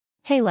tone.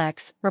 "Hey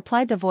Lex,"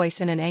 replied the voice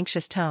in an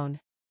anxious tone.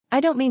 "I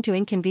don't mean to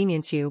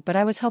inconvenience you, but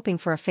I was hoping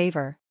for a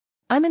favor.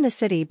 I'm in the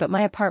city but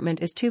my apartment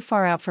is too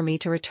far out for me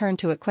to return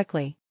to it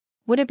quickly.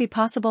 Would it be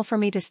possible for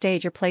me to stay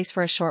at your place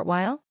for a short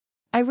while?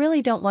 I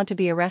really don't want to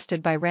be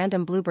arrested by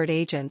random Bluebird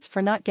agents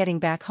for not getting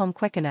back home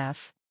quick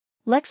enough."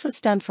 Lex was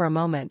stunned for a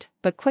moment,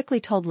 but quickly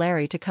told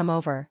Larry to come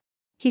over.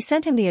 He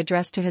sent him the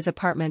address to his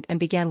apartment and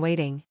began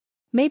waiting.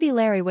 Maybe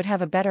Larry would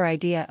have a better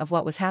idea of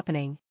what was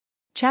happening.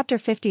 Chapter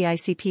 50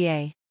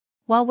 ICPA.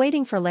 While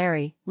waiting for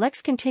Larry,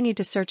 Lex continued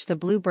to search the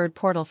Bluebird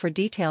portal for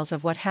details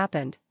of what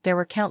happened. There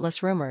were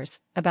countless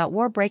rumors about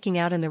war breaking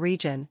out in the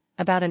region,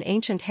 about an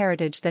ancient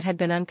heritage that had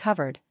been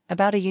uncovered,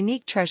 about a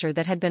unique treasure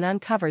that had been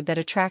uncovered that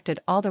attracted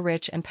all the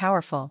rich and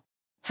powerful.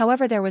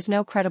 However, there was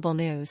no credible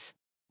news.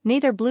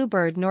 Neither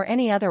Bluebird nor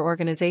any other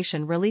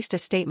organization released a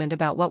statement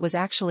about what was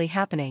actually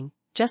happening,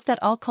 just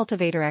that all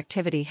cultivator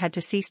activity had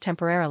to cease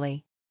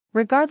temporarily.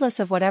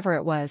 Regardless of whatever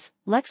it was,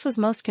 Lex was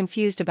most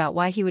confused about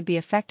why he would be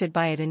affected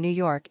by it in New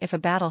York if a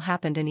battle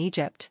happened in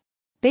Egypt.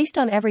 Based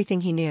on everything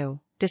he knew,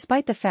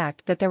 despite the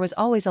fact that there was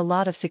always a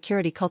lot of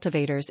security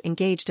cultivators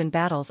engaged in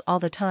battles all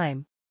the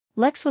time,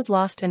 Lex was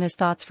lost in his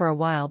thoughts for a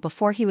while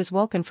before he was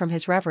woken from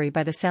his reverie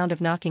by the sound of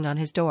knocking on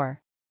his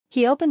door.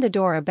 He opened the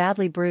door, a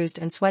badly bruised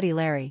and sweaty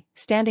Larry,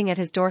 standing at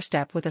his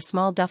doorstep with a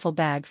small duffel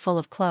bag full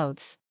of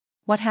clothes.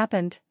 "What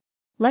happened?"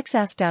 Lex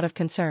asked out of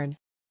concern.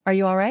 "Are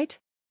you alright?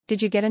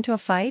 Did you get into a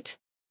fight?"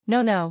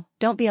 No,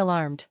 don't be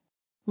alarmed,"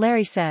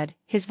 Larry said,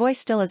 his voice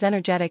still as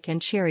energetic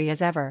and cheery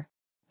as ever.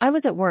 I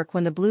was at work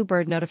when the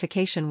bluebird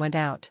notification went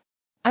out.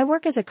 I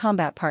work as a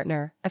combat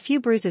partner, a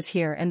few bruises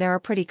here and there are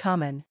pretty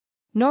common.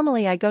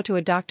 Normally I go to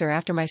a doctor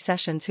after my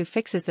sessions who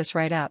fixes this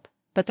right up,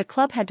 but the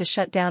club had to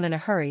shut down in a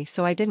hurry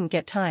so I didn't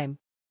get time.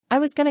 I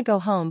was gonna go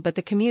home but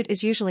the commute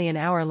is usually an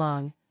hour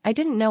long. I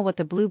didn't know what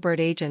the bluebird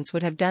agents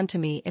would have done to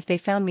me if they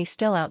found me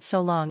still out so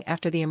long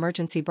after the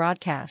emergency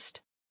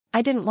broadcast.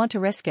 I didn't want to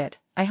risk it,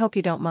 I hope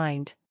you don't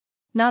mind.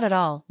 Not at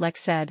all,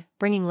 Lex said,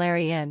 bringing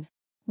Larry in.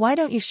 Why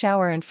don't you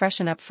shower and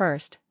freshen up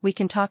first, we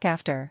can talk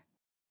after.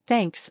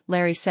 Thanks,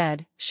 Larry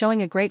said,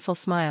 showing a grateful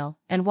smile,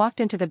 and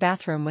walked into the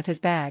bathroom with his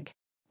bag.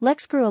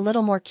 Lex grew a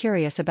little more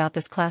curious about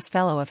this class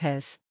fellow of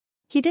his.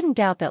 He didn't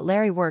doubt that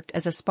Larry worked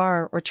as a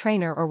sparrer or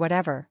trainer or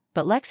whatever,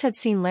 but Lex had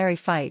seen Larry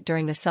fight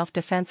during the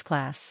self-defense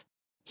class.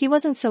 He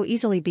wasn't so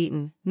easily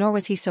beaten, nor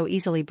was he so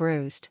easily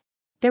bruised.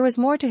 There was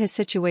more to his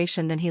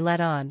situation than he let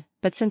on,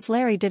 but since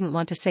Larry didn't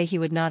want to say he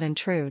would not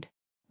intrude.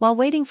 While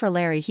waiting for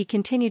Larry he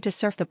continued to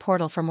surf the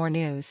portal for more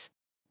news.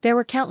 There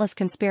were countless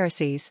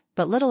conspiracies,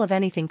 but little of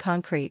anything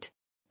concrete.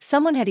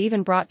 Someone had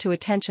even brought to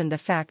attention the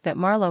fact that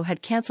Marlowe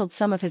had cancelled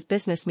some of his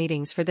business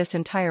meetings for this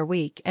entire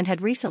week and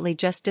had recently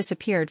just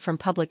disappeared from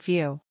public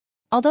view.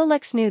 Although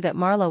Lex knew that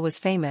Marlowe was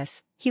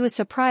famous, he was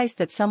surprised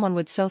that someone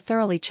would so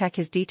thoroughly check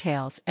his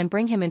details and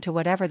bring him into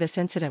whatever this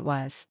incident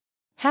was.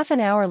 Half an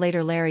hour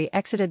later Larry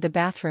exited the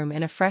bathroom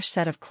in a fresh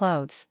set of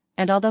clothes,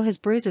 and although his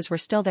bruises were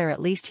still there at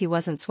least he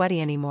wasn't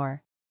sweaty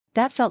anymore.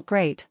 That felt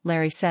great,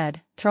 Larry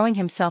said, throwing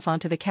himself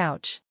onto the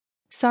couch.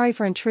 Sorry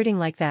for intruding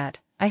like that,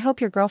 I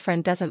hope your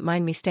girlfriend doesn't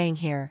mind me staying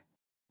here.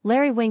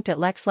 Larry winked at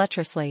Lex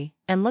lecherously,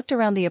 and looked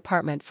around the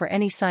apartment for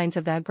any signs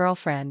of that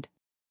girlfriend.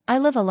 I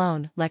live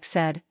alone, Lex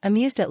said,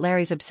 amused at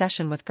Larry's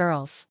obsession with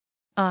girls.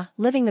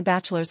 Living the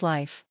bachelor's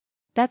life.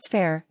 That's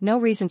fair, no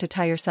reason to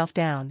tie yourself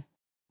down.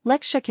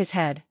 Lex shook his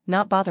head,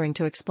 not bothering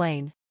to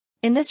explain.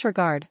 In this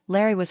regard,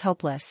 Larry was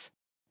hopeless.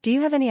 Do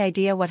you have any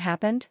idea what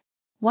happened?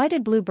 Why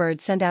did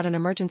Bluebird send out an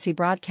emergency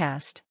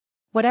broadcast?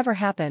 Whatever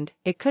happened,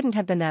 it couldn't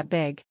have been that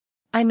big.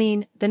 I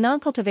mean, the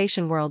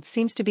non-cultivation world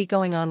seems to be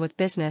going on with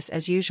business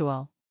as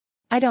usual.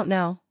 I don't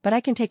know, but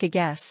I can take a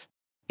guess.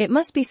 It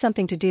must be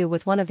something to do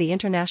with one of the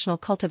International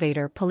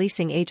Cultivator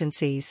Policing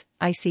Agencies,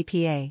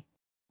 ICPA.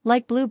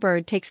 Like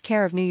Bluebird takes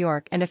care of New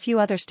York and a few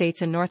other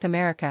states in North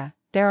America,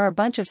 there are a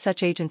bunch of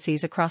such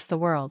agencies across the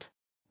world.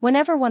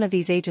 Whenever one of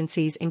these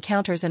agencies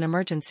encounters an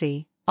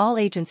emergency, all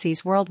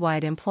agencies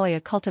worldwide employ a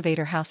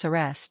cultivator house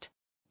arrest.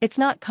 It's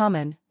not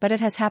common, but it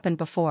has happened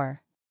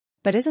before.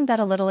 But isn't that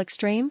a little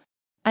extreme?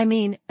 I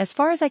mean, as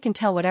far as I can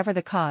tell whatever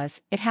the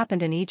cause, it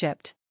happened in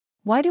Egypt.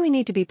 Why do we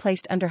need to be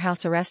placed under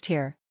house arrest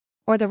here?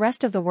 Or the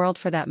rest of the world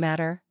for that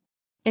matter?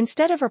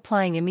 Instead of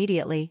replying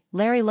immediately,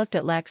 Larry looked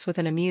at Lex with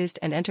an amused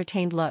and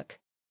entertained look.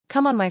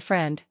 Come on my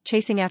friend,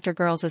 chasing after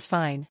girls is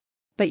fine.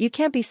 But you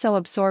can't be so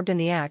absorbed in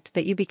the act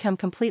that you become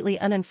completely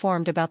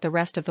uninformed about the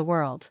rest of the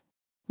world.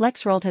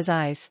 Lex rolled his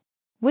eyes.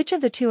 Which of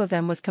the two of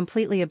them was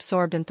completely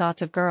absorbed in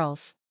thoughts of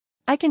girls?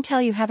 I can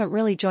tell you haven't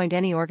really joined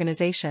any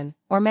organization,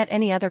 or met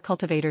any other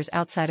cultivators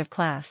outside of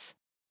class.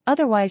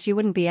 Otherwise you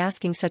wouldn't be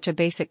asking such a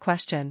basic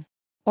question.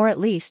 Or at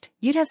least,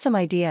 you'd have some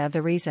idea of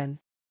the reason.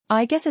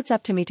 I guess it's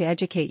up to me to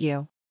educate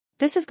you.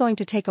 This is going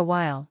to take a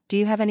while, do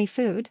you have any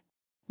food?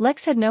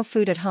 Lex had no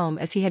food at home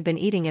as he had been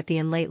eating at the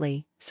inn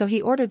lately, so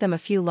he ordered them a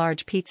few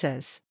large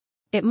pizzas.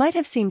 It might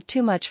have seemed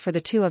too much for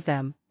the two of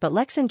them, but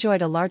Lex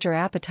enjoyed a larger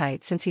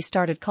appetite since he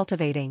started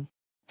cultivating.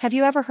 Have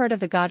you ever heard of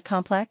the God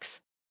complex?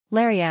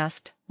 Larry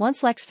asked,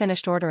 once Lex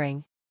finished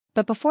ordering.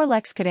 But before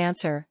Lex could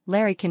answer,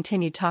 Larry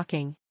continued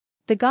talking.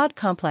 The God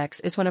complex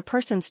is when a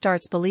person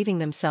starts believing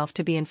themselves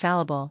to be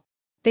infallible.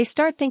 They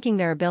start thinking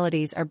their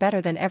abilities are better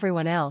than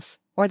everyone else,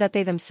 or that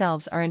they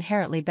themselves are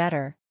inherently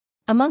better.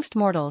 Amongst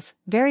mortals,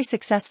 very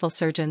successful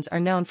surgeons are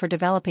known for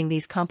developing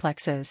these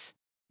complexes.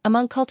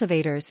 Among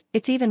cultivators,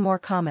 it's even more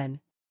common.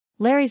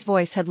 Larry's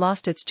voice had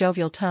lost its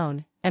jovial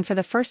tone, and for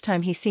the first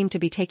time he seemed to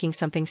be taking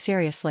something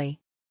seriously.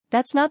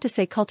 That's not to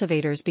say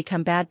cultivators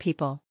become bad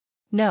people.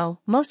 No,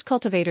 most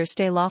cultivators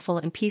stay lawful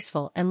and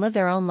peaceful and live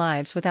their own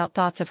lives without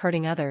thoughts of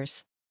hurting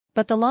others.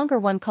 But the longer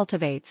one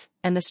cultivates,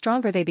 and the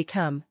stronger they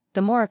become,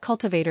 the more a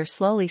cultivator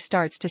slowly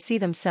starts to see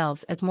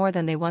themselves as more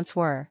than they once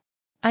were.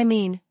 I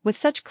mean, with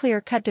such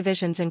clear-cut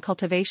divisions in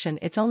cultivation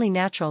it's only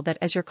natural that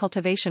as your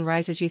cultivation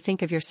rises you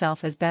think of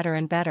yourself as better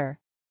and better.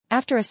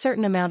 After a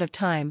certain amount of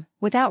time,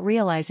 without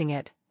realizing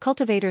it,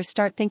 cultivators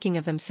start thinking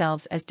of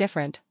themselves as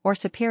different, or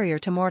superior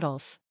to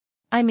mortals.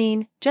 I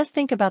mean, just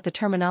think about the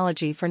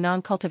terminology for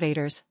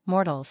non-cultivators,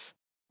 mortals.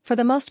 For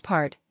the most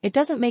part, it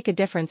doesn't make a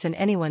difference in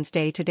anyone's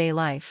day-to-day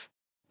life.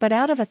 But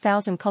out of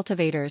 1,000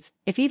 cultivators,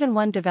 if even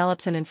one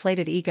develops an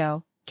inflated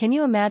ego, can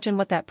you imagine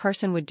what that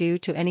person would do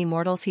to any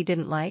mortals he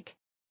didn't like?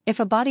 If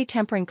a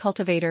body-tempering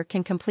cultivator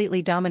can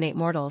completely dominate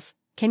mortals,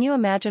 can you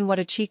imagine what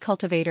a chi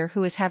cultivator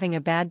who is having a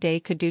bad day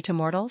could do to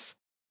mortals?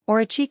 Or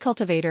a chi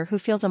cultivator who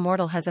feels a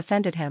mortal has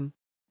offended him?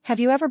 Have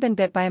you ever been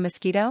bit by a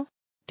mosquito?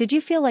 Did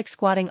you feel like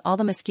squatting all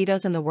the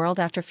mosquitoes in the world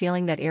after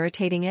feeling that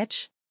irritating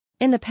itch?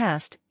 In the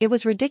past, it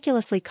was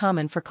ridiculously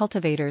common for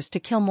cultivators to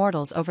kill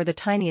mortals over the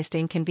tiniest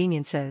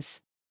inconveniences.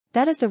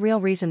 That is the real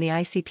reason the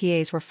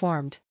ICPAs were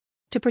formed.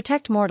 To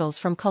protect mortals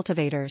from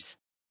cultivators.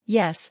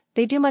 Yes,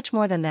 they do much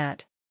more than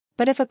that.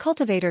 But if a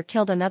cultivator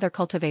killed another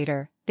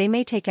cultivator, they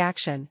may take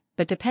action,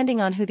 but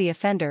depending on who the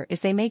offender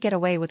is they may get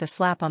away with a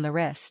slap on the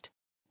wrist.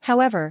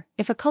 However,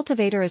 if a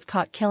cultivator is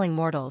caught killing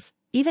mortals,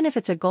 even if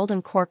it's a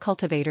golden core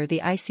cultivator,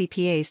 the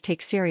ICPAs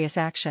take serious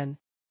action.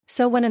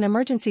 So when an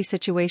emergency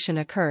situation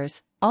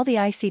occurs, all the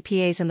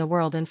ICPAs in the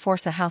world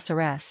enforce a house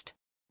arrest.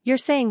 You're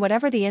saying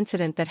whatever the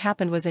incident that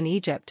happened was in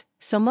Egypt,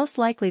 so most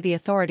likely the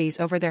authorities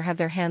over there have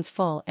their hands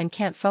full and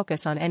can't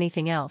focus on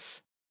anything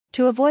else.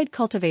 To avoid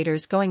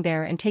cultivators going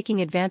there and taking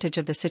advantage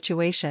of the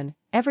situation,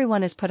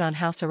 everyone is put on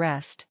house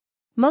arrest.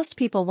 Most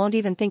people won't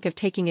even think of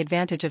taking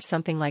advantage of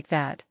something like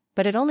that,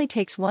 but it only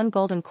takes one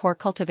golden core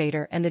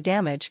cultivator and the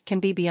damage can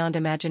be beyond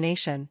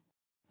imagination.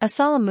 A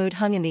solemn mood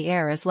hung in the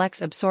air as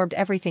Lex absorbed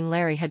everything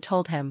Larry had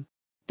told him.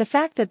 The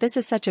fact that this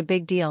is such a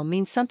big deal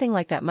means something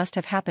like that must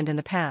have happened in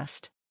the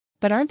past.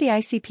 But aren't the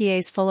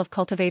ICPAs full of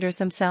cultivators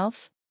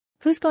themselves?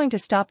 Who's going to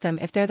stop them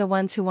if they're the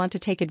ones who want to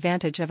take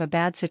advantage of a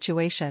bad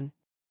situation?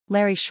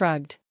 Larry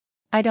shrugged.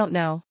 I don't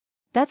know.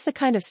 That's the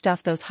kind of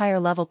stuff those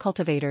higher-level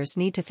cultivators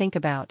need to think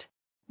about.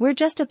 We're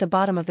just at the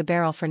bottom of the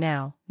barrel for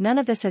now, none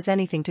of this has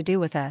anything to do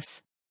with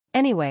us.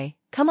 Anyway,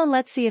 come on,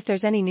 let's see if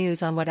there's any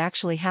news on what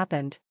actually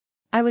happened.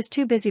 I was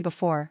too busy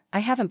before, I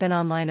haven't been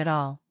online at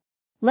all.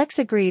 Lex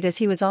agreed as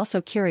he was also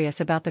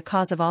curious about the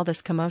cause of all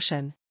this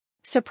commotion.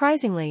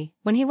 Surprisingly,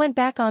 when he went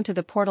back onto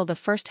the portal, the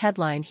first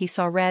headline he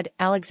saw read,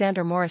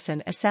 Alexander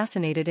Morrison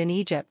assassinated in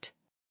Egypt.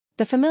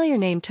 The familiar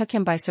name took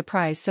him by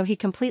surprise, so he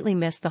completely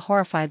missed the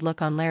horrified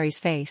look on Larry's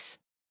face.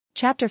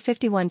 Chapter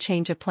 51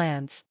 Change of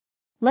Plans.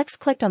 Lex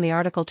clicked on the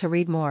article to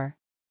read more.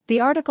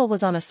 The article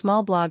was on a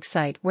small blog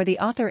site where the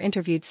author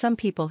interviewed some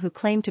people who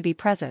claimed to be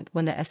present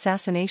when the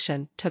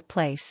assassination took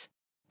place.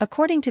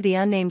 According to the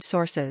unnamed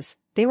sources,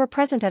 they were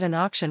present at an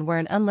auction where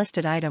an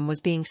unlisted item was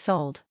being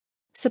sold.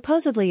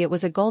 Supposedly it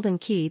was a golden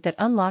key that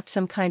unlocked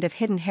some kind of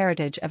hidden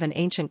heritage of an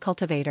ancient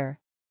cultivator.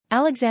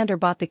 Alexander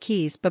bought the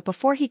keys, but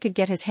before he could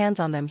get his hands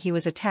on them he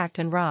was attacked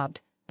and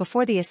robbed,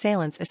 before the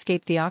assailants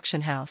escaped the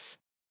auction house.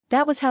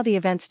 That was how the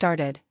event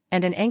started,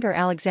 and in anger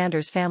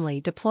Alexander's family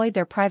deployed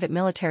their private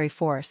military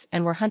force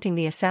and were hunting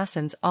the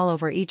assassins all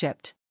over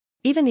Egypt.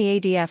 Even the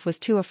ADF was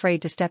too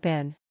afraid to step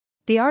in.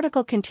 The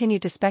article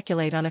continued to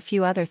speculate on a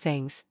few other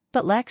things,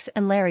 but Lex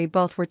and Larry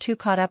both were too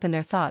caught up in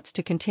their thoughts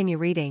to continue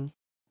reading.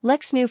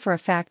 Lex knew for a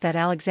fact that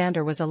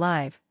Alexander was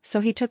alive,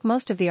 so he took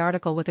most of the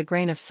article with a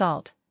grain of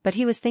salt, but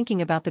he was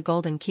thinking about the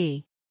golden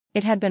key.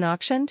 It had been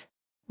auctioned?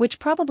 Which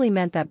probably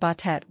meant that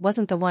Batet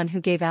wasn't the one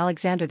who gave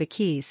Alexander the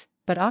keys,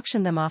 but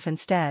auctioned them off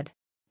instead.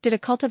 Did a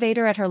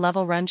cultivator at her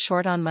level run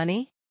short on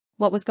money?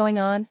 What was going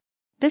on?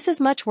 This is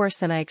much worse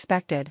than I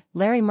expected,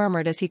 Larry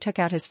murmured as he took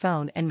out his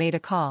phone and made a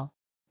call.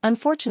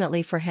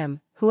 Unfortunately for him,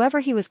 whoever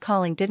he was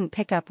calling didn't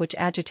pick up, which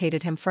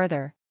agitated him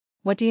further.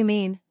 What do you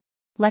mean?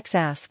 Lex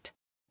asked.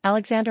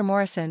 Alexander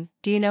Morrison,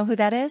 do you know who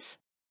that is?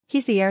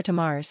 He's the heir to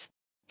Mars.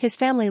 His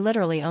family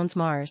literally owns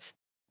Mars.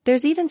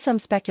 There's even some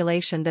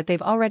speculation that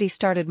they've already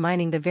started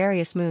mining the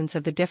various moons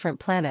of the different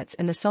planets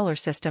in the solar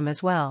system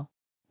as well.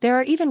 There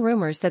are even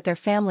rumors that their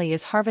family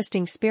is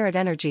harvesting spirit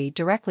energy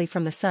directly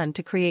from the sun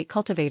to create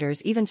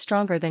cultivators even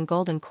stronger than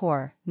Golden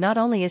Core. Not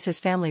only is his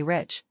family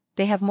rich,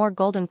 they have more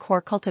Golden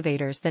Core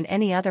cultivators than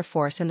any other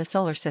force in the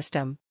solar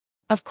system.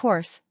 Of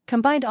course,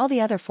 combined all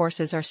the other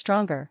forces are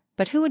stronger,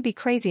 but who would be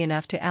crazy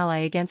enough to ally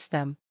against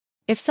them?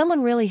 If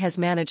someone really has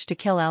managed to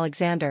kill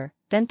Alexander,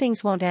 then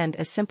things won't end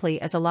as simply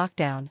as a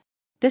lockdown.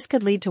 This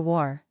could lead to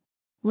war.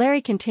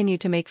 Larry continued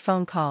to make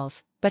phone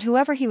calls, but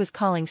whoever he was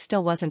calling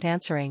still wasn't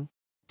answering.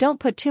 Don't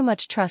put too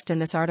much trust in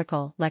this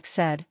article, Lex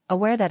said,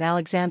 aware that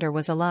Alexander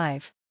was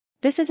alive.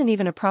 This isn't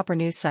even a proper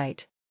news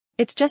site.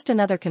 It's just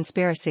another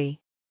conspiracy.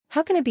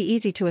 How can it be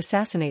easy to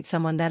assassinate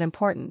someone that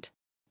important?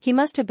 He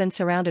must have been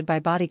surrounded by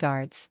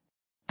bodyguards.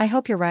 I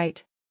hope you're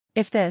right.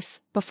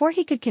 Before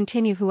he could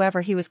continue,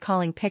 whoever he was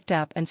calling picked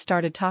up and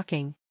started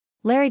talking.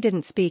 Larry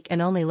didn't speak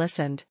and only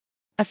listened.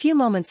 A few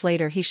moments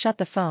later he shut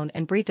the phone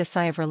and breathed a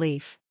sigh of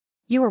relief.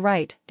 You were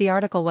right, the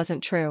article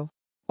wasn't true.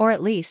 Or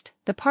at least,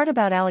 the part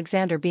about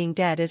Alexander being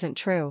dead isn't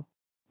true.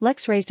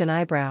 Lex raised an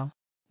eyebrow.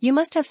 You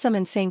must have some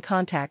insane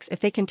contacts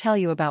if they can tell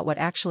you about what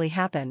actually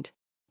happened.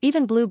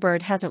 Even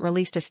Bluebird hasn't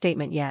released a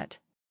statement yet.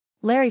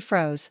 Larry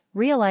froze,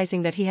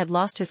 realizing that he had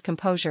lost his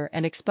composure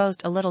and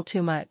exposed a little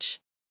too much.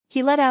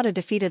 He let out a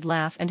defeated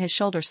laugh and his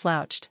shoulder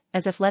slouched,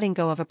 as if letting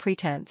go of a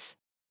pretense.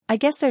 I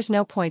guess there's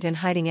no point in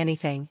hiding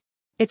anything.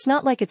 It's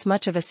not like it's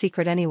much of a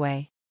secret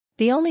anyway.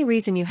 The only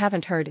reason you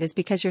haven't heard is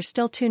because you're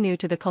still too new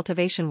to the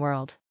cultivation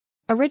world.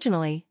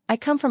 Originally, I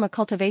come from a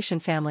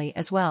cultivation family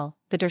as well,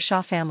 the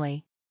Dershaw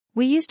family.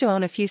 We used to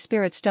own a few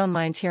spirit stone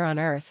mines here on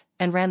Earth,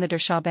 and ran the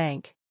Dershaw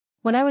Bank.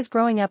 When I was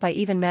growing up I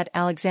even met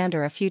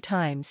Alexander a few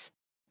times.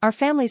 Our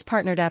families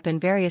partnered up in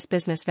various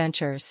business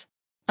ventures.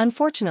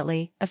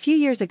 Unfortunately, a few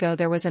years ago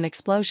there was an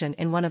explosion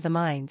in one of the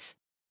mines.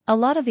 A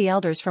lot of the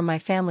elders from my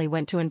family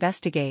went to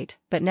investigate,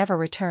 but never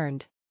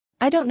returned.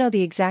 I don't know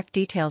the exact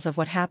details of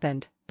what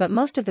happened, but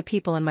most of the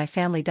people in my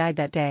family died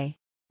that day.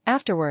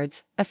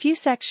 Afterwards, a few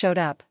sects showed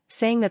up,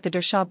 saying that the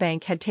Dershaw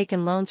Bank had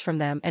taken loans from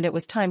them and it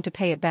was time to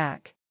pay it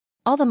back.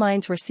 All the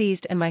mines were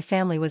seized and my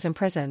family was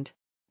imprisoned.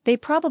 They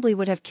probably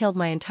would have killed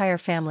my entire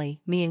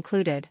family, me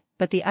included,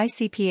 but the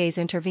ICPAs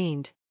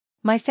intervened.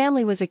 My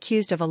family was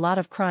accused of a lot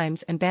of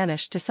crimes and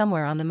banished to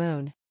somewhere on the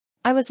moon.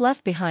 I was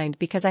left behind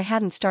because I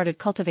hadn't started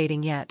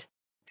cultivating yet.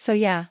 So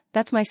yeah,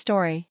 that's my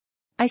story.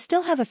 I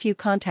still have a few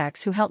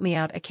contacts who help me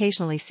out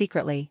occasionally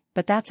secretly,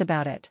 but that's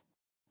about it.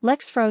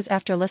 Lex froze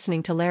after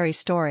listening to Larry's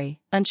story,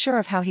 unsure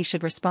of how he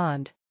should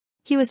respond.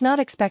 He was not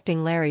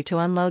expecting Larry to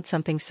unload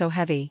something so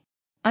heavy.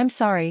 I'm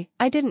sorry,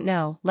 I didn't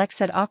know, Lex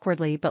said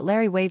awkwardly, but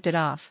Larry waved it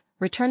off,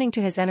 returning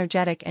to his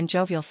energetic and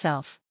jovial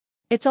self.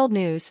 It's old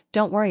news,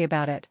 don't worry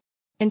about it.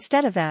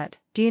 Instead of that,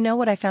 do you know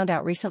what I found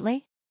out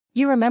recently?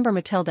 You remember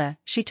Matilda,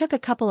 she took a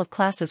couple of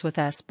classes with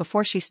us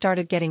before she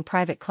started getting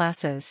private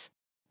classes.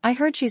 I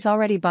heard she's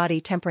already body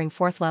tempering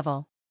 4th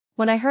level.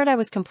 When I heard I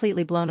was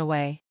completely blown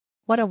away.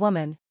 What a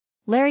woman.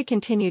 Larry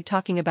continued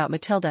talking about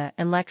Matilda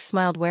and Lex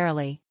smiled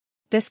warily.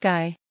 This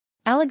guy.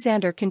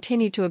 Alexander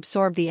continued to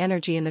absorb the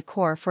energy in the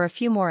core for a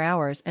few more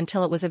hours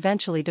until it was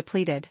eventually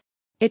depleted.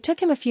 It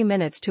took him a few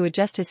minutes to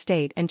adjust his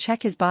state and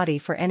check his body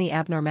for any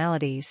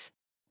abnormalities.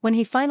 When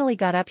he finally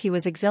got up, he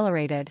was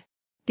exhilarated.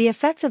 The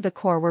effects of the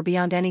core were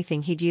beyond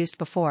anything he'd used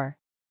before.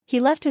 He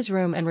left his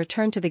room and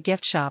returned to the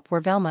gift shop where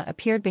Velma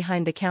appeared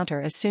behind the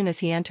counter as soon as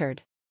he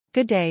entered.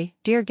 Good day,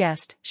 dear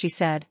guest, she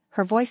said,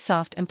 her voice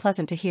soft and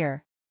pleasant to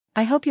hear.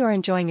 I hope you are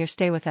enjoying your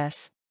stay with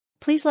us.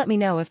 Please let me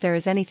know if there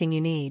is anything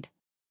you need.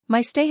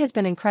 My stay has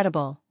been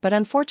incredible, but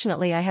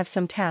unfortunately I have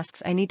some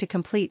tasks I need to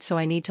complete, so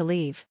I need to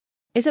leave.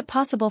 Is it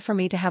possible for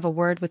me to have a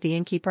word with the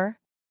innkeeper?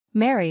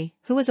 Mary,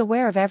 who was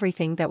aware of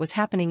everything that was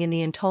happening in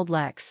the inn, told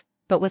Lex,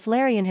 but with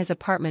Larry in his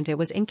apartment it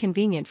was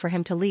inconvenient for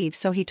him to leave,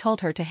 so he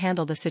told her to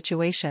handle the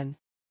situation.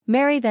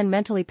 Mary then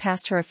mentally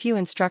passed her a few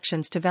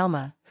instructions to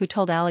Velma, who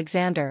told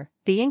Alexander,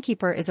 the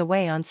innkeeper is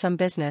away on some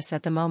business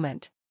at the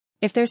moment.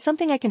 If there's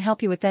something I can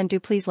help you with, then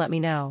do please let me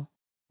know.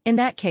 In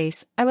that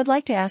case, I would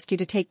like to ask you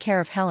to take care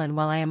of Helen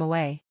while I am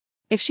away.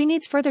 If she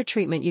needs further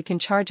treatment you can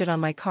charge it on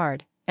my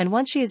card, and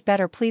once she is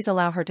better please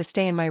allow her to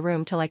stay in my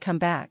room till I come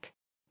back.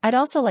 I'd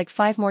also like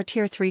 5 more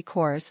tier 3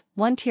 cores,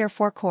 1 tier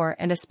 4 core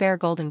and a spare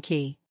golden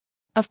key.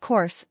 Of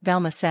course,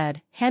 Velma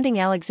said, handing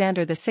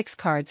Alexander the 6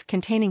 cards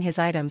containing his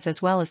items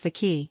as well as the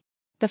key.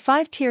 The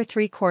 5 tier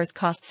 3 cores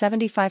cost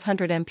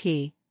 7500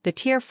 MP, the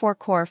tier 4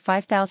 core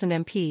 5000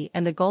 MP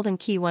and the golden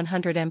key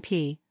 100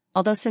 MP,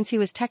 although since he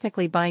was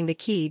technically buying the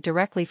key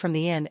directly from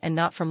the inn and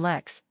not from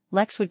Lex,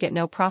 Lex would get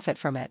no profit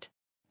from it.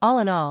 All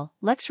in all,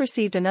 Lex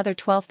received another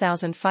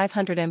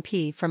 12,500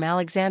 MP from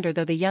Alexander,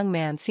 though the young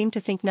man seemed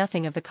to think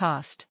nothing of the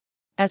cost.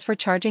 As for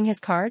charging his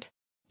card?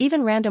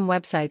 Even random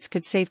websites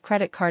could save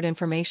credit card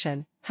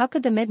information, how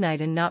could the Midnight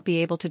Inn not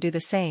be able to do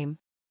the same?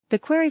 The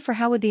query for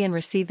how would the inn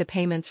receive the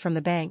payments from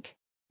the bank?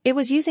 It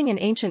was using an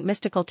ancient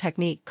mystical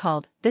technique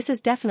called, this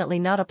is definitely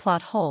not a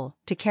plot hole,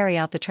 to carry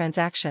out the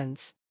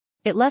transactions.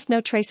 It left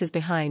no traces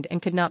behind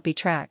and could not be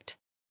tracked.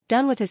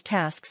 Done with his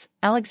tasks,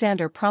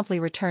 Alexander promptly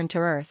returned to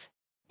Earth.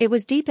 It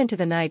was deep into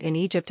the night in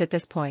Egypt at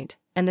this point,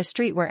 and the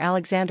street where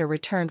Alexander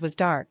returned was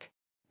dark.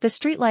 The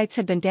streetlights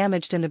had been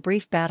damaged in the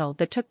brief battle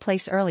that took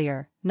place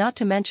earlier, not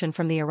to mention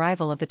from the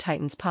arrival of the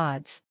Titan's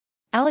pods.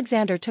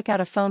 Alexander took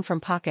out a phone from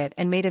pocket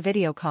and made a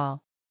video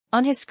call.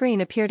 On his screen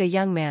appeared a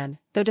young man,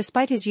 though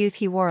despite his youth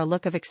he wore a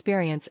look of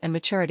experience and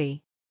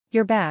maturity.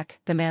 You're back,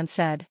 the man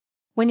said.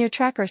 When your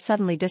tracker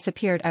suddenly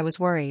disappeared I was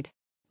worried.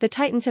 The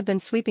Titans have been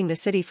sweeping the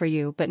city for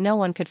you but no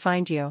one could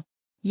find you.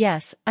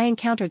 Yes, I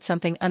encountered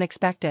something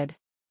unexpected.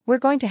 We're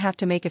going to have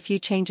to make a few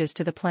changes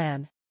to the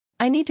plan.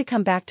 I need to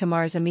come back to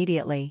Mars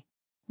immediately.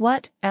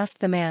 What? Asked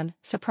the man,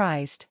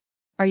 surprised.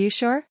 Are you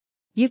sure?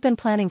 You've been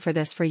planning for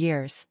this for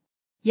years.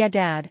 Yeah,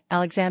 Dad,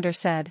 Alexander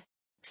said.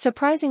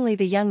 Surprisingly,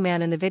 the young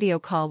man in the video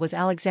call was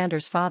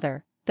Alexander's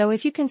father, though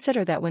if you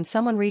consider that when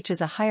someone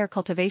reaches a higher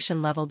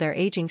cultivation level their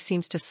aging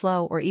seems to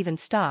slow or even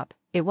stop,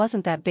 it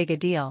wasn't that big a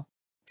deal.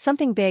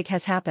 Something big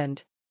has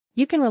happened.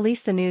 You can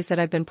release the news that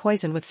I've been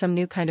poisoned with some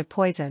new kind of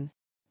poison.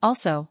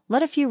 Also,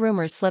 let a few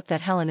rumors slip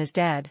that Helen is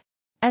dead.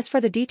 As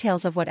for the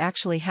details of what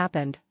actually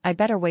happened, I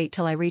better wait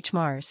till I reach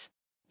Mars.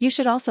 You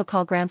should also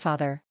call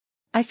grandfather.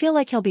 I feel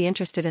like he'll be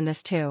interested in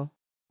this too.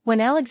 When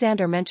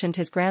Alexander mentioned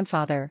his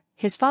grandfather,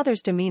 his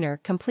father's demeanor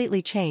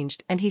completely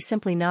changed and he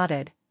simply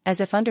nodded, as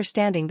if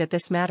understanding that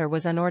this matter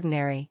was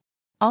unordinary.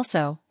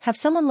 Also, have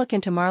someone look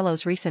into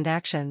Marlowe's recent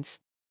actions.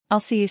 I'll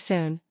see you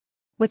soon.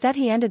 With that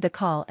he ended the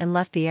call and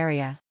left the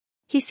area.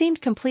 He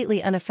seemed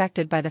completely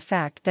unaffected by the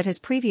fact that his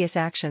previous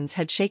actions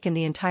had shaken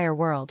the entire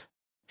world.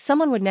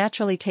 Someone would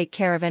naturally take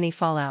care of any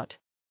fallout.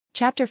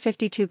 Chapter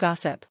 52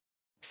 Gossip.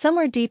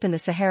 Somewhere deep in the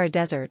Sahara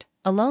Desert,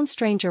 a lone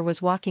stranger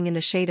was walking in the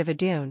shade of a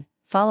dune,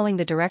 following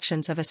the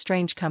directions of a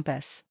strange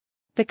compass.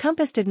 The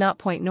compass did not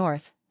point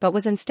north, but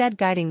was instead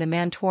guiding the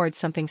man towards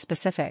something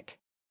specific.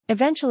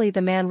 Eventually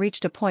the man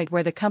reached a point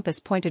where the compass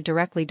pointed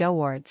directly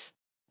towards.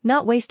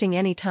 Not wasting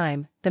any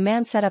time, the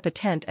man set up a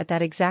tent at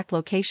that exact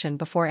location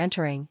before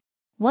entering.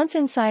 Once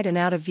inside and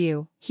out of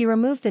view, he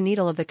removed the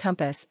needle of the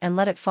compass and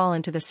let it fall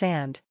into the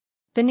sand.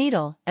 The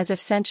needle, as if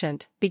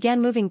sentient,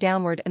 began moving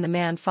downward and the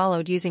man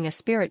followed using a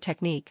spirit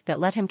technique that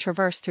let him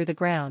traverse through the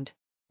ground.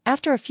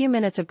 After a few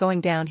minutes of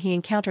going down he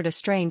encountered a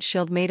strange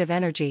shield made of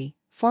energy,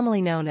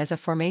 formerly known as a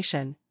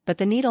formation, but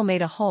the needle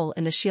made a hole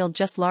in the shield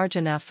just large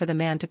enough for the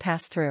man to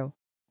pass through.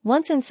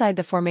 Once inside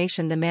the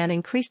formation the man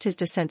increased his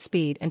descent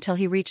speed until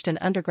he reached an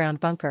underground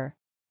bunker.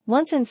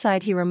 Once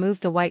inside he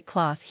removed the white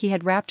cloth he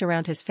had wrapped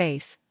around his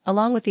face,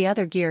 along with the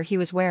other gear he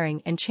was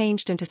wearing and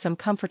changed into some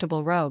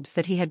comfortable robes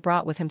that he had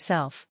brought with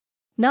himself.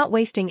 Not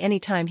wasting any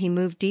time he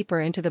moved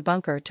deeper into the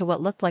bunker to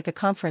what looked like a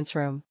conference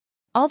room.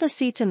 All the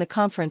seats in the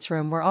conference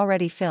room were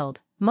already filled,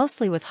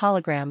 mostly with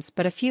holograms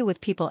but a few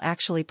with people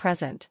actually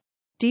present.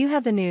 "Do you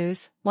have the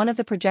news?" one of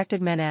the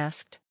projected men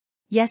asked.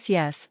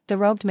 Yes, the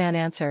robed man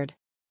answered.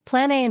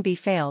 Plan A and B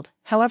failed,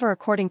 however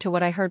according to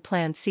what I heard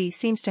Plan C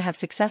seems to have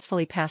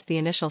successfully passed the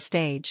initial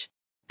stage.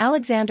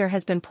 Alexander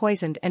has been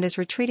poisoned and is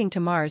retreating to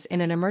Mars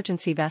in an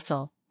emergency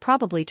vessel,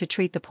 probably to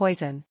treat the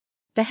poison.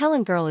 The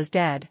Helen girl is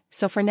dead,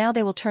 so for now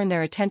they will turn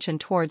their attention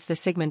towards the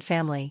Sigmund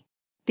family.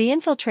 The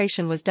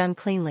infiltration was done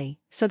cleanly,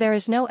 so there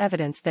is no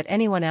evidence that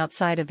anyone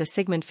outside of the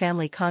Sigmund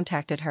family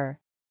contacted her.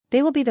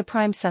 They will be the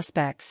prime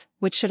suspects,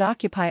 which should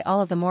occupy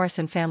all of the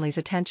Morrison family's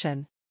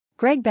attention.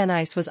 Greg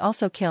Benice was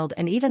also killed,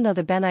 and even though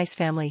the Benice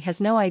family has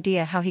no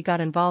idea how he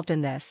got involved in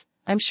this,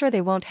 I'm sure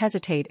they won't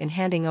hesitate in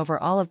handing over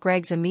all of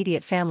Greg's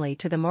immediate family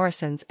to the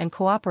Morrisons and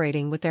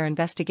cooperating with their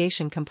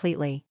investigation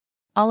completely.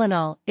 All in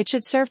all, it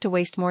should serve to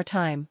waste more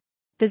time.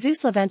 The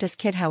Zeus Leventus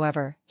kid,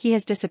 however, he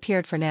has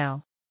disappeared for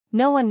now.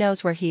 No one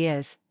knows where he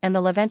is, and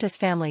the Leventus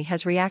family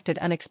has reacted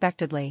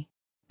unexpectedly.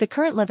 The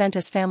current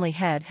Leventus family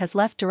head has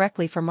left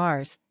directly for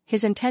Mars.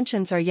 His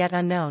intentions are yet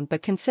unknown,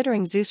 but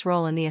considering Zeus'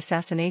 role in the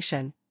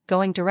assassination,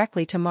 going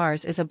directly to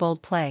Mars is a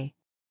bold play.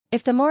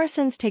 If the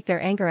Morrisons take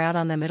their anger out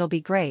on them it'll be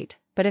great,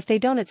 but if they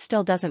don't it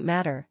still doesn't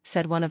matter,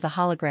 said one of the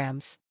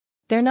holograms.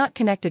 They're not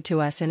connected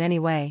to us in any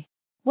way.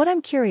 What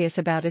I'm curious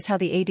about is how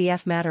the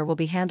ADF matter will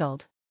be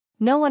handled.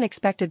 No one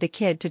expected the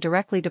kid to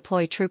directly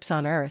deploy troops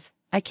on Earth.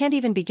 I can't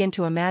even begin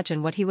to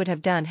imagine what he would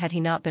have done had he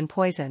not been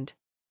poisoned.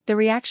 The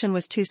reaction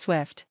was too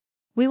swift.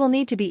 We will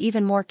need to be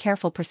even more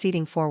careful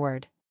proceeding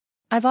forward.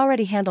 I've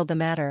already handled the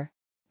matter.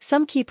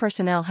 Some key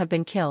personnel have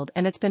been killed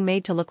and it's been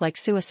made to look like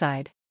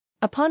suicide.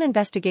 Upon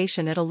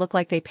investigation it'll look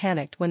like they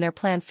panicked when their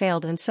plan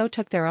failed and so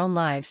took their own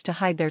lives to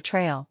hide their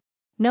trail.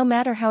 No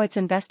matter how it's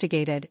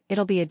investigated,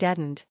 it'll be a dead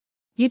end.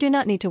 You do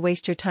not need to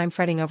waste your time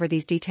fretting over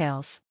these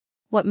details.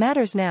 What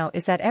matters now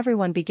is that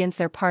everyone begins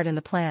their part in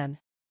the plan.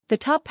 The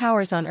top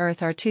powers on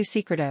Earth are too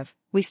secretive,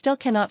 we still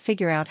cannot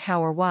figure out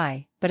how or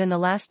why, but in the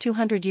last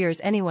 200 years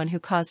anyone who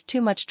caused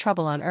too much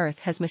trouble on Earth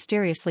has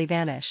mysteriously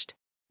vanished.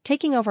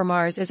 Taking over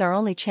Mars is our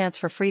only chance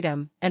for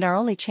freedom, and our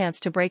only chance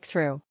to break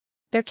through.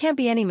 There can't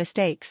be any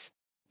mistakes.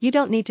 You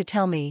don't need to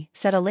tell me,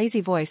 said a lazy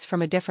voice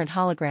from a different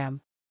hologram.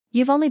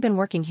 You've only been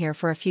working here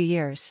for a few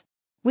years.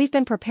 We've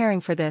been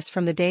preparing for this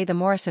from the day the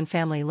Morrison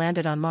family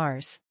landed on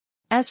Mars.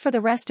 As for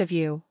the rest of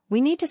you,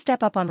 we need to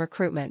step up on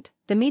recruitment.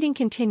 The meeting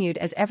continued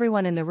as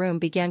everyone in the room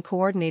began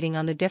coordinating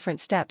on the different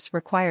steps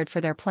required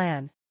for their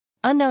plan.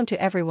 Unknown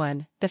to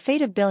everyone, the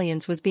fate of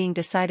billions was being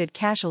decided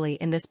casually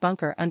in this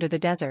bunker under the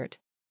desert.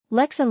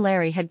 Lex and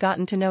Larry had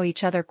gotten to know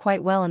each other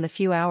quite well in the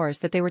few hours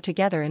that they were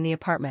together in the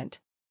apartment.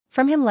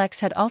 From him Lex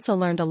had also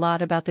learned a lot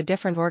about the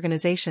different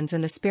organizations in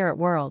the spirit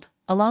world,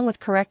 along with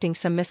correcting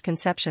some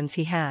misconceptions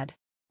he had.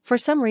 For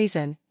some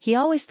reason, he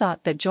always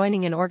thought that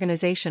joining an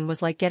organization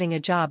was like getting a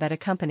job at a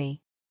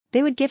company.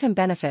 They would give him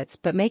benefits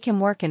but make him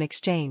work in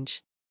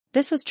exchange.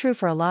 This was true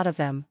for a lot of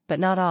them, but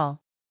not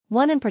all.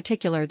 One in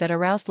particular that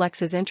aroused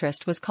Lex's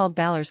interest was called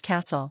Balor's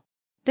Castle.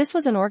 This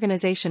was an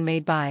organization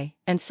made by,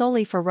 and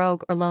solely for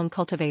rogue or lone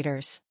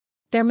cultivators.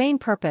 Their main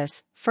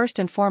purpose, first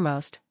and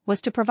foremost,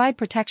 was to provide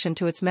protection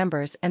to its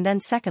members, and then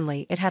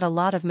secondly it had a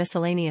lot of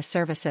miscellaneous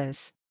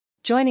services.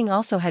 Joining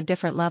also had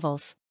different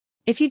levels.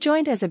 If you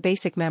joined as a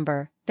basic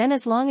member, then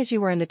as long as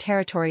you were in the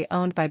territory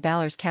owned by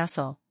Balor's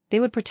Castle, they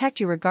would protect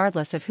you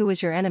regardless of who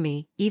was your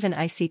enemy, even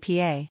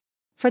ICPA.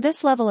 For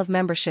this level of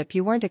membership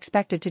you weren't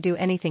expected to do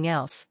anything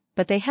else,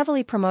 but they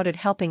heavily promoted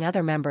helping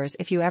other members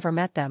if you ever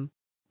met them.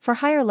 For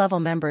higher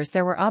level members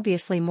there were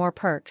obviously more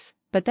perks,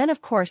 but then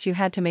of course you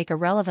had to make a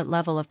relevant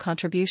level of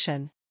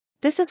contribution.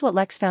 This is what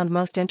Lex found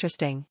most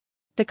interesting.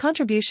 The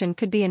contribution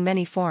could be in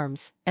many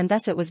forms, and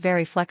thus it was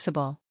very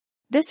flexible.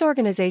 This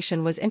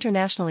organization was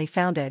internationally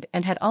founded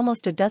and had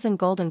almost a dozen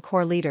Golden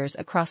Core leaders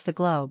across the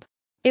globe.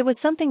 It was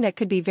something that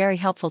could be very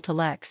helpful to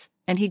Lex,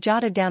 and he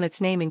jotted down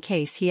its name in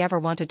case he ever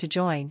wanted to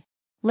join.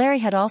 Larry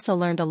had also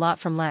learned a lot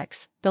from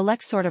Lex, though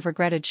Lex sort of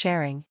regretted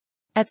sharing.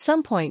 At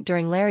some point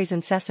during Larry's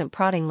incessant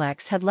prodding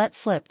Lex had let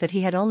slip that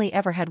he had only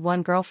ever had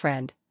one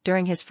girlfriend,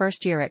 during his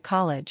first year at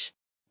college.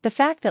 The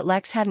fact that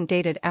Lex hadn't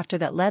dated after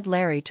that led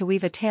Larry to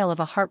weave a tale of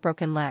a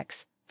heartbroken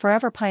Lex,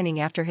 forever pining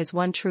after his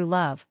one true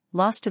love,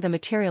 lost to the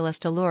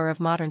materialist allure of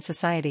modern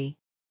society.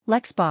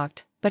 Lex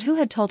balked, but who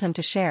had told him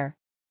to share?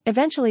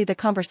 Eventually the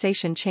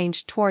conversation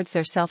changed towards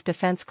their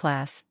self-defense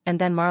class, and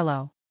then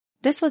Marlowe.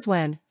 This was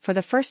when, for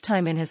the first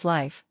time in his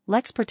life,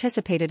 Lex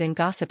participated in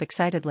gossip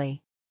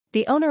excitedly.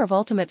 The owner of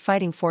Ultimate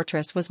Fighting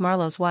Fortress was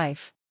Marlowe's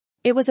wife.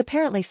 It was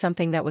apparently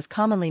something that was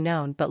commonly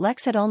known, but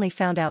Lex had only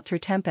found out through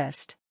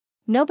Tempest.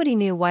 Nobody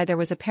knew why there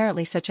was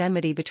apparently such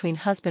enmity between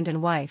husband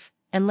and wife,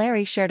 and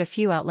Larry shared a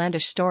few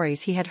outlandish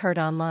stories he had heard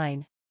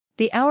online.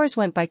 The hours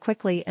went by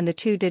quickly and the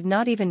two did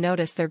not even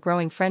notice their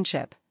growing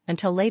friendship,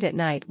 until late at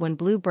night when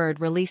Blue Bird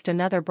released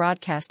another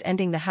broadcast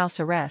ending the house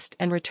arrest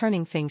and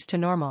returning things to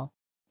normal.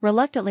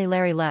 Reluctantly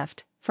Larry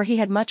left, for he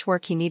had much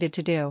work he needed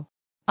to do.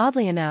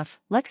 Oddly enough,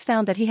 Lex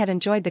found that he had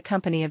enjoyed the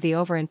company of the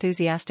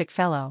over-enthusiastic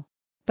fellow.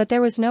 But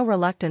there was no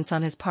reluctance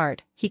on his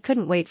part, he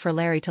couldn't wait for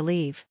Larry to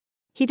leave.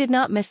 He did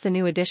not miss the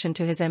new addition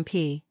to his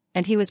MP,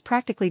 and he was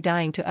practically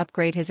dying to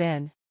upgrade his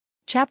inn.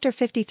 Chapter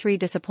 53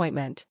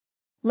 Disappointment.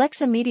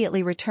 Lex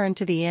immediately returned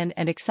to the inn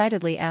and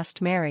excitedly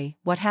asked Mary,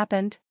 "What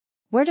happened?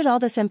 Where did all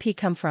this MP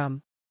come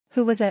from?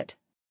 Who was it?"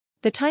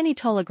 The tiny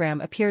telegram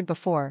appeared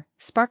before,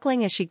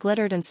 sparkling as she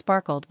glittered and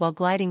sparkled while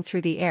gliding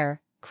through the air,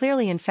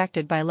 clearly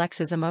infected by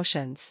Lex's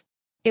emotions.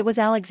 It was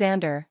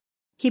Alexander.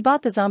 He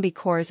bought the zombie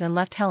cores and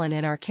left Helen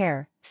in our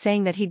care,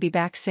 saying that he'd be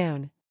back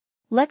soon.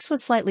 Lex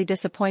was slightly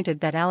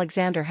disappointed that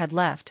Alexander had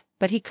left,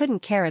 but he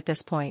couldn't care at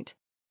this point.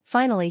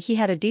 Finally he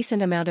had a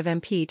decent amount of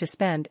MP to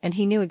spend and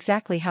he knew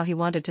exactly how he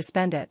wanted to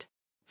spend it.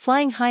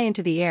 Flying high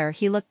into the air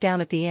he looked down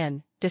at the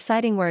inn,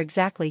 deciding where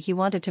exactly he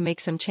wanted to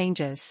make some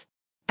changes.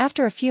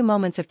 After a few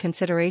moments of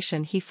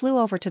consideration he flew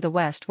over to the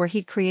west where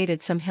he'd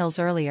created some hills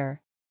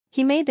earlier.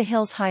 He made the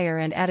hills higher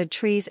and added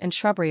trees and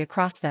shrubbery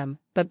across them,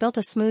 but built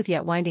a smooth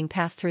yet winding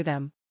path through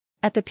them.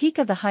 At the peak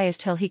of the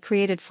highest hill he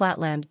created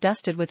flatland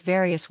dusted with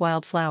various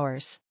wild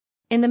flowers.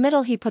 In the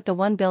middle he put the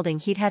one building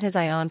he'd had his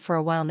eye on for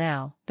a while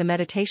now, the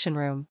meditation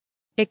room.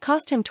 It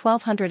cost him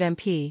 1200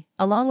 MP,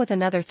 along with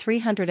another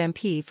 300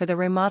 MP for the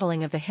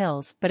remodeling of the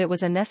hills, but it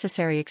was a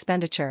necessary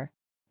expenditure.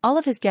 All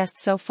of his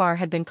guests so far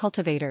had been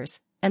cultivators,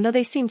 and though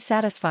they seemed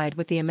satisfied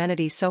with the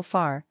amenities so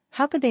far,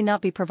 how could they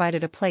not be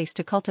provided a place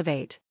to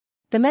cultivate?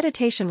 The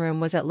meditation room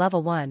was at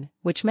level 1,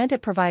 which meant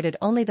it provided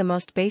only the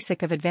most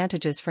basic of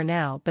advantages for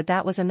now, but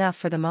that was enough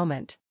for the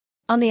moment.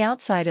 On the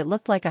outside it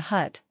looked like a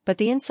hut, but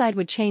the inside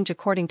would change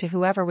according to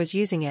whoever was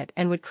using it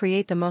and would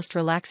create the most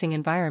relaxing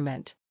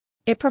environment.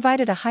 It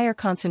provided a higher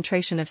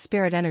concentration of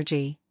spirit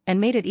energy, and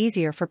made it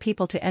easier for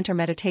people to enter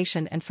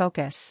meditation and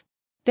focus.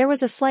 There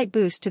was a slight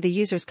boost to the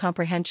user's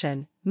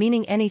comprehension,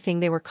 meaning anything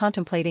they were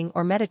contemplating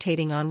or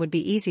meditating on would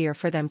be easier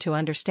for them to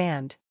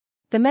understand.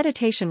 The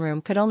meditation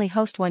room could only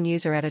host one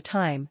user at a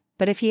time,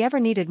 but if he ever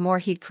needed more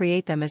he'd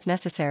create them as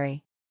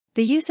necessary.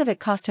 The use of it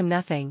cost him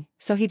nothing,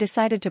 so he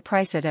decided to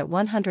price it at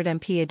 100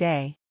 MP a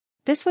day.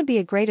 This would be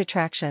a great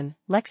attraction,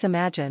 Lex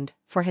imagined,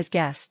 for his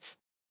guests.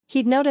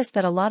 He'd noticed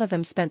that a lot of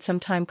them spent some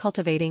time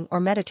cultivating or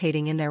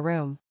meditating in their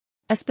room.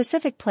 A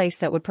specific place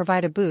that would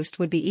provide a boost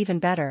would be even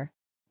better.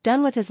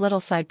 Done with his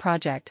little side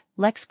project,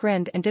 Lex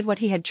grinned and did what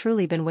he had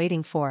truly been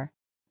waiting for.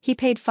 He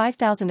paid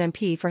 5000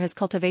 MP for his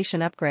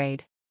cultivation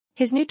upgrade.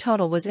 His new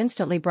total was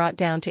instantly brought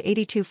down to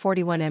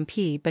 8241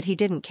 MP, but he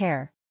didn't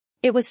care.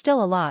 It was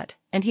still a lot,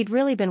 and he'd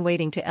really been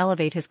waiting to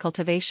elevate his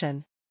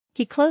cultivation.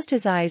 He closed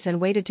his eyes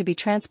and waited to be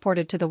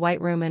transported to the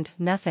white room and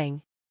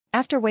nothing.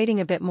 After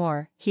waiting a bit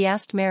more, he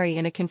asked Mary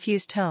in a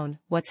confused tone,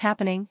 "What's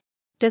happening?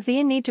 Does the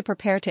inn need to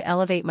prepare to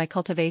elevate my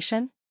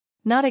cultivation?"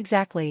 "Not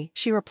exactly,"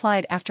 she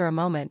replied after a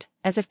moment,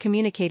 as if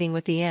communicating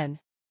with the inn.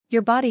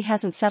 "Your body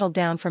hasn't settled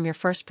down from your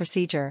first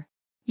procedure.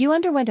 You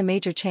underwent a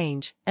major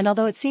change, and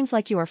although it seems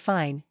like you are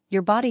fine,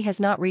 your body has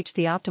not reached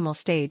the optimal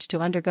stage to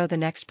undergo the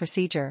next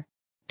procedure.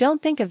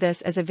 Don't think of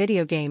this as a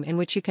video game in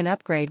which you can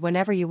upgrade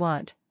whenever you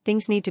want,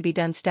 things need to be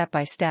done step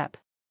by step.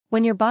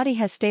 When your body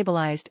has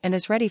stabilized and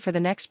is ready for the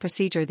next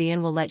procedure, the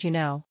inn will let you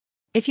know.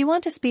 If you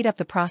want to speed up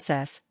the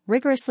process,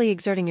 rigorously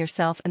exerting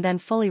yourself and then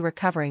fully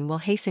recovering will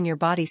hasten your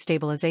body's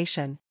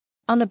stabilization.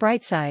 On the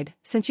bright side,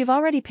 since you've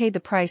already paid the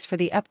price for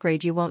the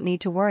upgrade, you won't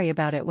need to worry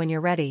about it when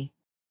you're ready."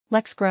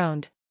 Lex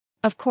groaned.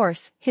 Of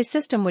course, his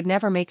system would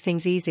never make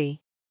things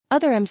easy.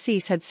 Other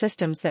MCs had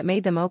systems that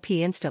made them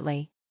OP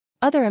instantly.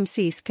 Other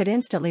MCs could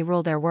instantly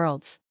rule their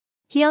worlds.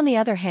 He on the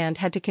other hand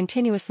had to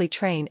continuously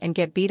train and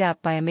get beat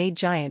up by a made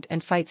giant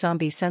and fight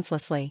zombies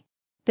senselessly.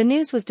 The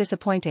news was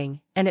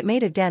disappointing, and it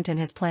made a dent in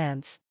his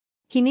plans.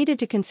 He needed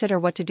to consider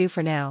what to do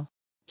for now.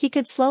 He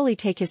could slowly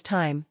take his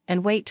time,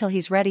 and wait till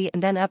he's ready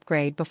and then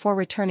upgrade before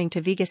returning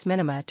to Vegas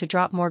Minima to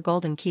drop more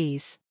golden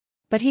keys.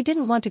 But he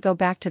didn't want to go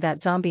back to that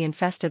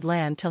zombie-infested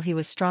land till he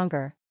was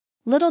stronger.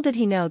 Little did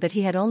he know that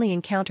he had only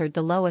encountered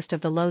the lowest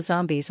of the low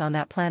zombies on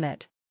that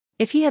planet.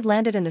 If he had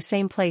landed in the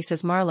same place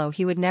as Marlowe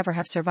he would never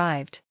have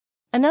survived.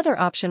 Another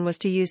option was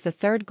to use the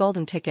third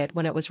golden ticket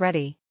when it was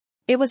ready.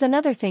 It was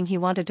another thing he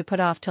wanted to put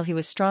off till he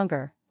was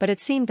stronger, but it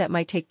seemed that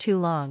might take too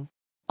long.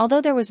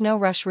 Although there was no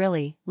rush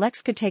really,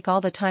 Lex could take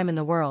all the time in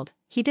the world,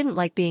 he didn't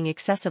like being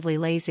excessively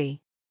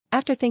lazy.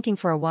 After thinking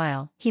for a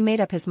while, he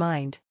made up his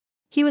mind.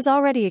 He was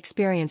already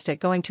experienced at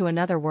going to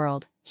another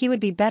world, he would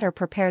be better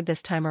prepared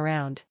this time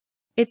around.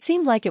 It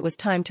seemed like it was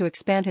time to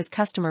expand his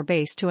customer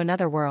base to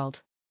another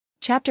world.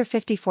 Chapter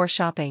 54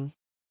 Shopping.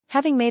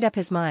 Having made up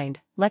his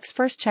mind, Lex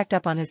first checked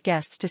up on his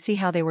guests to see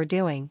how they were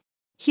doing.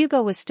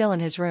 Hugo was still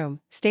in his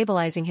room,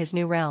 stabilizing his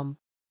new realm.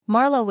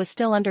 Marlowe was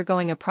still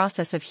undergoing a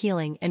process of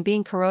healing and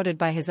being corroded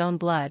by his own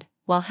blood,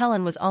 while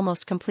Helen was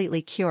almost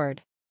completely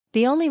cured.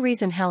 The only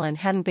reason Helen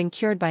hadn't been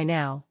cured by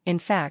now, in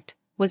fact,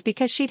 was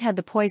because she'd had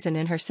the poison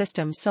in her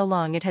system so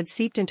long it had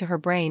seeped into her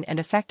brain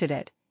and affected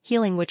it,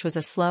 healing which was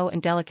a slow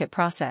and delicate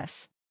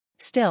process.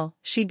 Still,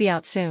 she'd be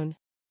out soon.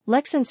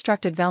 Lex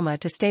instructed Velma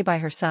to stay by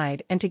her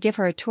side and to give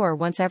her a tour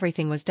once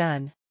everything was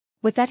done.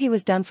 With that he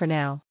was done for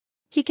now.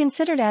 He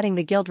considered adding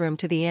the guild room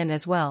to the inn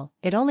as well.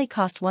 It only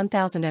cost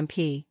 1,000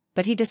 MP,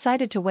 but he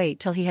decided to wait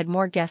till he had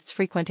more guests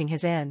frequenting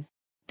his inn.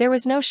 There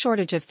was no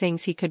shortage of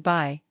things he could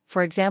buy.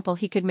 For example,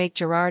 he could make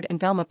Gerard and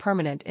Velma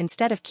permanent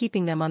instead of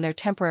keeping them on their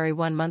temporary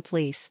 1-month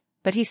lease,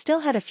 but he still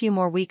had a few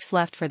more weeks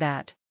left for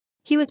that.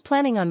 He was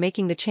planning on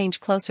making the change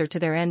closer to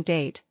their end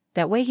date,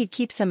 that way he'd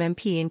keep some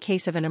MP in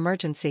case of an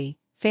emergency,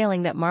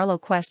 failing that Marlowe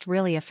quest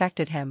really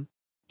affected him.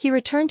 He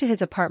returned to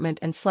his apartment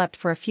and slept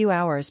for a few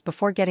hours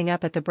before getting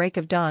up at the break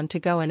of dawn to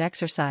go and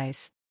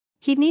exercise.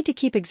 He'd need to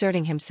keep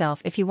exerting himself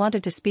if he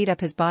wanted to speed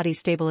up his body's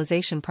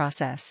stabilization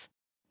process.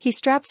 He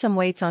strapped some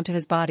weights onto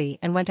his body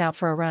and went out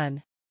for a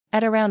run.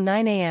 At around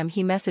 9 a.m.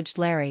 he messaged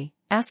Larry,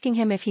 asking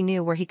him if he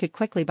knew where he could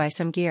quickly buy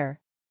some gear.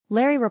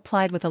 Larry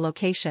replied with a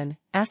location,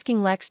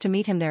 asking Lex to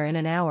meet him there in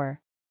an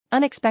hour.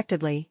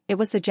 Unexpectedly, it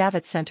was the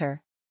Javits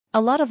Center. A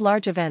lot of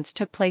large events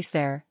took place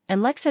there,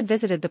 and Lex had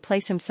visited the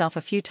place himself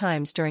a few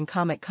times during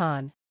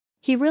Comic-Con.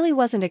 He really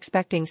wasn't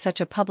expecting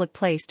such a public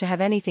place to have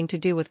anything to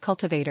do with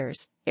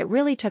cultivators. It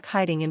really took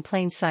hiding in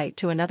plain sight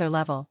to another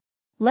level.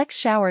 Lex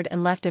showered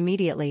and left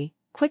immediately,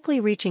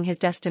 quickly reaching his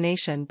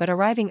destination, but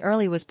arriving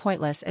early was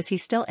pointless as he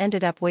still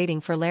ended up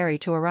waiting for Larry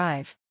to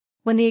arrive.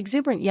 When the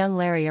exuberant young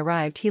Larry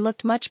arrived, he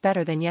looked much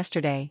better than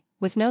yesterday,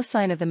 with no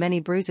sign of the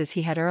many bruises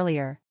he had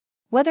earlier.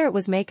 Whether it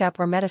was makeup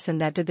or medicine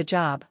that did the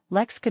job,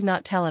 Lex could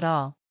not tell at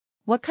all.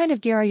 "What kind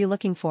of gear are you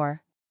looking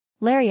for?"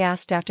 Larry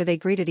asked after they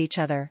greeted each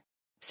other.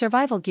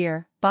 "Survival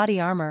gear, body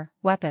armor,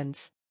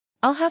 weapons.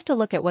 I'll have to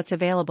look at what's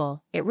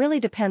available. It really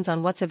depends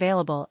on what's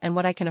available and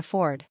what I can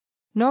afford.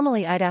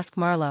 Normally I'd ask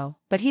Marlowe,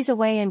 but he's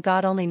away and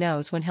God only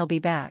knows when he'll be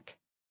back."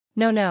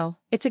 No,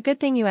 it's a good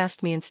thing you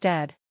asked me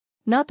instead.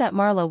 Not that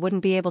Marlowe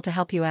wouldn't be able to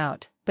help you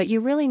out, but you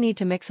really need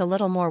to mix a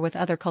little more with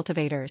other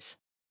cultivators.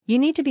 You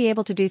need to be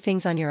able to do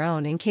things on your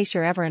own in case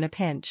you're ever in a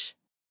pinch.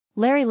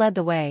 Larry led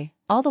the way,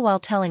 all the while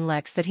telling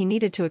Lex that he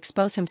needed to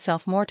expose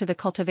himself more to the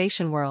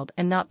cultivation world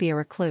and not be a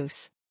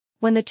recluse.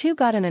 When the two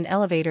got in an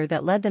elevator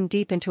that led them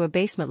deep into a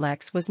basement,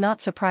 Lex was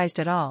not surprised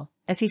at all,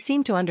 as he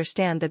seemed to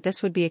understand that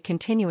this would be a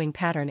continuing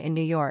pattern in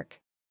New York.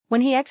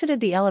 When he exited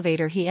the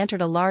elevator, he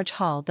entered a large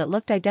hall that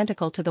looked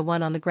identical to the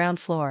one on the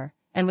ground floor,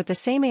 and with the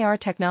same AR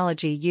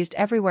technology used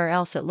everywhere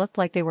else, it looked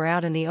like they were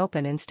out in the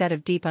open instead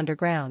of deep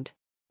underground.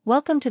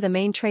 "Welcome to the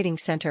main trading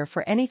center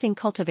for anything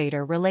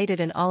cultivator related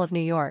in all of New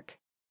York.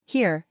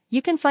 Here,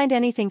 you can find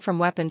anything from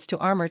weapons to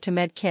armor to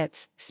med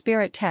kits,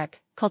 spirit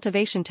tech,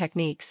 cultivation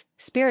techniques,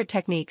 spirit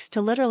techniques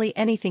to literally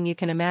anything you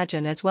can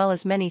imagine, as well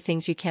as many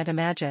things you can't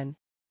imagine.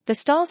 The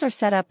stalls are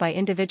set up by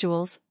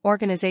individuals,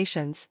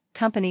 organizations,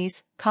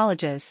 companies,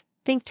 colleges,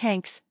 think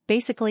tanks,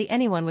 basically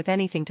anyone with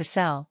anything to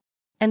sell.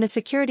 And the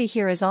security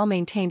here is all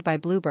maintained by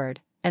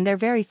Bluebird, and they're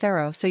very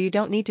thorough, so you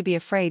don't need to be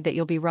afraid that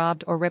you'll be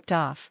robbed or ripped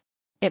off.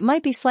 It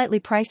might be slightly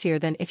pricier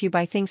than if you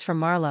buy things from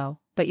Marlowe,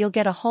 but you'll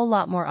get a whole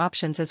lot more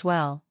options as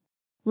well."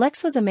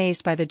 Lex was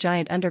amazed by the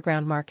giant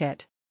underground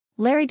market.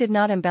 Larry did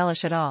not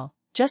embellish at all.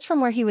 Just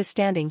from where he was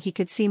standing he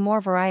could see more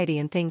variety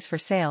in things for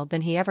sale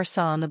than he ever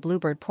saw on the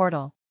Bluebird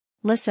portal.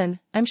 "Listen,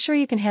 I'm sure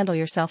you can handle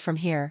yourself from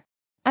here.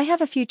 I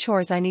have a few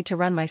chores I need to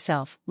run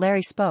myself."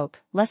 Larry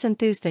spoke, less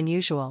enthused than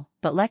usual,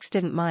 but Lex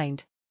didn't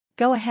mind.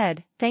 "Go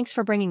ahead, thanks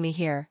for bringing me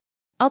here.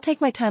 I'll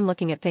take my time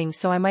looking at things,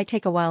 so I might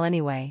take a while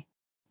anyway."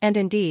 And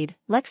indeed,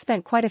 Lex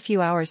spent quite a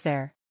few hours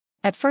there.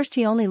 At first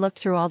he only looked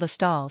through all the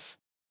stalls.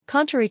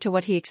 Contrary to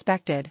what he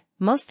expected,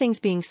 most things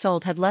being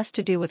sold had less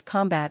to do with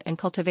combat and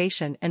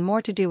cultivation and more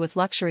to do with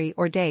luxury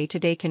or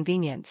day-to-day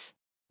convenience.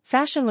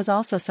 Fashion was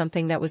also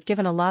something that was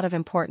given a lot of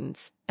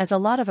importance, as a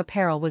lot of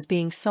apparel was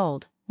being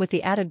sold, with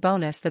the added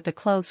bonus that the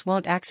clothes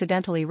won't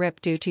accidentally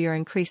rip due to your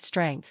increased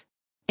strength.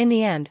 In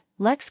the end,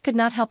 Lex could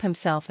not help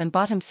himself and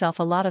bought himself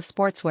a lot of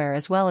sportswear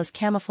as well as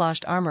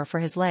camouflaged armor for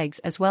his legs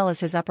as well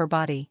as his upper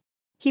body.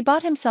 He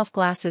bought himself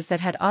glasses that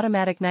had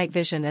automatic night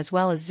vision as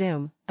well as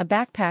zoom, a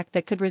backpack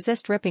that could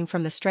resist ripping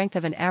from the strength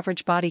of an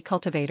average body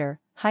cultivator,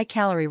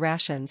 high-calorie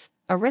rations,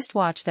 a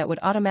wristwatch that would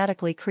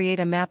automatically create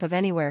a map of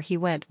anywhere he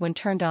went when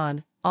turned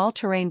on,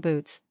 all-terrain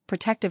boots,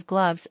 protective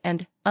gloves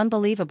and,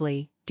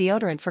 unbelievably,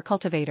 deodorant for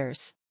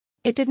cultivators.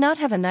 It did not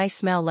have a nice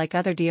smell like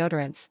other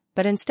deodorants,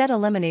 but instead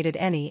eliminated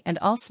any and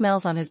all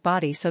smells on his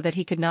body so that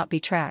he could not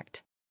be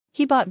tracked.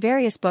 He bought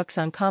various books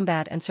on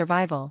combat and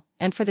survival,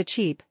 and for the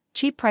cheap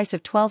price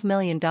of $12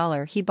 million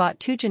he bought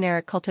 2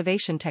 generic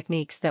cultivation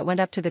techniques that went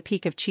up to the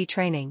peak of chi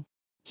training.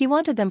 He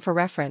wanted them for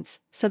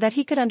reference, so that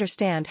he could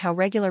understand how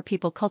regular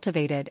people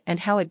cultivated and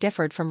how it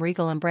differed from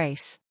regal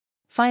embrace.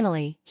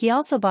 Finally, he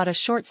also bought a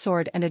short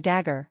sword and a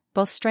dagger,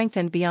 both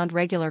strengthened beyond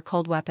regular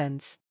cold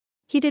weapons.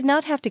 He did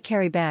not have to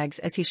carry bags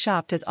as he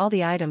shopped, as all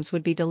the items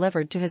would be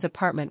delivered to his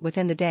apartment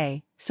within the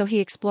day, so he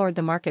explored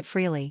the market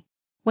freely.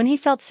 When he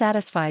felt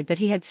satisfied that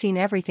he had seen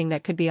everything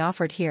that could be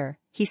offered here,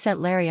 he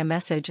sent Larry a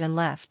message and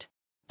left.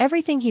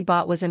 Everything he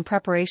bought was in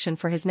preparation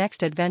for his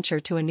next adventure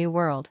to a new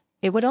world.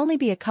 It would only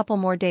be a couple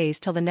more days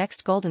till the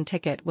next golden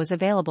ticket was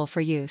available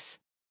for use.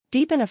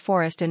 Deep in a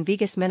forest in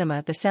Vegas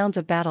Minima, the sounds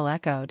of battle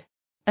echoed.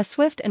 A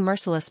swift and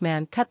merciless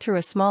man cut through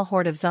a small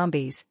horde of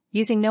zombies,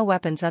 using no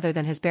weapons other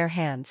than his bare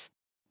hands.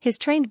 His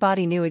trained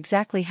body knew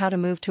exactly how to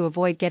move to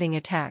avoid getting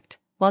attacked,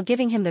 while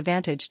giving him the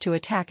vantage to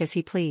attack as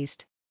he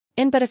pleased.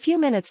 In but a few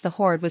minutes the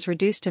horde was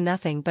reduced to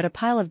nothing but a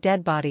pile of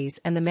dead bodies,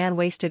 and the man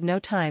wasted no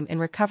time in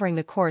recovering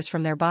the cores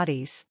from their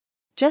bodies.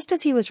 Just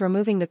as he was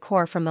removing the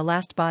core from the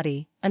last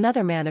body,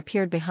 another man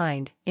appeared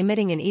behind,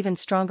 emitting an even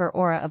stronger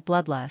aura of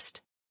bloodlust.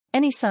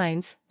 "Any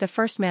signs?" the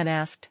first man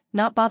asked,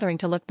 not bothering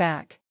to look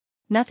back.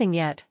 "Nothing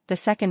yet," the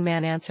second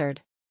man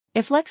answered.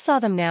 If Lex saw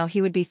them now, he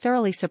would be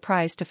thoroughly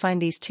surprised to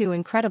find these two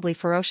incredibly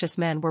ferocious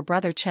men were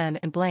Brother Chen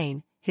and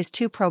Blaine, his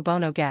two pro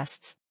bono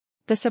guests.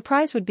 The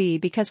surprise would be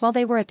because while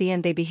they were at the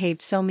inn they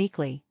behaved so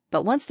meekly,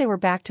 but once they were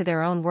back to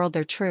their own world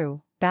their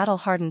true,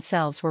 battle-hardened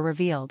selves were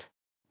revealed.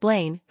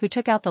 Blaine, who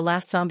took out the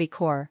last zombie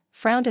core,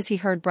 frowned as he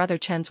heard Brother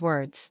Chen's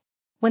words.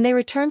 When they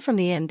returned from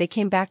the inn they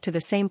came back to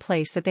the same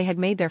place that they had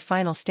made their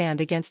final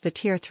stand against the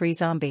Tier 3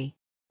 zombie.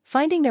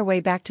 Finding their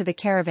way back to the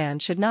caravan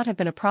should not have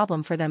been a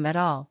problem for them at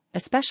all,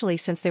 especially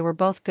since they were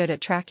both good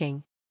at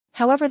tracking.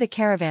 However, the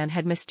caravan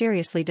had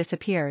mysteriously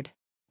disappeared.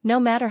 No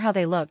matter how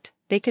they looked,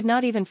 they could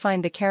not even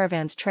find the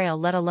caravan's trail,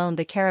 let alone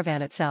the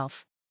caravan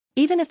itself.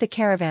 Even if the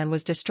caravan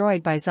was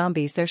destroyed by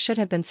zombies, there should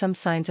have been some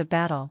signs of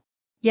battle.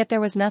 Yet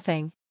there was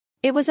nothing.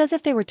 It was as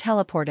if they were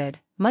teleported,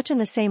 much in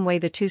the same way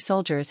the two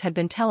soldiers had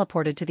been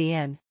teleported to the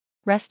inn.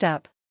 "Rest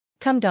up.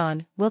 Come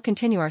dawn, we'll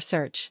continue our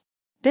search.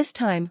 This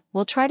time,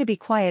 we'll try to be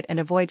quiet and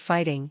avoid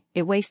fighting,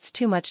 it wastes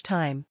too much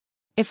time.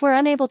 If we're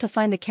unable to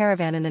find the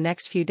caravan in the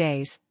next few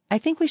days, I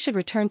think we should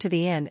return to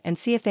the inn and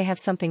see if they have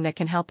something that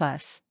can help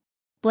us."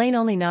 Blaine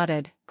only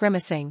nodded,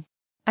 grimacing.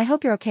 "I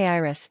hope you're okay,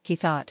 Iris," he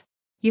thought.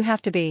 "You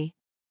have to be."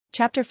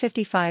 Chapter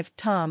 55,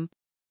 Tom.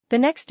 The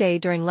next day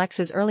during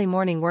Lex's early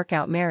morning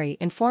workout, Mary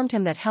informed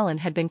him that Helen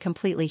had been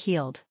completely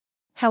healed.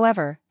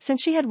 However,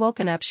 since she had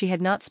woken up she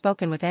had not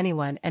spoken with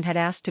anyone and had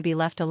asked to be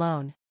left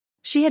alone.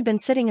 She had been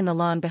sitting in the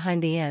lawn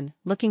behind the inn,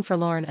 looking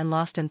forlorn and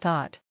lost in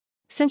thought.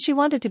 Since she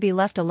wanted to be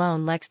left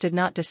alone, Lex did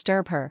not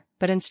disturb her,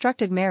 but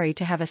instructed Mary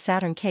to have a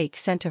Saturn cake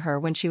sent to her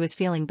when she was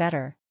feeling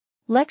better.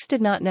 Lex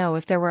did not know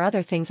if there were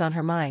other things on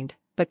her mind,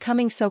 but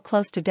coming so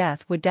close to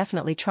death would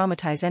definitely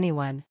traumatize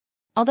anyone.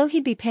 Although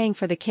he'd be paying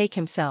for the cake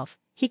himself,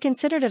 he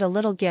considered it a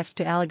little gift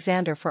to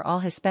Alexander for all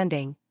his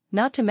spending,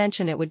 not to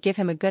mention it would give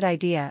him a good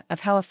idea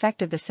of how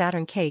effective the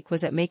Saturn cake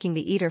was at making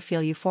the eater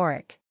feel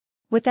euphoric.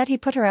 With that he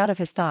put her out of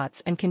his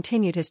thoughts and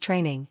continued his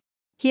training.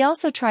 He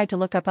also tried to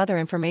look up other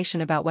information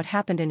about what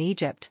happened in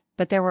Egypt,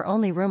 but there were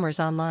only rumors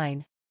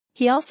online.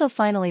 He also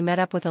finally met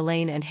up with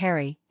Elaine and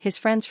Harry, his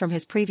friends from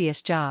his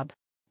previous job.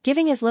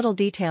 Giving as little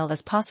detail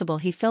as possible,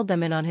 he filled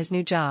them in on his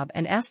new job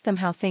and asked them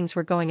how things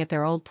were going at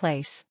their old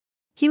place.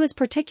 He was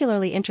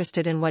particularly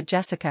interested in what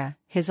Jessica,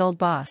 his old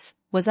boss,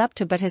 was up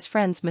to, but his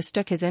friends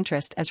mistook his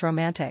interest as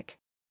romantic.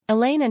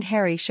 Elaine and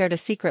Harry shared a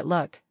secret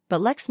look, but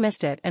Lex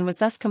missed it and was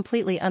thus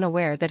completely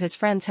unaware that his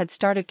friends had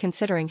started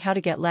considering how to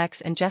get Lex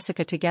and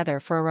Jessica together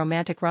for a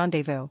romantic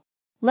rendezvous.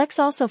 Lex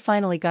also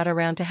finally got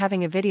around to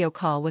having a video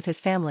call with his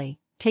family,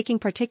 taking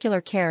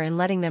particular care in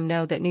letting them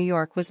know that New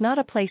York was not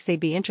a place they'd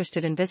be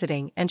interested in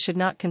visiting and should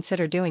not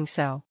consider doing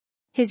so.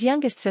 His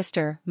youngest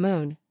sister,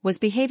 Moon, was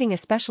behaving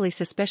especially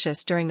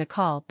suspicious during the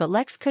call, but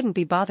Lex couldn't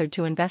be bothered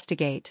to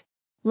investigate.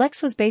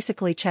 Lex was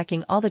basically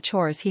checking all the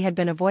chores he had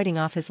been avoiding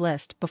off his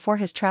list before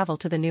his travel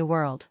to the New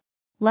World.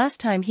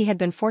 Last time he had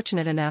been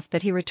fortunate enough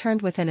that he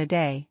returned within a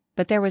day,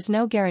 but there was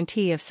no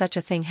guarantee of such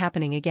a thing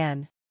happening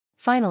again.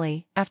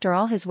 Finally, after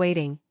all his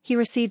waiting, he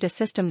received a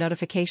system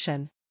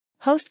notification.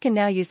 Host can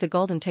now use the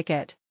golden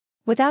ticket.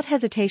 Without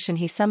hesitation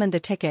he summoned the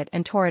ticket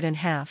and tore it in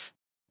half.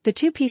 The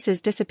two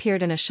pieces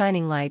disappeared in a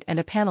shining light and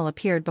a panel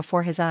appeared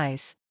before his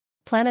eyes.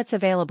 Planets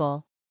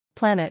available.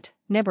 Planet,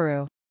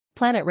 Nibiru.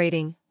 Planet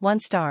rating, 1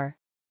 star.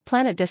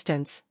 Planet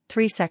distance,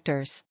 3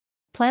 sectors.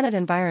 Planet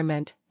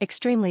environment,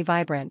 extremely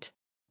vibrant.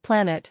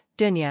 Planet,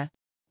 Dunya.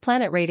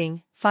 Planet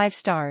rating, 5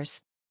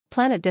 stars.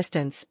 Planet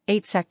distance,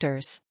 8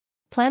 sectors.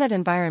 Planet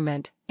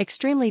environment,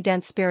 extremely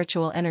dense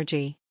spiritual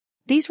energy.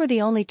 These were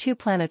the only 2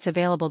 planets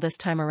available this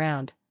time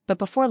around, but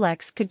before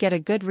Lex could get a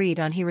good read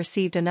on he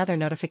received another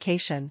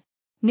notification.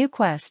 New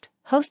quest,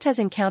 host has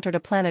encountered a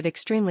planet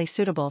extremely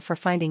suitable for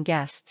finding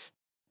guests.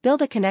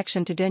 Build a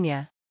connection to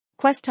Dunya.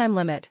 Quest time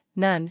limit,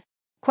 none.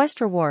 Quest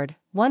reward,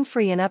 1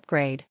 free and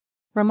upgrade.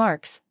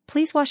 Remarks,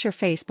 please wash your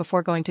face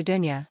before going to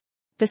Dunya.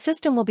 The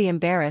system will be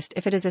embarrassed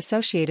if it is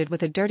associated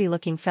with a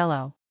dirty-looking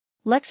fellow.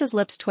 Lex's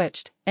lips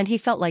twitched, and he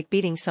felt like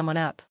beating someone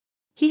up.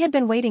 He had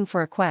been waiting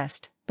for a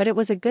quest, but it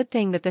was a good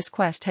thing that this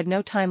quest had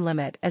no time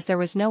limit, as there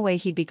was no way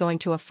he'd be going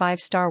to a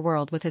 5-star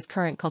world with his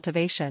current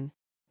cultivation.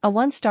 A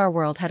 1-star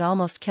world had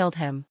almost killed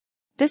him.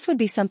 This would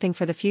be something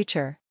for the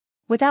future.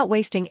 Without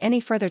wasting any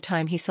further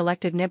time, he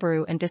selected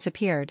Nibiru and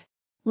disappeared.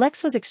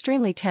 Lex was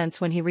extremely tense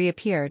when he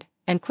reappeared,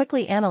 and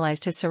quickly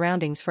analyzed his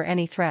surroundings for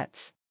any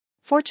threats.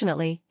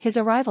 Fortunately, his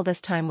arrival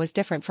this time was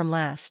different from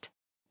last.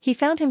 He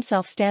found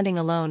himself standing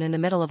alone in the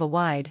middle of a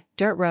wide,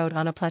 dirt road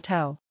on a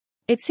plateau.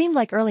 It seemed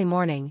like early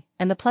morning,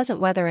 and the pleasant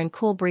weather and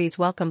cool breeze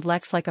welcomed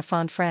Lex like a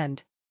fond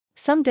friend.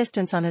 Some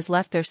distance on his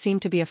left there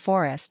seemed to be a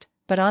forest,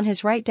 but on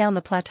his right down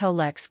the plateau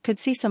Lex could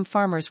see some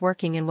farmers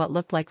working in what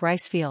looked like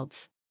rice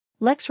fields.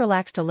 Lex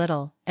relaxed a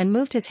little, and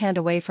moved his hand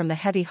away from the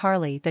heavy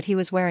Harley that he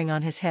was wearing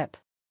on his hip.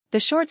 The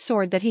short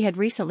sword that he had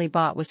recently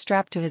bought was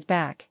strapped to his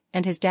back,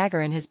 and his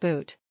dagger in his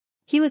boot.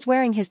 He was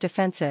wearing his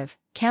defensive,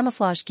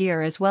 camouflage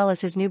gear as well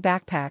as his new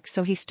backpack,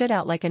 so he stood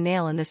out like a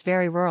nail in this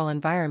very rural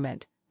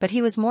environment, but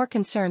he was more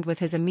concerned with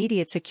his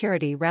immediate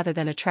security rather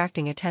than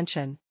attracting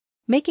attention.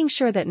 Making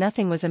sure that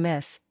nothing was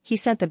amiss, he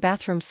sent the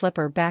bathroom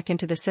slipper back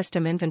into the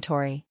system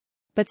inventory.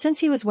 But since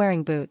he was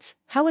wearing boots,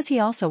 how was he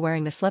also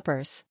wearing the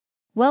slippers?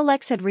 Well,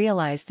 Lex had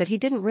realized that he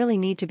didn't really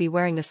need to be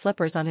wearing the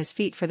slippers on his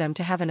feet for them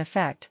to have an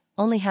effect,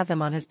 only have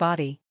them on his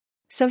body.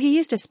 So he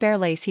used a spare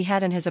lace he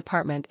had in his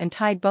apartment and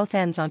tied both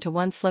ends onto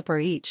one slipper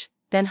each,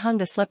 then hung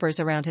the slippers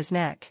around his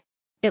neck.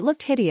 It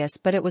looked hideous,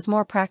 but it was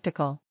more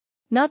practical.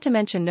 Not to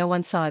mention no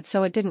one saw it,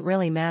 so it didn't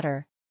really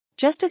matter.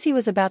 Just as he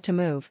was about to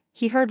move,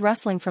 he heard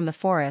rustling from the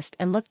forest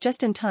and looked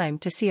just in time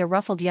to see a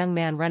ruffled young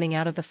man running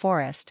out of the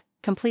forest,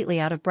 completely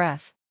out of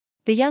breath.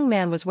 The young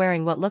man was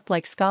wearing what looked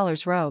like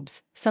scholar's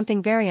robes,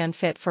 something very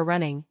unfit for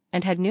running,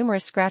 and had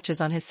numerous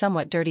scratches on his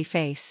somewhat dirty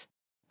face.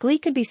 Glee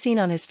could be seen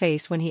on his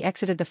face when he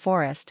exited the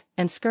forest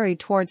and scurried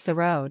towards the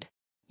road.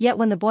 Yet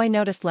when the boy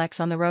noticed Lex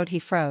on the road, he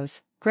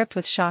froze, gripped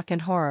with shock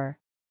and horror.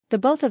 The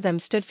both of them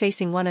stood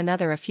facing one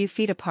another a few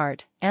feet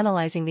apart,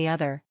 analyzing the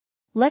other.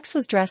 Lex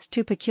was dressed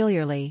too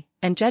peculiarly,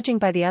 and judging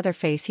by the other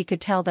face he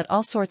could tell that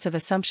all sorts of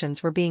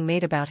assumptions were being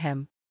made about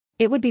him.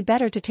 It would be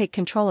better to take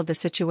control of the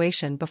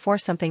situation before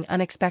something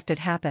unexpected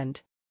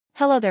happened.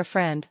 "Hello there,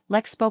 friend,"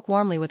 Lex spoke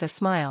warmly with a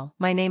smile.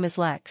 "My name is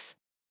Lex.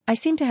 I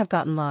seem to have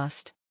gotten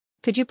lost.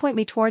 Could you point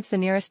me towards the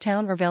nearest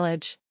town or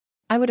village?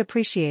 I would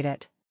appreciate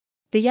it."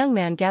 The young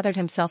man gathered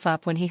himself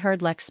up when he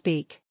heard Lex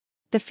speak.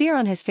 The fear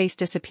on his face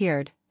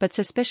disappeared, but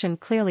suspicion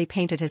clearly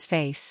painted his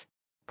face.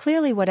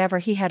 Clearly whatever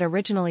he had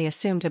originally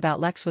assumed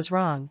about Lex was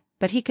wrong,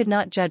 but he could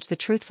not judge the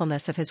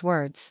truthfulness of his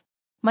words.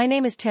 "My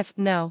name is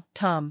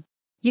Tom.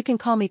 You can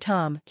call me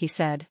Tom," he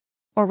said.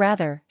 "Or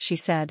rather," she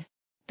said.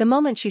 The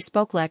moment she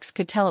spoke, Lex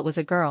could tell it was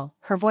a girl,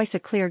 her voice a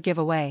clear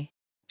giveaway.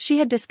 She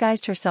had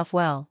disguised herself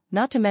well,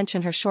 not to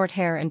mention her short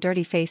hair and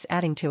dirty face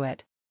adding to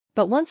it.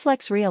 But once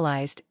Lex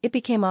realized, it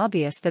became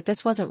obvious that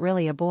this wasn't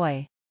really a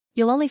boy.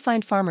 "You'll only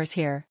find farmers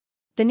here.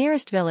 The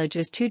nearest village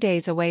is 2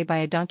 days away by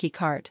a donkey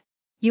cart.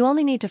 You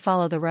only need to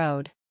follow the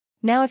road.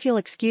 Now if you'll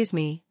excuse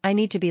me, I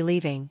need to be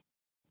leaving."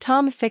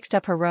 Tom fixed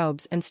up her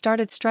robes and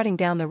started strutting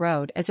down the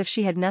road as if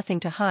she had nothing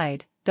to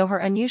hide, though her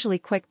unusually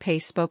quick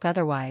pace spoke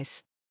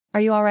otherwise.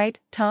 "Are you all right,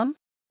 Tom?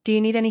 Do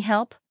you need any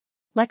help?"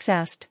 Lex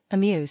asked,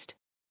 amused.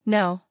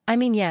 "No, I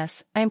mean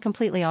yes, I am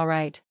completely all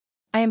right.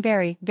 I am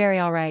very, very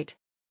all right.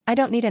 I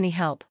don't need any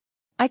help.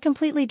 I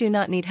completely do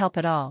not need help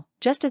at all."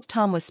 Just as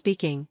Tom was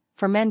speaking,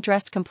 4 men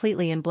dressed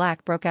completely in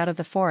black broke out of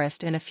the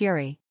forest in a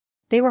fury.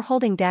 They were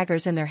holding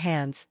daggers in their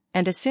hands,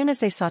 and as soon as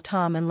they saw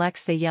Tom and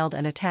Lex they yelled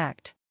and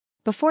attacked.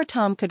 Before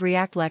Tom could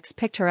react, Lex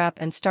picked her up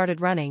and started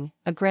running,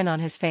 a grin on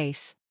his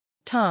face.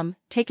 Tom,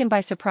 taken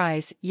by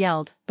surprise,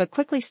 yelled, but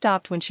quickly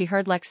stopped when she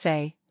heard Lex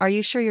say, "Are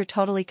you sure you're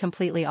totally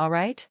completely all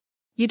right?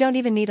 You don't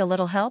even need a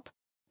little help?"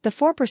 The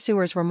 4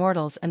 pursuers were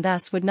mortals and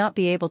thus would not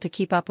be able to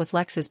keep up with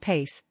Lex's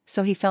pace,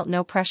 so he felt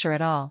no pressure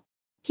at all.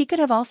 He could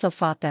have also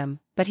fought them,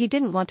 but he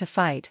didn't want to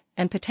fight,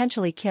 and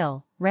potentially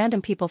kill,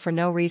 random people for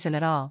no reason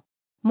at all.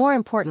 More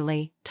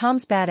importantly,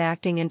 Tom's bad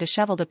acting and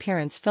disheveled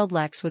appearance filled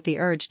Lex with the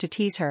urge to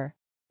tease her.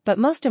 But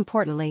most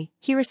importantly,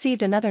 he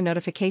received another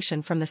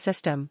notification from the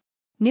system.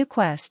 "New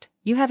quest,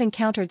 you have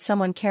encountered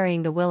someone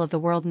carrying the will of the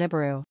world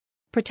Nibiru.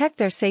 Protect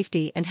their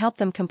safety and help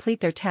them complete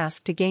their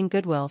task to gain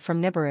goodwill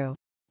from Nibiru.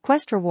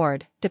 Quest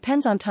reward,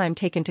 depends on time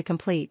taken to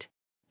complete.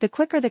 The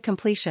quicker the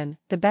completion,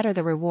 the better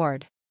the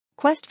reward.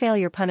 Quest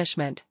failure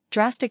punishment,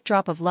 drastic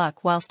drop of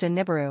luck whilst in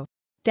Nibiru.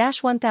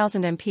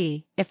 -1000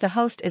 MP, if the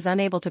host is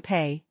unable to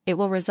pay, it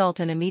will result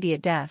in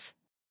immediate death."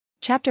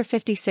 Chapter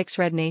 56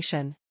 Red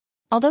Nation.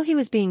 Although he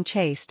was being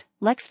chased,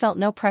 Lex felt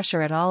no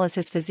pressure at all as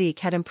his physique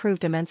had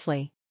improved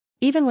immensely.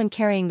 Even when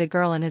carrying the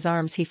girl in his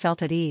arms he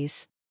felt at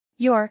ease.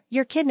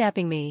 You're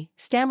kidnapping me,"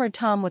 stammered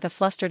Tom with a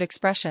flustered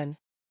expression.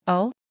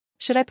 "Oh?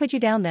 Should I put you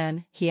down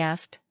then?" he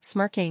asked,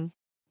 smirking.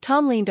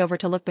 Tom leaned over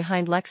to look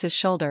behind Lex's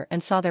shoulder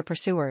and saw their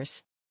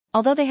pursuers.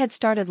 Although they had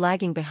started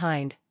lagging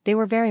behind, they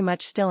were very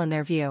much still in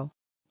their view.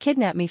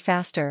 "Kidnap me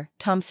faster,"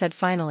 Tom said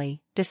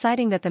finally,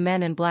 deciding that the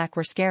men in black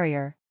were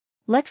scarier.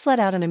 Lex let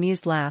out an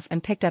amused laugh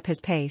and picked up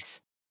his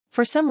pace.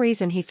 For some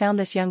reason he found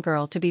this young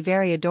girl to be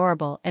very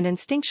adorable and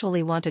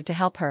instinctually wanted to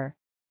help her.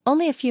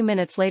 Only a few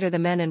minutes later the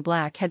men in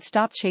black had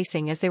stopped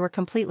chasing as they were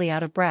completely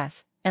out of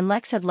breath, and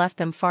Lex had left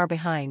them far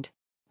behind.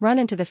 "Run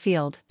into the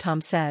field," Tom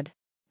said.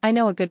 "I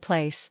know a good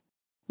place."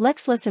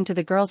 Lex listened to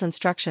the girl's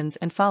instructions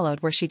and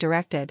followed where she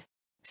directed.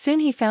 Soon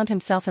he found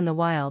himself in the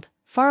wild,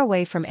 far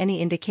away from any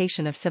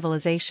indication of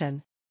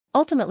civilization.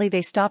 Ultimately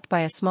they stopped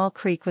by a small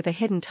creek with a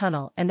hidden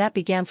tunnel, and that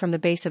began from the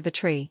base of the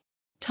tree.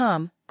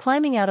 Tom,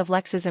 climbing out of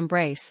Lex's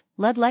embrace,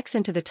 led Lex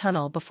into the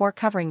tunnel before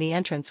covering the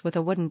entrance with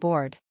a wooden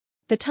board.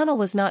 The tunnel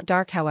was not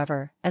dark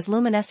however, as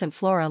luminescent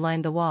flora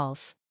lined the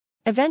walls.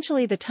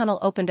 Eventually the tunnel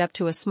opened up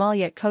to a small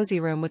yet cozy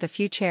room with a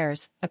few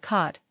chairs, a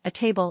cot, a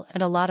table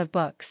and a lot of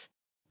books.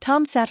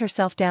 Tom sat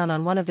herself down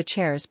on one of the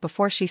chairs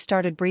before she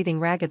started breathing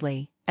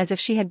raggedly, as if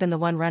she had been the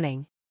one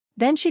running.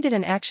 Then she did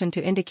an action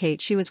to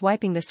indicate she was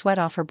wiping the sweat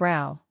off her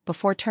brow,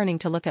 before turning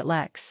to look at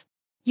Lex.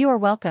 "You are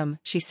welcome,"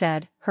 she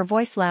said, her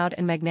voice loud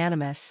and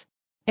magnanimous.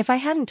 "If I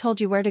hadn't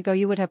told you where to go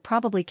you would have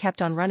probably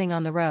kept on running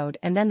on the road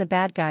and then the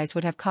bad guys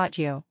would have caught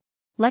you."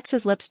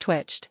 Lex's lips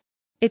twitched.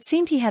 It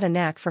seemed he had a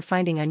knack for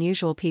finding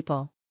unusual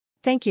people.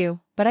 "Thank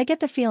you, but I get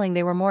the feeling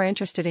they were more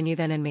interested in you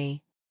than in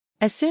me."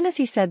 As soon as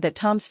he said that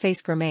Tom's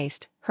face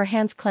grimaced, her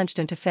hands clenched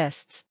into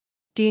fists.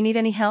 "Do you need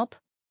any help?"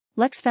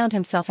 Lex found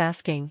himself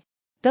asking.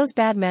 "Those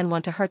bad men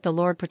want to hurt the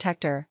Lord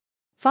Protector.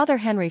 Father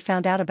Henry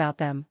found out about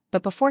them,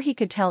 but before he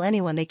could tell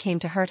anyone they came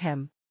to hurt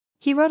him.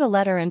 He wrote a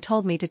letter and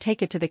told me to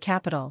take it to the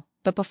capital,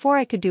 but before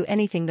I could do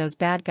anything those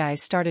bad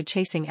guys started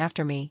chasing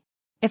after me.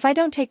 If I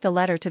don't take the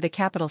letter to the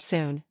capital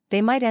soon,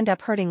 they might end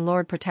up hurting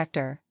Lord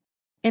Protector.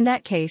 In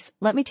that case,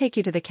 let me take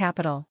you to the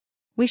capital.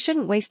 We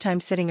shouldn't waste time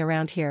sitting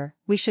around here,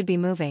 we should be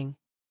moving."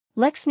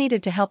 Lex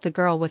needed to help the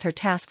girl with her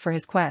task for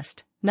his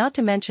quest, not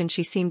to mention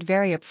she seemed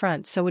very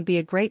upfront so would be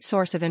a great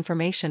source of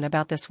information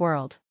about this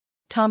world.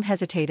 Tom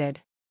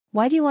hesitated.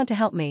 "Why do you want to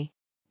help me?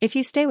 If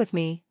you stay with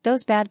me,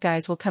 those bad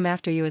guys will come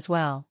after you as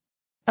well."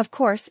 "Of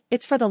course,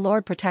 it's for the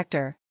Lord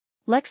Protector,"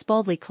 Lex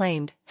boldly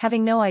claimed,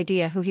 having no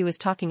idea who he was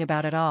talking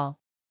about at all.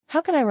 "How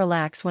can I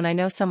relax when I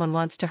know someone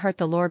wants to hurt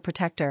the Lord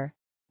Protector?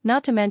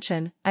 Not to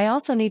mention, I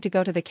also need to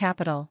go to the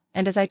capital,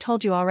 and as I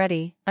told you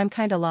already, I'm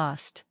kinda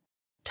lost."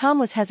 Tom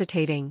was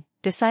hesitating,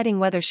 deciding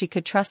whether she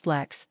could trust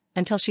Lex,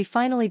 until she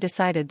finally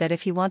decided that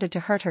if he wanted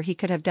to hurt her he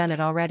could have done it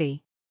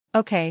already.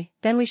 "Okay,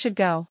 then we should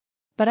go.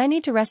 But I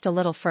need to rest a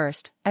little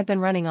first, I've been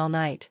running all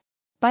night.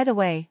 By the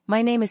way,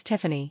 my name is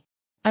Tiffany.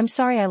 I'm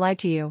sorry I lied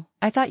to you,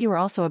 I thought you were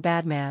also a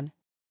bad man."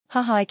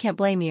 "Haha, I can't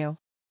blame you.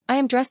 I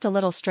am dressed a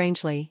little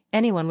strangely,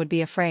 anyone would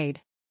be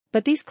afraid.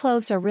 But these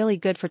clothes are really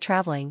good for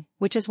traveling,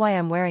 which is why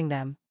I'm wearing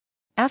them."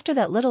 After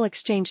that little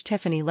exchange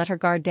Tiffany let her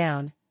guard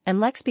down, and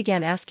Lex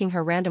began asking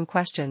her random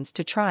questions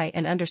to try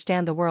and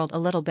understand the world a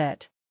little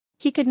bit.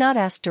 He could not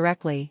ask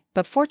directly,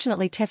 but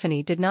fortunately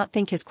Tiffany did not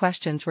think his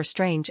questions were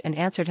strange and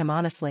answered him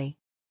honestly.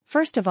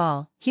 First of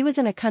all, he was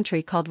in a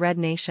country called Red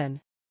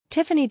Nation.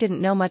 Tiffany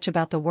didn't know much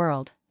about the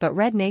world, but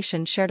Red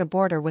Nation shared a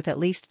border with at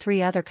least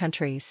 3 other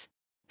countries.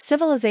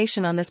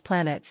 Civilization on this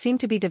planet seemed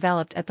to be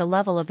developed at the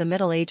level of the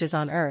Middle Ages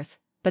on Earth,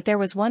 but there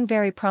was one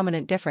very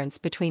prominent difference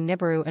between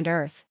Nibiru and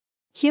Earth.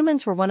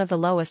 Humans were one of the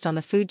lowest on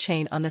the food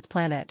chain on this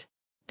planet.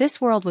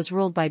 This world was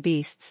ruled by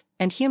beasts,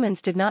 and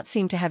humans did not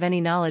seem to have any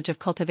knowledge of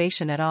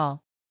cultivation at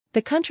all.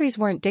 The countries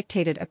weren't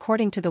dictated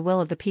according to the will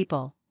of the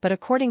people, but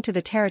according to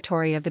the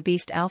territory of the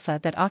beast alpha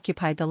that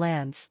occupied the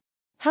lands.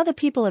 How the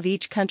people of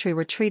each country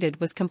were treated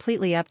was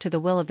completely up to the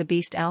will of the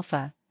beast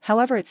alpha,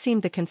 however it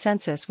seemed the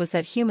consensus was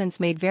that humans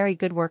made very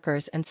good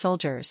workers and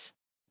soldiers.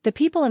 The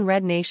people in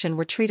Red Nation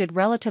were treated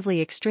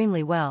relatively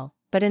extremely well,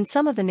 but in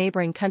some of the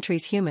neighboring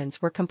countries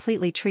humans were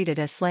completely treated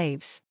as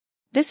slaves.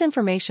 This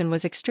information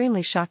was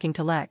extremely shocking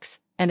to Lex,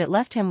 and it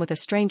left him with a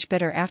strange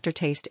bitter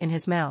aftertaste in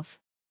his mouth.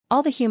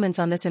 All the humans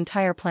on this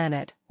entire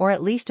planet, or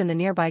at least in the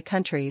nearby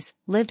countries,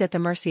 lived at the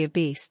mercy of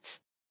beasts.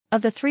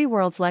 Of the 3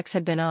 worlds Lex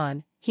had been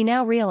on, he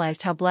now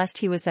realized how blessed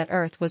he was that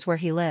Earth was where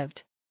he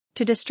lived.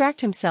 To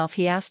distract himself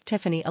he asked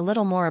Tiffany a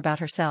little more about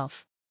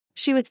herself.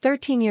 She was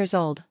 13 years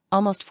old,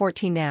 almost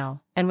 14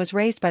 now, and was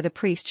raised by the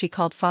priest she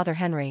called Father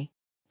Henry.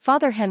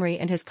 Father Henry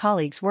and his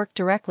colleagues worked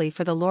directly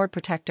for the Lord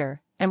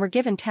Protector, and were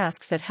given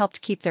tasks that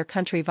helped keep their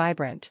country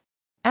vibrant.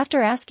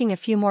 After asking a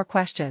few more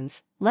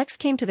questions, Lex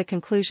came to the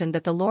conclusion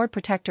that the Lord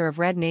Protector of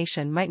Red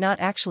Nation might not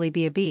actually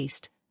be a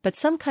beast, but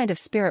some kind of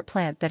spirit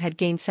plant that had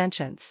gained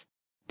sentience.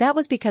 That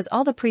was because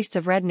all the priests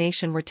of Red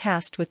Nation were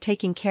tasked with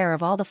taking care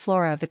of all the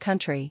flora of the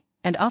country,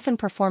 and often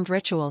performed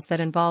rituals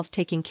that involved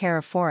taking care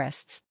of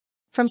forests.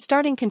 From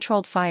starting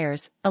controlled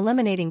fires,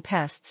 eliminating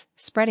pests,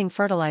 spreading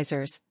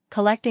fertilizers,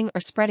 collecting or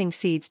spreading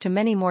seeds to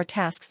many more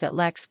tasks that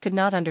Lex could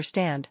not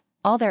understand,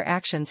 all their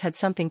actions had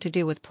something to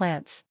do with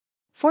plants.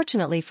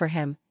 Fortunately for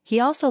him, he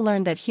also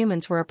learned that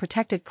humans were a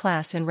protected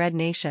class in Red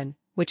Nation,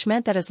 which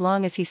meant that as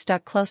long as he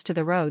stuck close to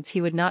the roads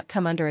he would not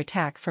come under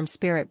attack from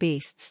spirit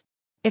beasts.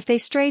 If they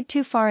strayed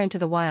too far into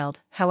the wild,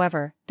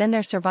 however, then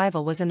their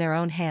survival was in their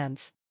own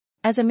hands.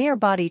 As a mere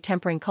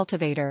body-tempering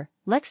cultivator,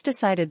 Lex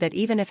decided that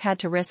even if had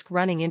to risk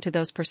running into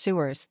those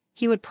pursuers,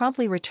 he would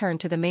promptly return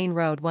to the main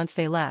road once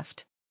they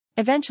left.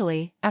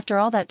 Eventually, after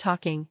all that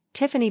talking,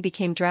 Tiffany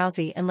became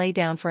drowsy and lay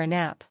down for a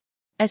nap.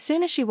 As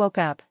soon as she woke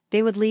up,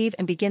 they would leave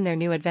and begin their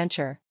new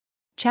adventure.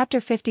 Chapter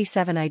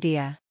 57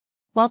 Idea.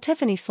 While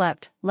Tiffany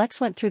slept,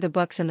 Lex went through the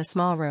books in the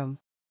small room.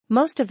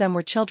 Most of them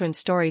were children's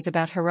stories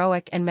about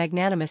heroic and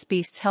magnanimous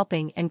beasts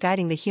helping and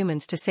guiding the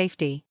humans to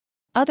safety.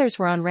 Others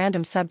were on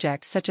random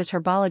subjects such as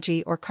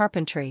herbology or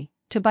carpentry,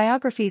 to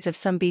biographies of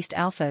some beast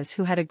alphas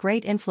who had a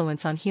great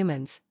influence on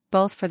humans,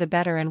 both for the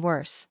better and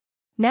worse.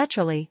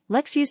 Naturally,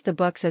 Lex used the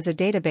books as a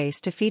database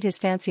to feed his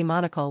fancy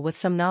monocle with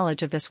some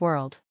knowledge of this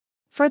world.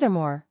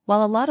 Furthermore,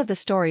 while a lot of the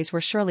stories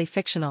were surely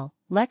fictional,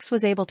 Lex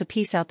was able to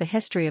piece out the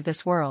history of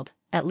this world,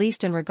 at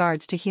least in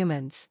regards to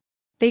humans.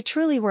 They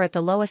truly were at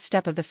the lowest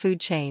step of the food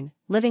chain,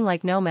 living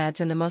like nomads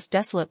in the most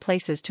desolate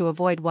places to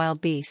avoid wild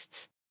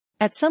beasts.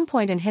 At some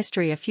point in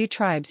history a few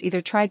tribes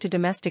either tried to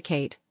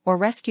domesticate, or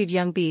rescued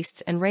young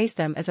beasts and raised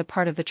them as a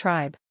part of the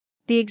tribe.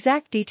 The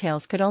exact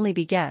details could only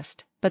be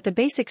guessed, but the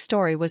basic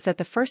story was that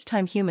the first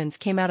time humans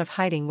came out of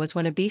hiding was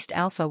when a beast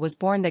alpha was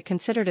born that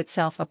considered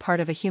itself a part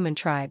of a human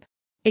tribe.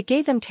 It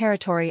gave them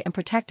territory and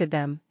protected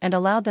them, and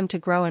allowed them to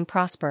grow and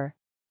prosper.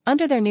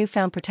 Under their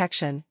newfound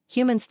protection,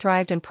 humans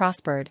thrived and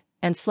prospered,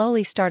 and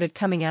slowly started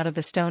coming out of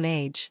the Stone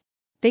Age.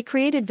 They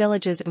created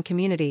villages and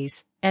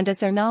communities, and as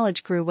their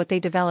knowledge grew they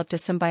developed a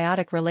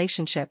symbiotic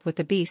relationship with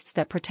the beasts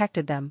that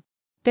protected them.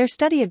 Their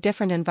study of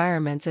different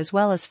environments as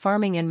well as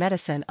farming and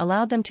medicine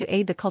allowed them to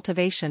aid the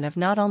cultivation of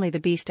not only the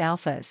beast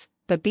alphas,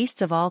 but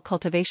beasts of all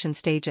cultivation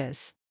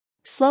stages.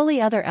 Slowly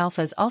other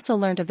alphas also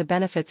learned of the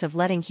benefits of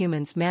letting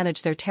humans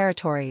manage their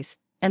territories,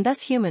 and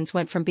thus humans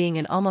went from being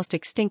an almost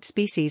extinct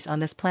species on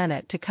this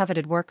planet to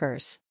coveted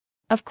workers.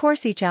 Of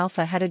course each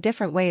alpha had a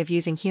different way of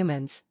using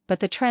humans, but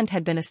the trend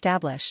had been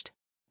established.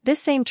 This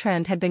same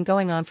trend had been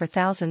going on for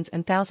thousands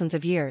and thousands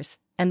of years,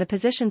 and the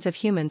positions of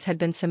humans had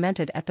been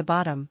cemented at the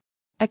bottom.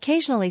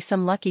 Occasionally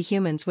some lucky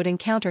humans would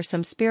encounter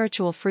some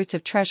spiritual fruits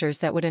of treasures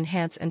that would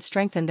enhance and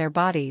strengthen their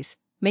bodies,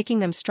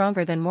 making them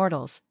stronger than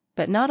mortals,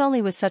 but not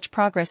only was such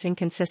progress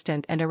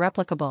inconsistent and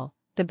irreplicable,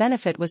 the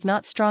benefit was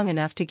not strong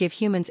enough to give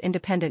humans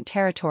independent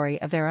territory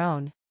of their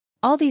own.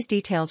 All these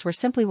details were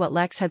simply what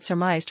Lex had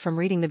surmised from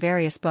reading the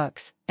various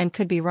books, and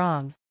could be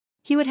wrong.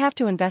 He would have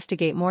to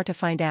investigate more to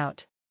find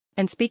out.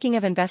 And speaking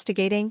of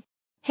investigating?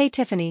 "Hey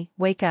Tiffany,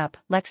 wake up,"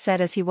 Lex said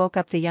as he woke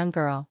up the young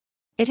girl.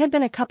 It had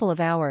been a couple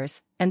of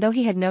hours, and though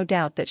he had no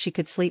doubt that she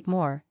could sleep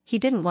more, he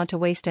didn't want to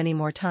waste any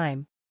more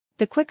time.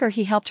 The quicker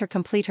he helped her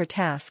complete her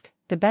task,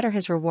 the better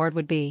his reward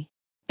would be.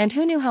 And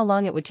who knew how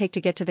long it would take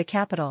to get to the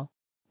capital?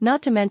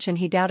 Not to mention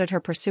he doubted her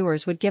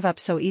pursuers would give up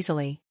so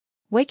easily.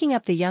 Waking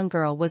up the young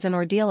girl was an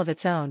ordeal of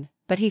its own,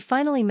 but he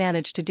finally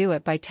managed to do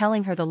it by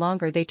telling her the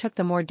longer they took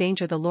the more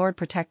danger the Lord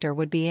Protector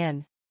would be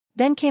in.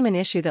 Then came an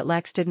issue that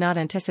Lex did not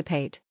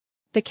anticipate.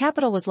 The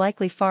capital was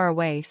likely far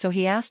away, so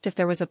he asked if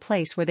there was a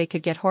place where they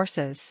could get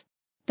horses.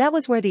 That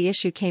was where the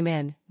issue came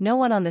in. No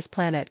one on this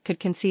planet could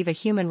conceive a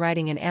human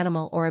riding an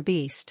animal or a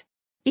beast.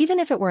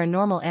 Even if it were a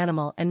normal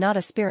animal and not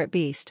a spirit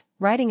beast,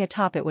 riding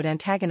atop it would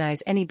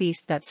antagonize any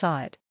beast that saw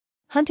it.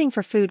 Hunting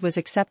for food was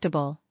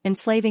acceptable,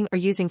 enslaving or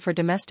using for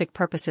domestic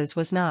purposes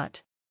was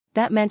not.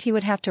 That meant he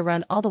would have to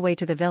run all the way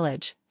to the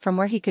village, from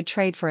where he could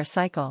trade for a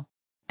cycle.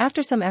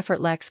 After some effort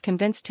Lex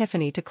convinced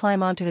Tiffany to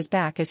climb onto his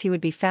back as he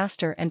would be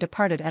faster and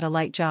departed at a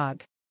light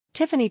jog.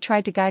 Tiffany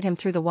tried to guide him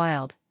through the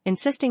wild,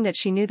 insisting that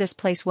she knew this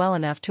place well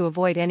enough to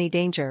avoid any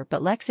danger,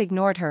 but Lex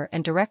ignored her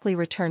and directly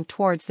returned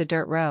towards the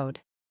dirt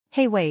road.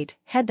 "Hey wait,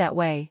 head that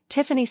way,"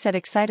 Tiffany said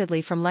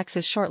excitedly from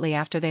Lex's shortly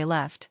after they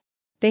left.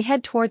 They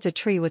head towards a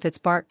tree with its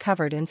bark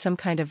covered in some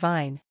kind of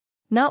vine.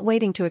 Not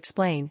waiting to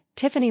explain,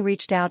 Tiffany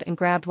reached out and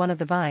grabbed one of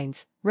the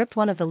vines, ripped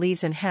one of the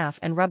leaves in half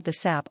and rubbed the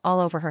sap all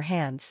over her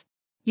hands.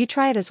 "You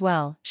try it as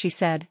well," she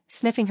said,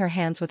 sniffing her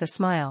hands with a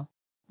smile.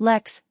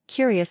 Lex,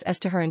 curious as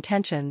to her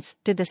intentions,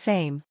 did the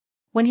same.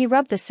 When he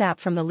rubbed the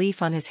sap from the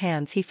leaf on his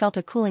hands he felt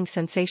a cooling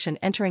sensation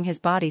entering his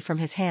body from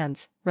his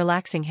hands,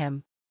 relaxing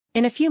him.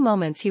 In a few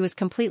moments he was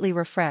completely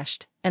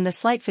refreshed, and the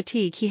slight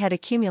fatigue he had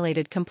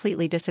accumulated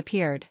completely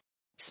disappeared.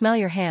 "Smell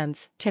your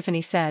hands,"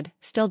 Tiffany said,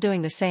 still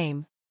doing the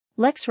same.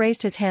 Lex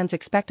raised his hands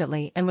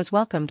expectantly and was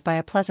welcomed by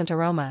a pleasant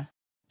aroma.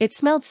 It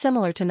smelled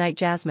similar to night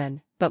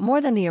jasmine, but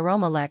more than the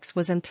aroma Lex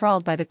was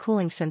enthralled by the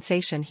cooling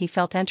sensation he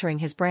felt entering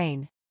his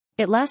brain.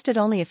 It lasted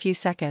only a few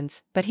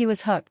seconds, but he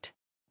was hooked.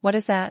 "What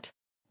is that?"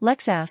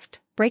 Lex asked,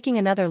 breaking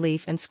another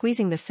leaf and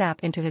squeezing the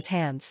sap into his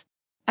hands.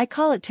 "I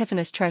call it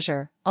Tiffany's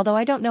treasure, although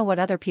I don't know what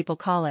other people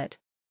call it.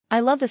 I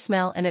love the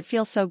smell and it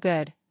feels so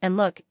good, and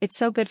look, it's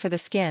so good for the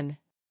skin."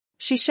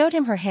 She showed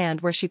him her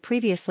hand where she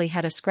previously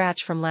had a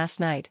scratch from last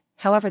night,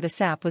 however the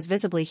sap was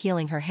visibly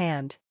healing her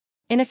hand.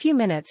 In a few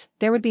minutes,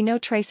 there would be no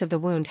trace of the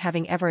wound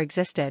having ever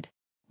existed.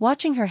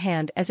 Watching her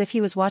hand as if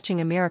he was watching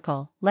a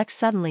miracle, Lex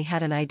suddenly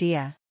had an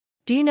idea.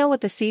 "Do you know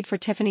what the seed for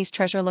Tiffany's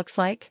treasure looks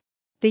like?"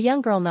 The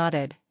young girl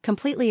nodded,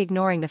 completely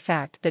ignoring the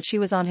fact that she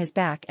was on his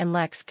back and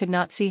Lex could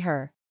not see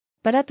her.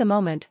 But at the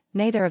moment,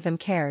 neither of them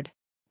cared.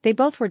 They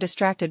both were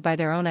distracted by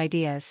their own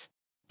ideas.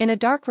 In a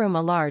dark room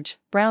a large,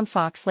 brown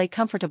fox lay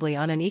comfortably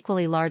on an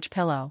equally large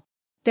pillow.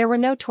 There were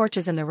no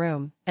torches in the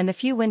room, and the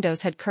few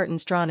windows had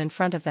curtains drawn in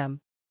front of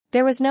them.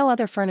 There was no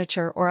other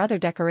furniture or other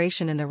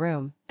decoration in the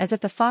room, as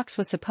if the fox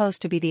was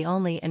supposed to be the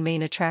only and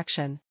main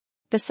attraction.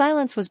 The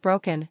silence was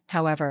broken,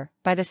 however,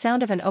 by the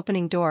sound of an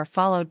opening door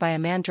followed by a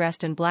man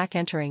dressed in black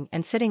entering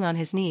and sitting on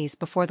his knees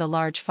before the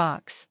large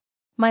fox.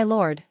 "My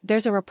lord,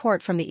 there's a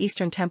report from the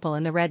Eastern Temple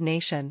in the Red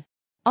Nation.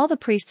 All the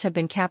priests have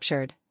been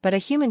captured, but a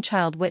human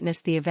child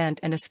witnessed the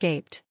event and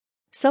escaped.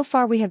 So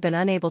far we have been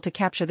unable to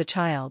capture the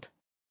child."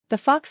 The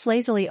fox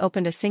lazily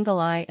opened a single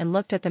eye and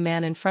looked at the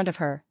man in front of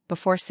her,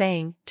 before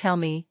saying, "Tell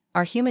me,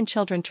 are human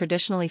children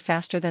traditionally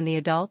faster than the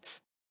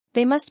adults?"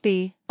 "They must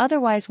be,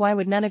 otherwise why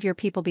would none of your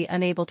people be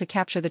unable to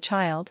capture the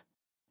child?"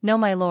 "No,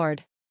 my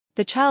lord.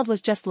 The child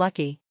was just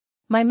lucky.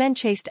 My men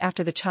chased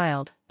after the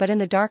child, but in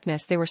the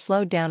darkness they were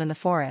slowed down in the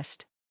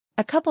forest.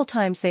 A couple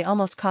times they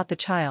almost caught the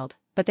child,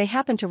 but they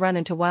happened to run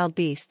into wild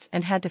beasts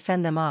and had to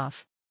fend them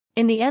off.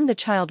 In the end the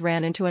child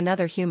ran into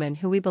another human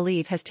who we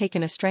believe has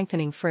taken a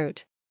strengthening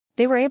fruit.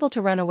 They were able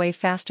to run away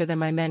faster than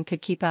my men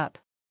could keep up.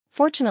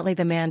 Fortunately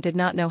the man did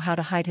not know how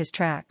to hide his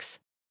tracks.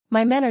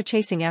 My men are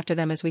chasing after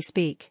them as we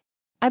speak.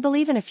 I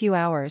believe in a few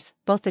hours,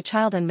 both the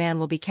child and man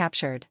will be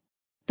captured."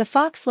 The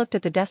fox looked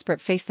at the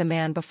desperate face the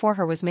man before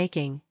her was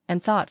making,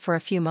 and thought for a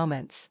few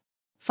moments.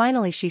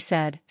 Finally she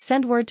said,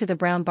 "Send word to the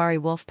brown Bari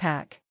wolf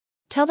pack.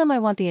 Tell them I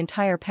want the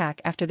entire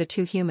pack after the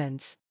 2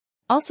 humans.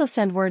 Also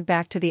send word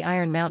back to the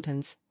Iron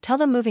Mountains, tell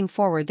them moving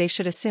forward they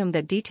should assume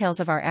that details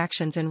of our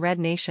actions in Red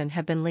Nation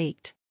have been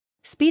leaked.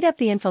 Speed up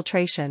the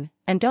infiltration,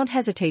 and don't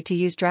hesitate to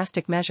use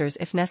drastic measures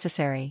if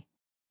necessary."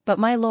 "But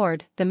my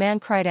lord," the man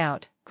cried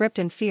out, gripped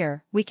in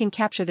fear, "we can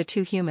capture the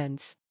 2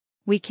 humans.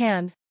 We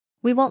can.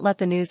 We won't let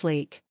the news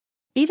leak.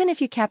 Even if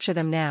you capture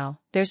them now,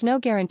 there's no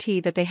guarantee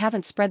that they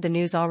haven't spread the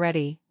news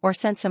already, or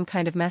sent some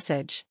kind of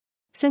message.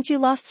 Since you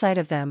lost sight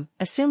of them,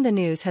 assume the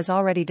news has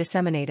already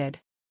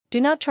disseminated.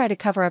 Do not try to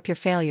cover up your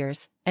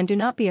failures, and do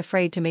not be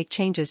afraid to make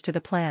changes to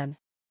the plan.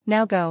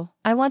 Now go,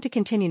 I want to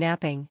continue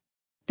napping."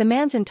 The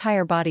man's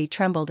entire body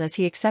trembled as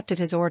he accepted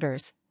his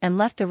orders, and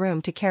left the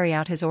room to carry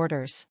out his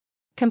orders.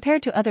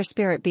 Compared to other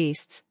spirit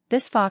beasts,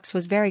 this fox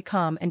was very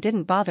calm and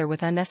didn't bother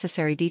with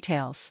unnecessary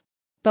details.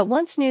 But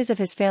once news of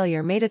his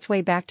failure made its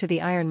way back to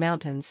the Iron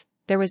Mountains,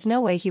 there was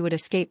no way he would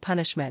escape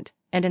punishment,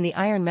 and in the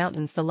Iron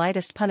Mountains the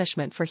lightest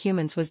punishment for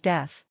humans was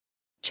death.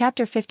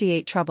 Chapter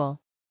 58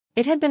 Trouble.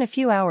 It had been a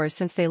few hours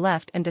since they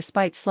left, and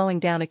despite slowing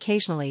down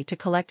occasionally to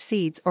collect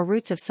seeds or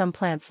roots of some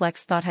plants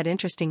Lex thought had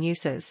interesting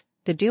uses,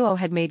 the duo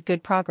had made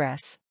good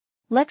progress.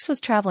 Lex was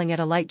traveling at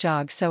a light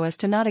jog so as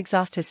to not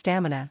exhaust his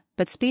stamina,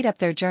 but speed up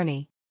their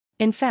journey.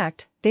 In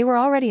fact, they were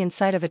already in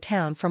sight of a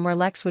town from where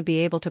Lex would be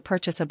able to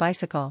purchase a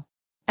bicycle.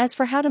 As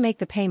for how to make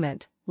the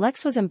payment,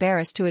 Lex was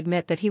embarrassed to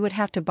admit that he would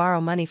have to borrow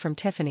money from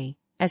Tiffany,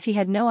 as he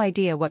had no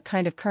idea what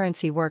kind of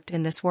currency worked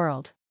in this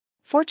world.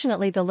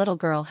 Fortunately the little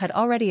girl had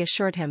already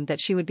assured him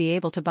that she would be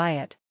able to buy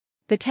it.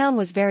 The town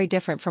was very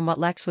different from what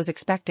Lex was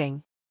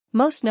expecting.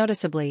 Most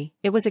noticeably,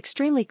 it was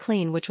extremely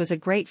clean, which was a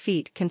great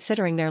feat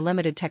considering their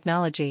limited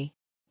technology.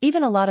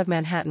 Even a lot of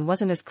Manhattan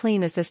wasn't as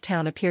clean as this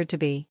town appeared to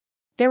be.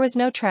 There was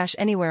no trash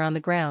anywhere on the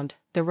ground,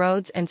 the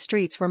roads and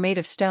streets were made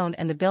of stone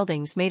and the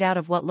buildings made out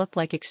of what looked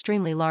like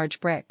extremely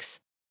large bricks.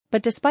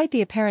 But despite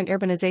the apparent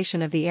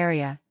urbanization of the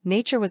area,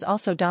 nature was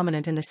also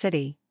dominant in the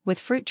city, with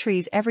fruit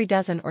trees every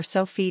dozen or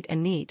so feet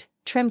and neat,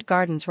 trimmed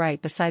gardens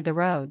right beside the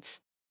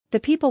roads. The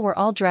people were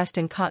all dressed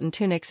in cotton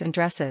tunics and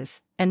dresses,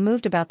 and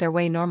moved about their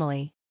way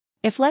normally.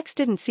 If Lex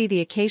didn't see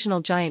the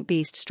occasional giant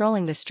beast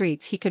strolling the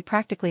streets, he could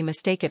practically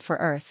mistake it for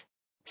Earth.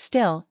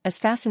 Still, as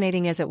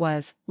fascinating as it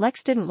was,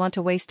 Lex didn't want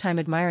to waste time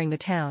admiring the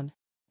town.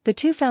 The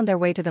two found their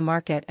way to the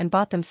market and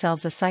bought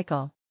themselves a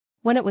cycle.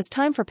 When it was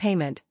time for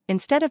payment,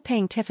 instead of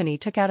paying, Tiffany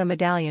took out a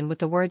medallion with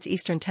the words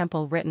Eastern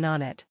Temple written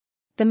on it.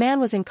 The man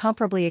was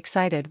incomparably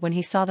excited when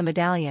he saw the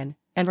medallion,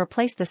 and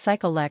replaced the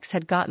cycle Lex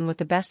had gotten with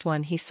the best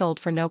one he sold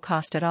for no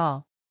cost at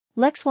all.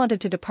 Lex wanted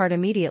to depart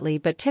immediately,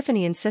 but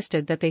Tiffany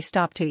insisted that they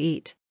stop to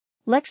eat.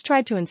 Lex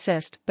tried to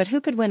insist, but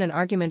who could win an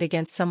argument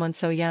against someone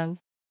so young?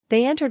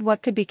 They entered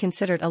what could be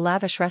considered a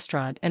lavish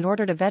restaurant and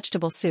ordered a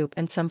vegetable soup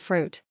and some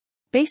fruit.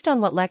 Based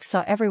on what Lex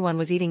saw, everyone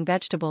was eating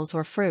vegetables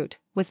or fruit,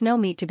 with no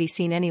meat to be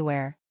seen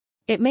anywhere.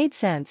 It made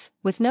sense,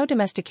 with no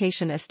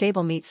domestication a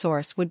stable meat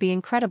source would be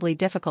incredibly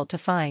difficult to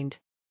find.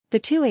 The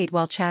two ate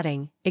while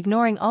chatting,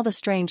 ignoring all the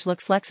strange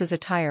looks Lex's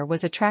attire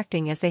was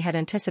attracting as they had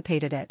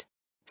anticipated it.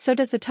 "So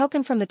does the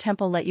token from the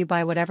temple let you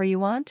buy whatever you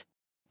want?"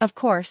 "Of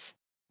course.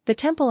 The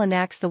temple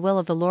enacts the will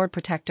of the Lord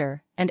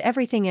Protector, and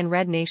everything in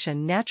Red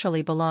Nation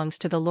naturally belongs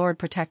to the Lord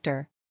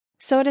Protector.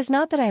 So it is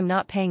not that I am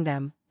not paying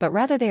them, but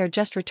rather they are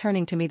just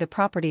returning to me the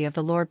property of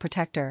the Lord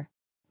Protector.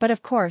 But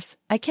of course,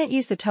 I can't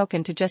use the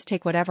token to just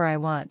take whatever I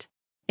want.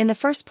 In the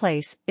first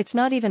place, it's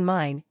not even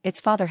mine,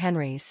 it's Father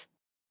Henry's."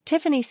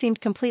 Tiffany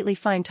seemed completely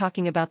fine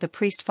talking about the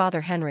priest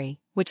Father Henry,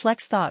 which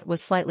Lex thought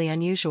was slightly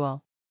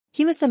unusual.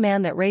 He was the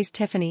man that raised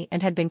Tiffany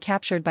and had been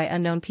captured by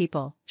unknown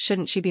people.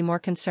 Shouldn't she be more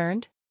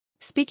concerned?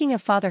 "Speaking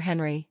of Father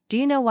Henry, do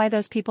you know why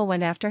those people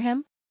went after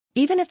him?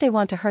 Even if they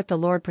want to hurt the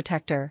Lord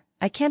Protector,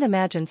 I can't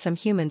imagine some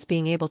humans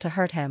being able to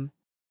hurt him."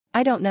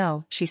 "I don't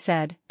know," she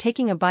said,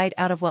 taking a bite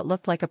out of what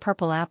looked like a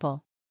purple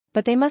apple.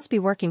 But they must be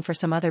working for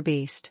some other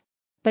beast.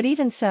 But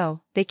even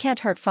so, they can't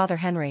hurt Father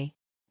Henry.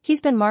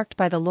 He's been marked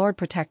by the Lord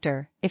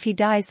Protector. If he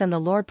dies, then the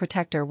Lord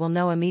Protector will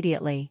know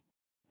immediately.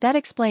 That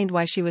explained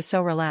why she was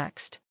so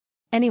relaxed.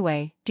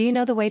 Anyway, do you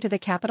know the way to the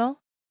capital?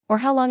 Or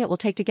how long it will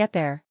take to get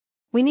there?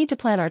 We need to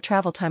plan our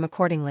travel time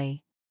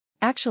accordingly.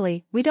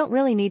 Actually, we don't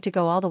really need to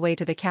go all the way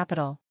to the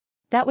capital.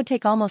 That would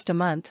take almost a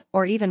month,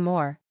 or even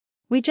more.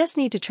 We just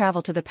need to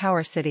travel to the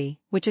Power City,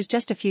 which is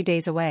just a few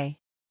days away.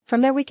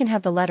 From there we can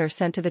have the letter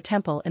sent to the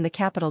temple in the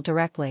capital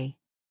directly.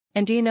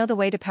 And do you know the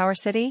way to Power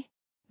City?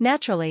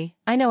 Naturally,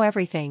 I know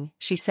everything,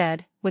 she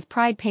said, with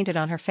pride painted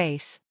on her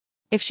face.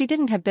 If she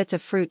didn't have bits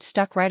of fruit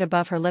stuck right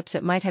above her lips,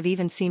 it might have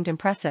even seemed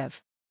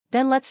impressive.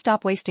 Then let's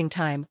stop wasting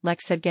time,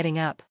 Lex said, getting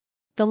up.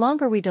 The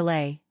longer we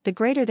delay, the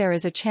greater there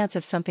is a chance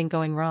of something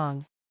going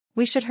wrong.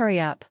 We should hurry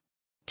up.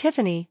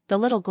 Tiffany, the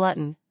little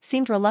glutton,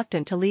 seemed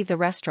reluctant to leave the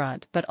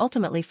restaurant but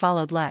ultimately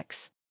followed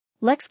Lex.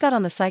 Lex got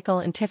on the cycle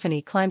and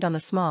Tiffany climbed on the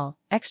small,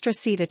 extra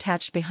seat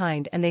attached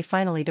behind, and they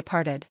finally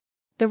departed.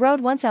 The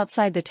road once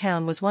outside the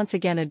town was once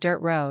again a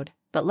dirt road,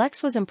 but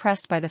Lex was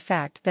impressed by the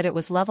fact that it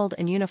was leveled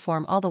and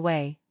uniform all the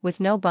way, with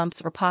no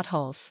bumps or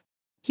potholes.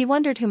 He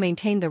wondered who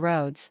maintained the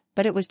roads,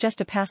 but it was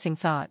just a passing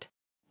thought.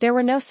 There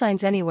were no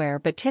signs anywhere,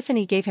 but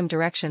Tiffany gave him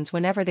directions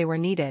whenever they were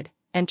needed,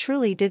 and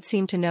truly did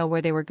seem to know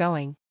where they were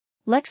going.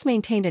 Lex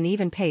maintained an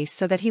even pace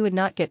so that he would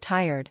not get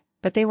tired,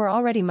 but they were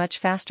already much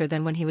faster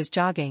than when he was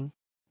jogging.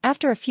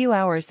 After a few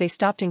hours they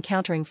stopped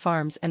encountering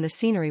farms, and the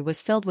scenery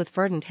was filled with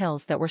verdant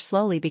hills that were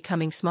slowly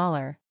becoming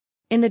smaller.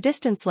 In the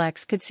distance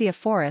Lex could see a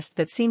forest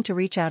that seemed to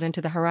reach out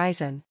into the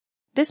horizon.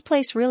 This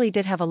place really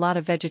did have a lot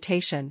of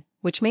vegetation,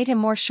 which made him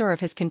more sure of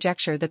his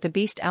conjecture that the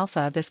beast alpha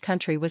of this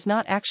country was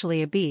not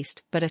actually a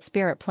beast but a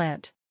spirit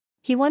plant.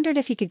 He wondered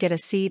if he could get a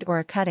seed or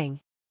a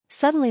cutting.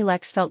 Suddenly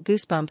Lex felt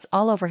goosebumps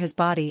all over his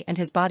body, and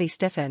his body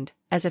stiffened,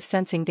 as if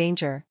sensing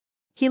danger.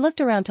 He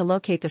looked around to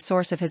locate the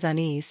source of his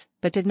unease,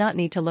 but did not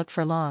need to look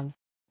for long.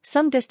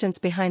 Some distance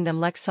behind them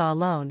Lex saw a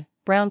lone,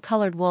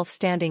 brown-colored wolf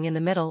standing in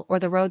the middle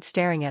of the road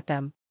staring at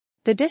them.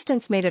 The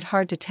distance made it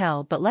hard to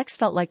tell, but Lex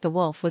felt like the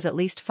wolf was at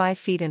least 5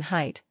 feet in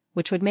height,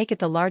 which would make it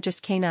the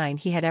largest canine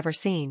he had ever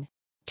seen.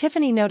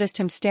 Tiffany noticed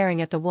him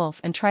staring at the wolf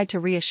and tried to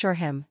reassure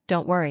him,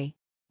 "Don't worry.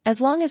 As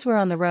long as we're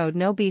on the road,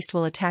 no beast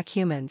will attack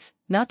humans,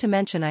 not to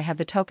mention I have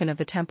the token of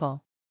the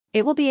temple.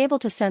 It will be able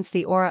to sense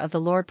the aura of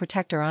the Lord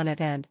Protector on it."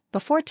 And,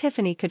 before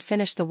Tiffany could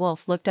finish, the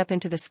wolf looked up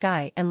into the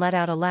sky and let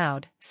out a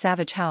loud,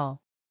 savage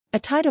howl. A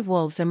tide of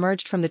wolves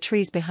emerged from the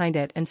trees behind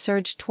it and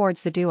surged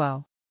towards the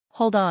duo.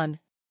 "Hold on!"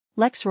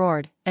 Lex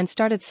roared, and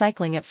started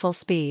cycling at full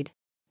speed.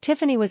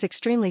 Tiffany was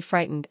extremely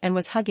frightened and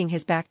was hugging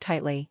his back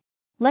tightly.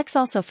 Lex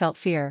also felt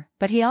fear,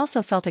 but he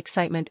also felt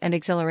excitement and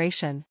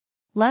exhilaration.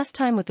 Last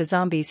time with the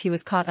zombies he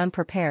was caught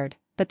unprepared,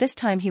 but this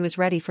time he was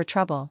ready for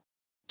trouble.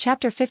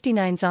 Chapter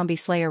 59 Zombie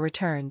Slayer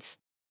returns.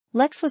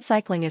 Lex was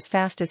cycling as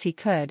fast as he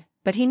could,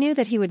 but he knew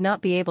that he would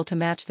not be able to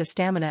match the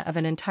stamina of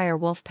an entire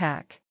wolf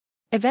pack.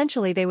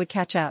 Eventually they would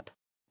catch up.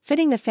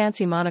 Fitting the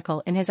fancy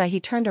monocle in his eye, he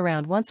turned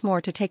around once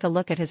more to take a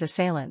look at his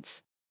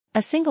assailants.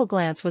 A single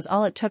glance was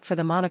all it took for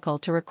the monocle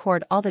to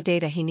record all the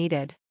data he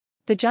needed.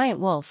 The giant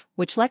wolf,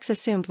 which Lex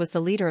assumed was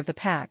the leader of the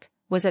pack,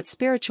 was at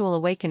spiritual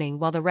awakening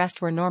while the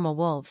rest were normal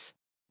wolves.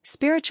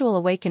 Spiritual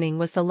awakening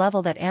was the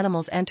level that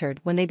animals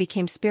entered when they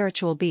became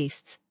spiritual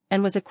beasts,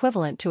 and was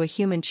equivalent to a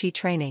human chi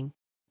training.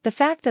 The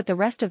fact that the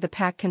rest of the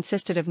pack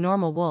consisted of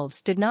normal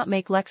wolves did not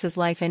make Lex's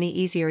life any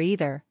easier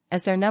either,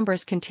 as their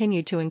numbers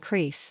continued to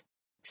increase.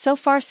 So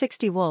far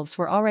 60 wolves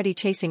were already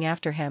chasing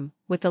after him,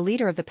 with the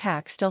leader of the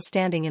pack still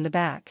standing in the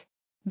back.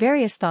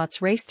 Various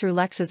thoughts raced through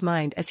Lex's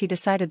mind as he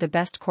decided the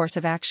best course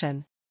of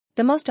action.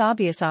 The most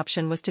obvious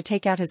option was to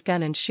take out his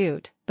gun and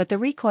shoot, but the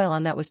recoil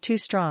on that was too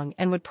strong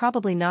and would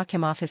probably knock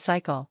him off his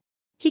cycle.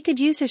 He could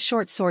use his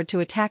short sword to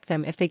attack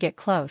them if they get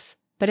close,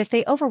 but if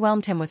they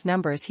overwhelmed him with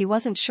numbers he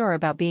wasn't sure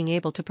about being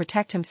able to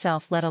protect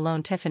himself, let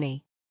alone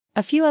Tiffany.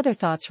 A few other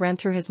thoughts ran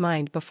through his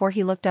mind before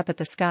he looked up at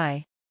the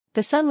sky.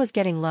 The sun was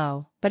getting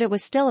low, but it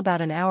was still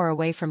about an hour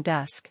away from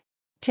dusk.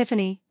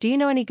 "Tiffany, do you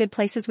know any good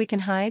places we can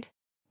hide?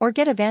 Or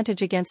get a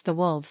vantage against the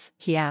wolves?"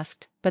 he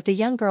asked, but the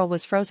young girl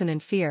was frozen in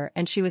fear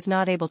and she was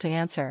not able to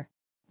answer.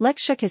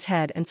 Lex shook his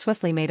head and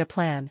swiftly made a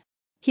plan.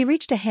 He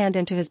reached a hand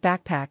into his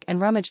backpack and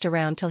rummaged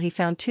around till he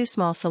found 2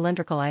 small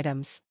cylindrical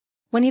items.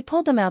 When he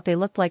pulled them out they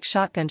looked like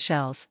shotgun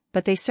shells,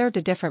 but they served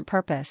a different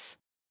purpose.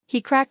 He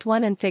cracked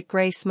one and thick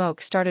gray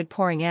smoke started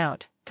pouring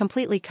out,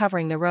 completely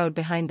covering the road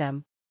behind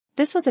them.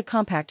 This was a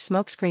compact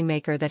smokescreen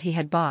maker that he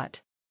had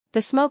bought.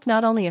 The smoke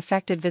not only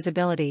affected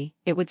visibility,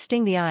 it would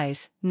sting the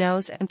eyes,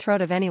 nose and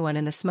throat of anyone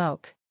in the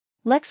smoke.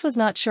 Lex was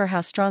not sure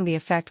how strong the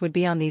effect would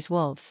be on these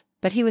wolves,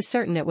 but he was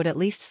certain it would at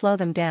least slow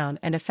them down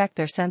and affect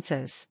their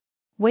senses.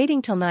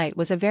 Waiting till night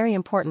was a very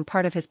important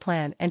part of his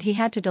plan, and he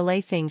had to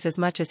delay things as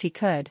much as he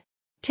could.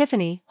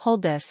 "Tiffany,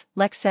 hold this,"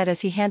 Lex said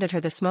as he handed her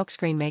the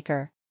smokescreen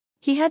maker.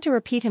 He had to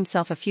repeat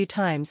himself a few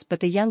times,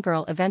 but the young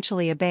girl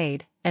eventually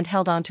obeyed, and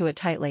held onto it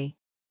tightly.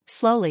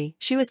 Slowly,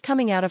 she was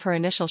coming out of her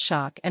initial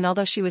shock, and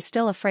although she was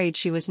still afraid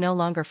she was no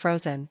longer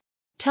frozen.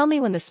 Tell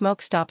me when the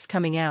smoke stops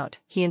coming out,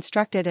 he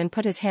instructed and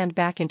put his hand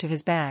back into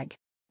his bag.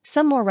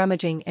 Some more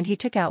rummaging and he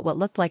took out what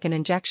looked like an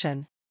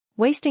injection.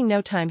 Wasting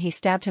no time, he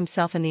stabbed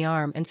himself in the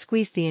arm and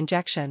squeezed the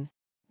injection.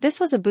 This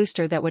was a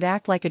booster that would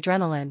act like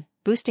adrenaline,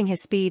 boosting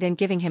his speed and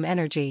giving him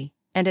energy,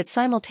 and it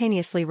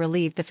simultaneously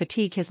relieved the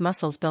fatigue his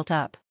muscles built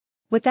up.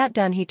 With that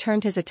done, he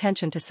turned his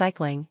attention to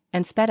cycling,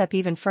 and sped up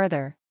even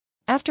further.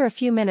 After a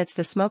few minutes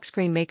the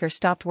smokescreen maker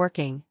stopped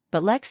working,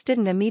 but Lex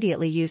didn't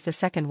immediately use the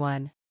second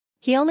one.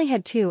 He only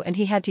had two and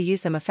he had to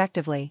use them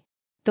effectively.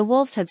 The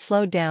wolves had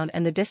slowed down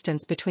and the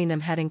distance between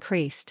them had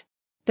increased.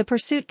 The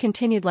pursuit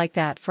continued like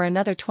that for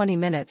another 20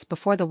 minutes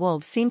before the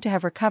wolves seemed to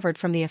have recovered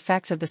from the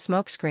effects of the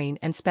smokescreen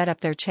and sped up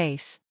their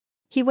chase.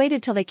 He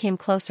waited till they came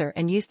closer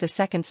and used the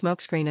second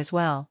smokescreen as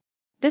well.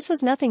 This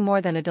was nothing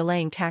more than a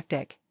delaying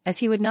tactic, as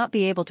he would not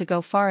be able to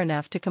go far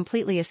enough to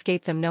completely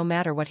escape them no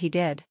matter what he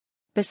did.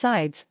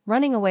 Besides,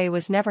 running away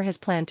was never his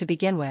plan to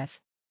begin with.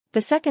 The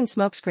second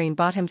smokescreen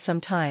bought him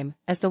some time,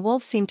 as the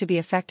wolves seemed to be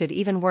affected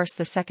even worse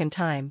the second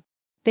time.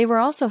 They were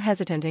also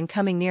hesitant in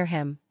coming near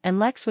him, and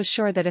Lex was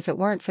sure that if it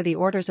weren't for the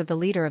orders of the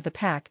leader of the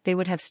pack they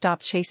would have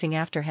stopped chasing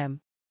after him.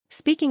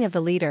 Speaking of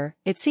the leader,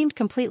 it seemed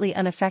completely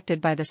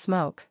unaffected by the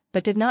smoke,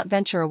 but did not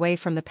venture away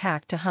from the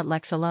pack to hunt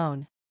Lex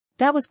alone.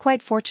 That was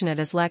quite fortunate,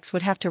 as Lex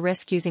would have to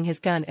risk using his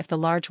gun if the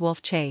large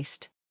wolf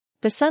chased.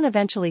 The sun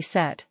eventually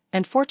set,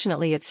 and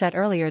fortunately it set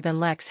earlier than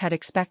Lex had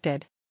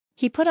expected.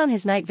 He put on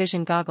his night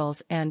vision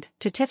goggles and,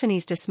 to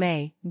Tiffany's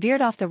dismay,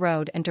 veered off the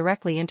road and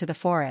directly into the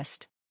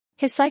forest.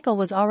 His cycle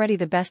was already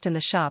the best in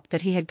the shop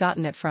that he had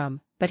gotten it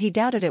from, but he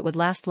doubted it would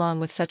last long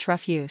with such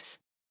rough use.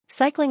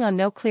 Cycling on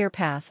no clear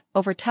path,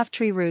 over tough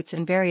tree roots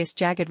and various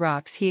jagged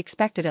rocks, he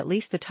expected at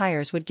least the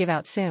tires would give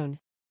out soon.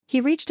 He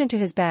reached into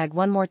his bag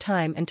one more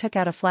time and took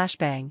out a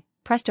flashbang,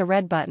 pressed a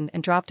red button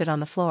and dropped it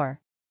on the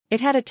floor.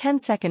 It had a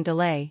 10-second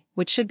delay,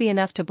 which should be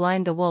enough to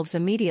blind the wolves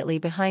immediately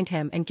behind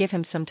him and give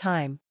him some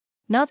time.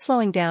 Not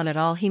slowing down at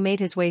all, he made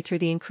his way through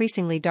the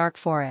increasingly dark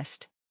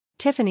forest.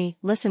 "Tiffany,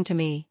 listen to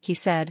me," he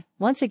said,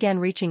 once again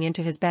reaching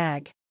into his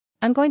bag.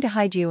 "I'm going to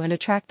hide you and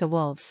attract the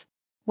wolves.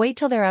 Wait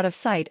till they're out of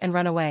sight and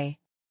run away."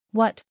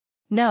 "What?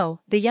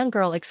 No," the young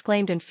girl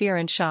exclaimed in fear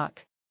and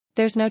shock.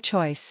 "There's no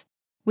choice.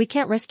 We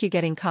can't risk you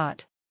getting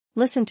caught.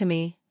 Listen to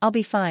me, I'll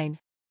be fine.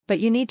 But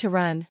you need to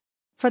run.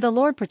 For the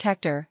Lord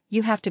Protector,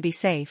 you have to be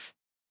safe."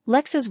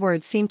 Lex's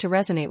words seemed to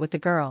resonate with the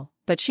girl,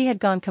 but she had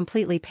gone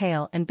completely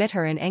pale and bit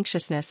her in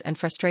anxiousness and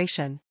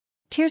frustration.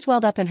 Tears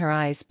welled up in her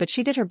eyes, but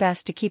she did her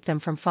best to keep them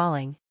from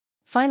falling.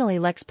 Finally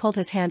Lex pulled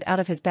his hand out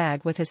of his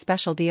bag with his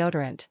special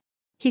deodorant.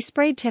 He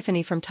sprayed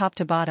Tiffany from top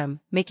to bottom,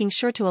 making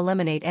sure to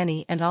eliminate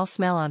any and all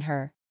smell on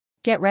her.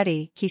 "Get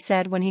ready," he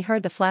said when he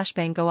heard the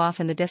flashbang go off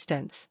in the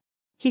distance.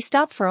 He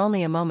stopped for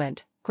only a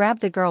moment,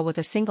 grabbed the girl with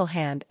a single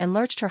hand and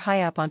lurched her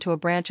high up onto a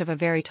branch of a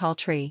very tall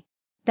tree.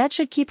 That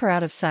should keep her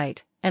out of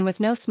sight, and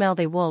with no smell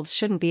the wolves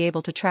shouldn't be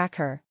able to track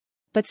her.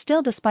 But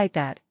still, despite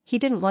that, he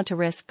didn't want to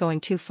risk going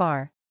too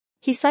far.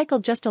 He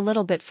cycled just a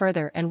little bit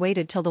further and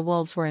waited till the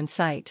wolves were in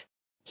sight.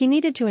 He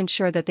needed to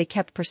ensure that they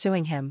kept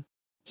pursuing him.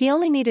 He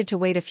only needed to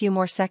wait a few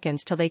more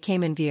seconds till they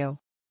came in view.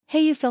 "Hey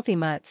you filthy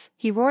mutts,"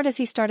 he roared as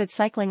he started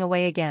cycling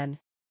away again.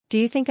 "Do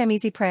you think I'm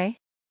easy prey?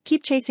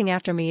 Keep chasing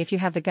after me if you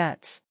have the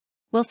guts.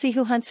 We'll see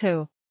who hunts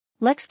who."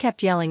 Lex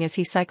kept yelling as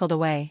he cycled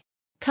away.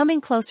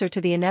 Coming closer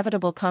to the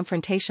inevitable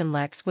confrontation,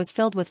 Lex was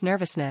filled with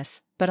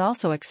nervousness, but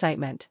also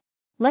excitement.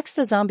 Lex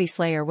the zombie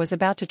slayer was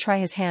about to try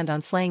his hand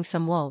on slaying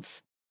some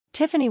wolves.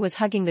 Tiffany was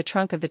hugging the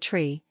trunk of the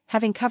tree,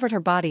 having covered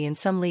her body in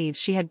some leaves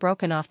she had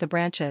broken off the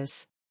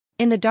branches.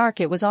 In the dark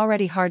it was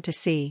already hard to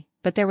see,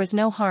 but there was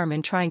no harm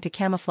in trying to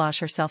camouflage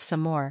herself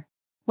some more.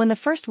 When the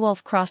first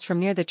wolf crossed from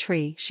near the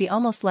tree she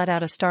almost let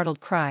out a startled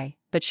cry,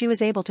 but she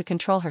was able to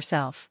control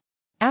herself.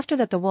 After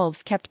that the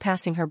wolves kept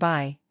passing her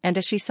by, and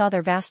as she saw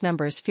their vast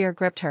numbers fear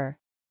gripped her.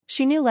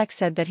 She knew Lex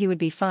said that he would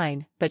be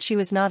fine, but she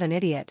was not an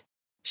idiot.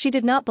 She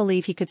did not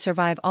believe he could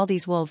survive all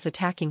these wolves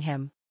attacking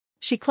him.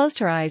 She closed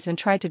her eyes and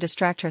tried to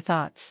distract her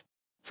thoughts.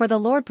 For the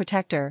Lord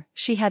Protector,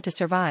 she had to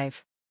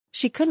survive.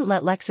 She couldn't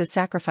let Lex's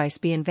sacrifice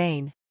be in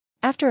vain.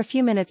 After a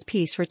few minutes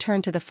peace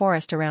returned to the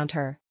forest around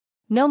her.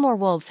 No more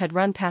wolves had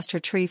run past her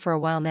tree for a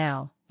while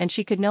now, and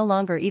she could no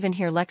longer even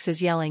hear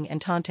Lex's yelling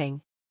and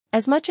taunting.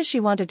 As much as she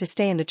wanted to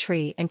stay in the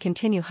tree and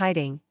continue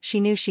hiding, she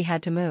knew she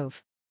had to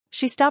move.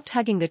 She stopped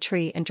hugging the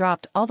tree and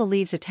dropped all the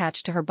leaves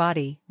attached to her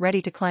body,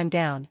 ready to climb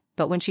down,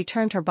 but when she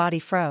turned her body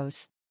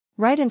froze.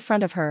 Right in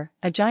front of her,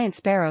 a giant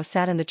sparrow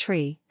sat in the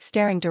tree,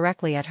 staring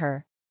directly at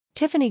her.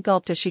 Tiffany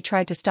gulped as she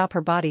tried to stop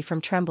her body from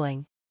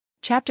trembling.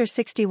 Chapter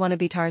 60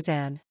 Wannabe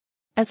Tarzan.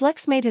 As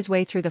Lex made his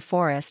way through the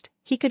forest,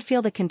 he could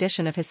feel the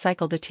condition of his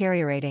cycle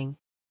deteriorating.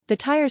 The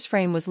tire's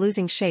frame was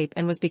losing shape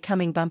and was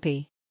becoming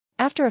bumpy.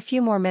 After a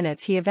few more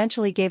minutes he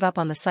eventually gave up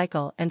on the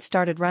cycle and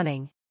started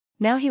running.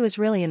 Now he was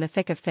really in the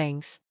thick of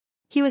things.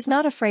 He was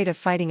not afraid of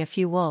fighting a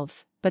few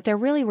wolves, but there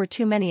really were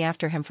too many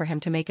after him for him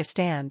to make a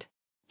stand.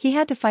 He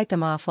had to fight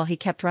them off while he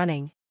kept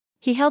running.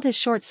 He held his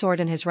short sword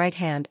in his right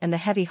hand and the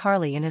heavy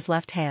Harley in his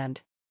left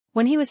hand.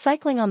 When he was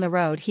cycling on the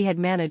road he had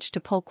managed to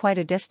pull quite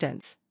a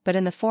distance, but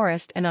in the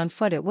forest and on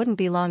foot it wouldn't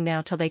be long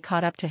now till they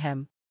caught up to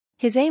him.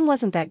 His aim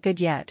wasn't that good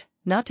yet,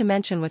 not to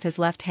mention with his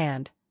left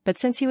hand, but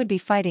since he would be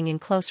fighting in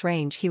close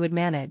range he would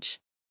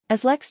manage.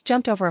 As Lex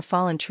jumped over a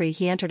fallen tree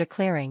he entered a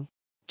clearing.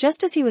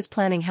 Just as he was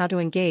planning how to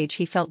engage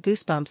he felt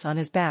goosebumps on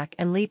his back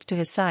and leaped to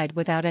his side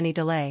without any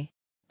delay.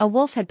 A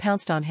wolf had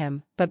pounced on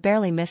him, but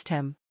barely missed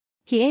him.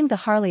 He aimed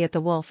the Harley at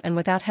the wolf and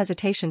without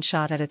hesitation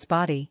shot at its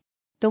body.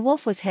 The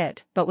wolf was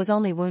hit, but was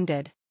only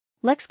wounded.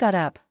 Lex got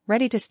up,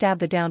 ready to stab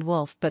the downed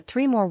wolf, but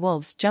 3 more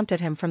wolves jumped at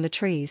him from the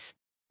trees.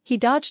 He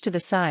dodged to the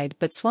side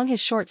but swung his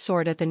short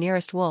sword at the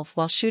nearest wolf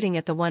while shooting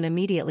at the one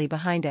immediately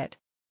behind it.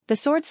 The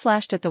sword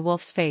slashed at the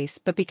wolf's face,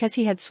 but because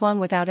he had swung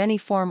without any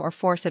form or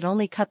force it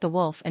only cut the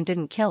wolf and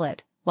didn't kill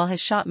it, while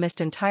his shot missed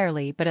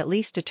entirely but at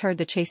least deterred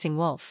the chasing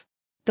wolf.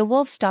 The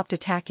wolves stopped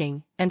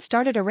attacking, and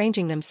started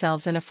arranging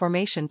themselves in a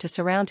formation to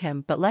surround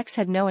him, but Lex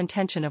had no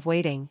intention of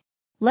waiting.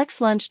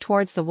 Lex lunged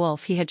towards the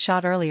wolf he had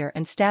shot earlier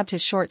and stabbed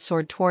his short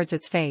sword towards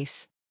its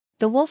face.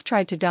 The wolf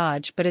tried to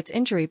dodge but its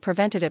injury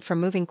prevented it from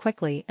moving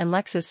quickly and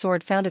Lex's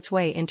sword found its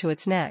way into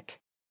its neck.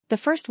 The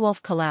first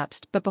wolf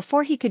collapsed, but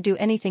before he could do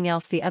anything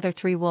else the other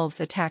 3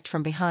 wolves attacked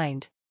from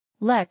behind.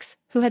 Lex,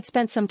 who had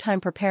spent some time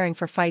preparing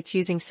for fights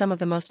using some of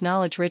the most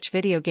knowledge-rich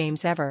video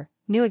games ever,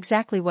 knew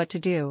exactly what to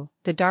do,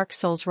 the Dark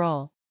Souls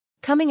roll.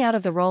 Coming out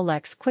of the roll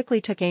Lex quickly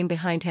took aim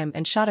behind him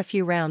and shot a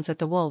few rounds at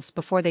the wolves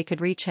before they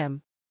could reach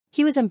him.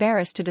 He was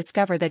embarrassed to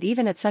discover that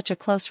even at such a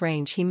close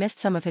range he missed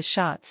some of his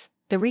shots.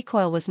 The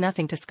recoil was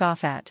nothing to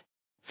scoff at.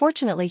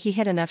 Fortunately he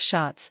hit enough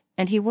shots,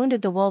 and he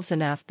wounded the wolves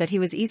enough that he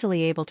was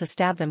easily able to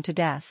stab them to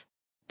death.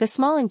 The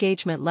small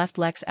engagement left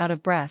Lex out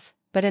of breath,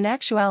 but in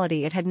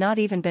actuality it had not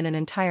even been an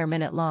entire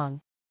minute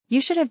long.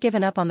 "You should have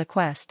given up on the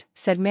quest,"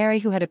 said Mary,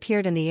 who had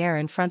appeared in the air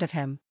in front of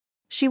him.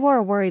 She wore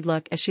a worried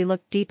look as she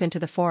looked deep into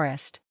the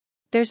forest.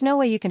 "There's no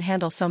way you can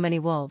handle so many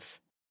wolves.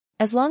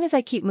 As long as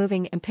I keep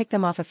moving and pick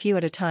them off a few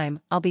at a time,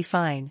 I'll be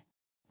fine."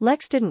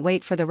 Lex didn't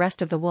wait for the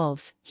rest of the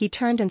wolves, he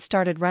turned and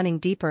started running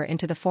deeper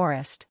into the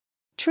forest.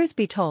 Truth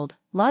be told,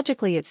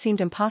 logically it seemed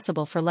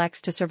impossible for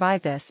Lex to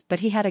survive this,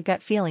 but he had a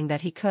gut feeling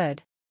that he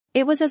could.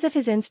 It was as if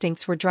his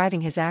instincts were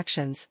driving his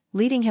actions,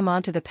 leading him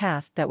onto the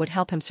path that would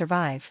help him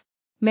survive.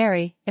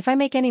 "Mary, if I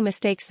make any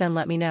mistakes then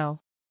let me know.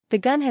 The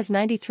gun has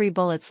 93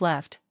 bullets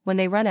left, when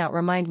they run out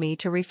remind me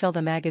to refill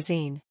the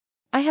magazine.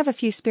 I have a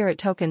few spirit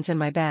tokens in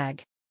my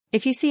bag.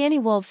 If you see any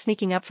wolves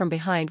sneaking up from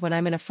behind when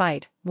I'm in a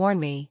fight, warn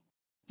me.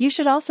 You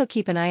should also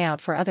keep an eye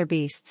out for other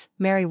beasts,"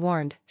 Mary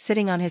warned,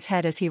 sitting on his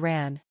head as he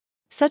ran.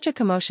 Such a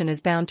commotion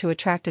is bound to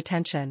attract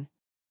attention.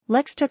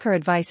 Lex took her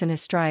advice in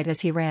his stride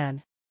as he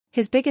ran.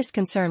 His biggest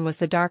concern was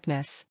the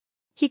darkness.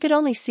 He could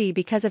only see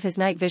because of his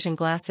night vision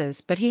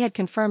glasses, but he had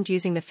confirmed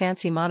using the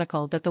fancy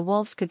monocle that the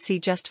wolves could see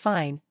just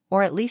fine,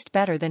 or at least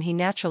better than he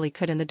naturally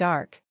could in the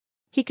dark.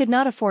 He could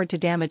not afford to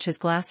damage his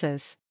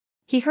glasses.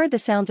 He heard the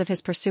sounds of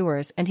his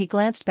pursuers and he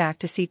glanced back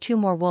to see 2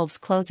 more wolves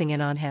closing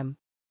in on him.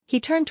 He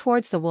turned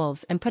towards the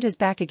wolves and put his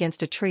back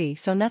against a tree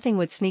so nothing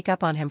would sneak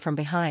up on him from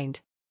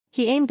behind.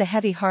 He aimed the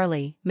heavy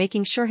Harley,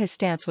 making sure his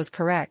stance was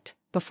correct,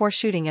 before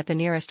shooting at the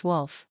nearest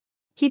wolf.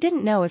 He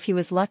didn't know if he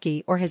was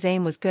lucky or his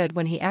aim was good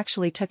when he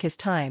actually took his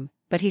time,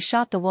 but he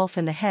shot the wolf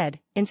in the head,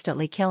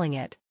 instantly killing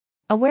it.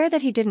 Aware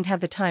that he didn't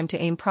have the time to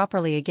aim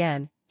properly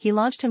again, he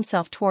launched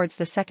himself towards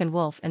the second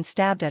wolf and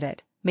stabbed at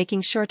it,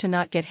 making sure to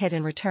not get hit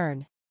in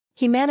return.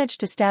 He managed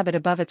to stab it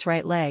above its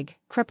right leg,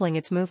 crippling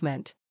its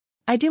movement.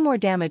 "I do more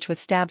damage with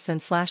stabs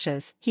than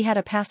slashes," he had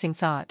a passing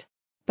thought.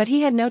 But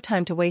he had no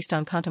time to waste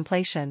on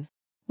contemplation.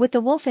 With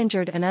the wolf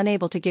injured and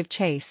unable to give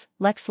chase,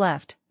 Lex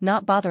left,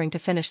 not bothering to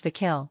finish the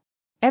kill.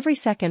 Every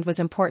second was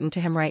important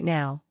to him right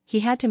now,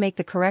 he had to make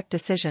the correct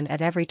decision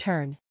at every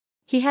turn.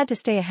 He had to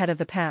stay ahead of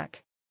the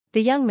pack.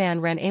 The young man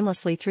ran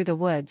aimlessly through the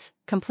woods,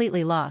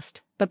 completely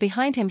lost, but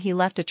behind him he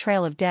left a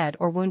trail of dead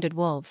or wounded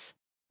wolves.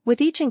 With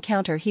each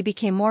encounter he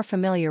became more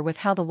familiar with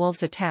how the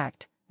wolves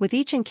attacked, with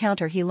each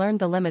encounter he learned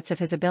the limits of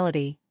his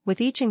ability, with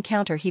each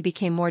encounter he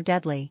became more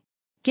deadly.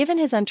 Given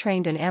his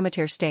untrained and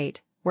amateur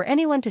state, were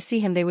anyone to see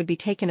him they would be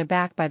taken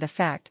aback by the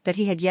fact that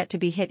he had yet to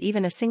be hit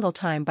even a single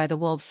time by the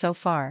wolves so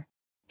far.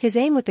 His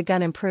aim with the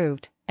gun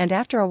improved, and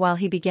after a while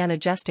he began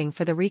adjusting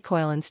for the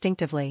recoil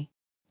instinctively.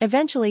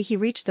 Eventually he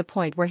reached the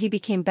point where he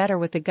became better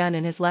with the gun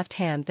in his left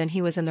hand than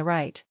he was in the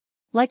right.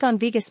 Like on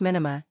Vegas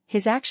Minima,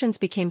 his actions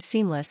became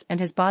seamless and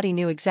his body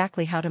knew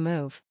exactly how to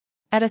move.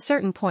 At a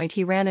certain point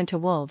he ran into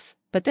wolves,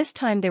 but this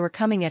time they were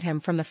coming at him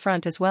from the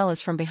front as well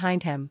as from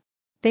behind him.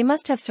 They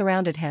must have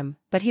surrounded him,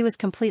 but he was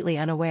completely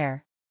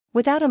unaware.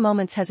 Without a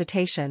moment's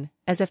hesitation,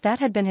 as if that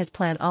had been his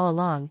plan all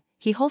along,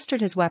 he holstered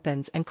his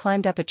weapons and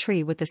climbed up a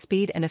tree with the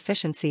speed and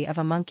efficiency of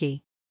a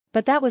monkey.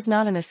 But that was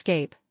not an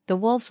escape, the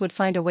wolves would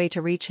find a way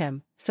to reach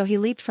him, so he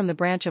leaped from the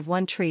branch of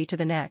one tree to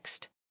the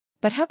next.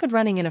 But how could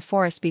running in a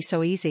forest be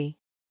so easy?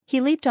 He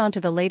leaped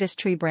onto the latest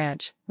tree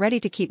branch, ready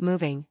to keep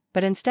moving,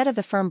 but instead of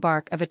the firm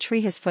bark of a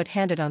tree his foot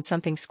handed on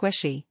something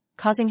squishy,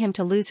 causing him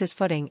to lose his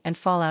footing and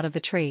fall out of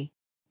the tree.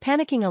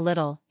 Panicking a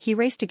little, he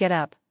raced to get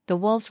up. The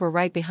wolves were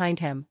right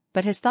behind him,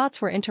 but his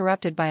thoughts were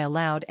interrupted by a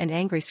loud and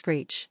angry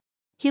screech.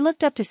 He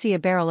looked up to see a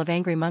barrel of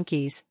angry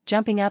monkeys,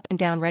 jumping up and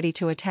down ready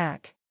to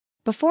attack.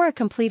 Before a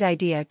complete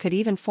idea could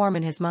even form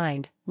in his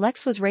mind,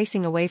 Lex was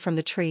racing away from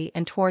the tree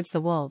and towards the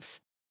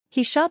wolves.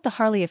 He shot the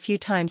Harley a few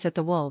times at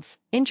the wolves,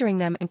 injuring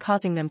them and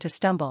causing them to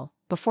stumble,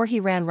 before he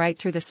ran right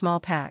through the small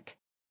pack.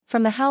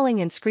 From the howling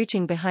and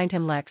screeching behind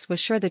him, Lex was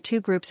sure the two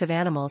groups of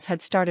animals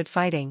had started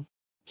fighting.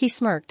 He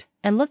smirked,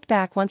 and looked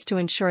back once to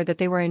ensure that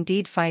they were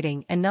indeed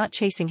fighting and not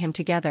chasing him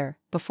together,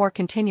 before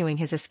continuing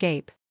his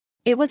escape.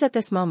 It was at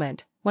this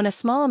moment, when a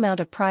small amount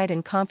of pride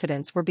and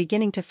confidence were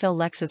beginning to fill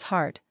Lex's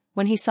heart,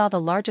 when he saw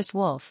the largest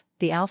wolf,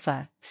 the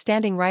alpha,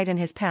 standing right in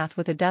his path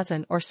with a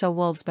dozen or so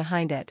wolves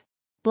behind it.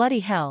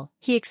 "Bloody hell,"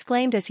 he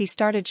exclaimed as he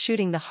started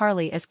shooting the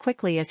Harley as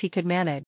quickly as he could manage.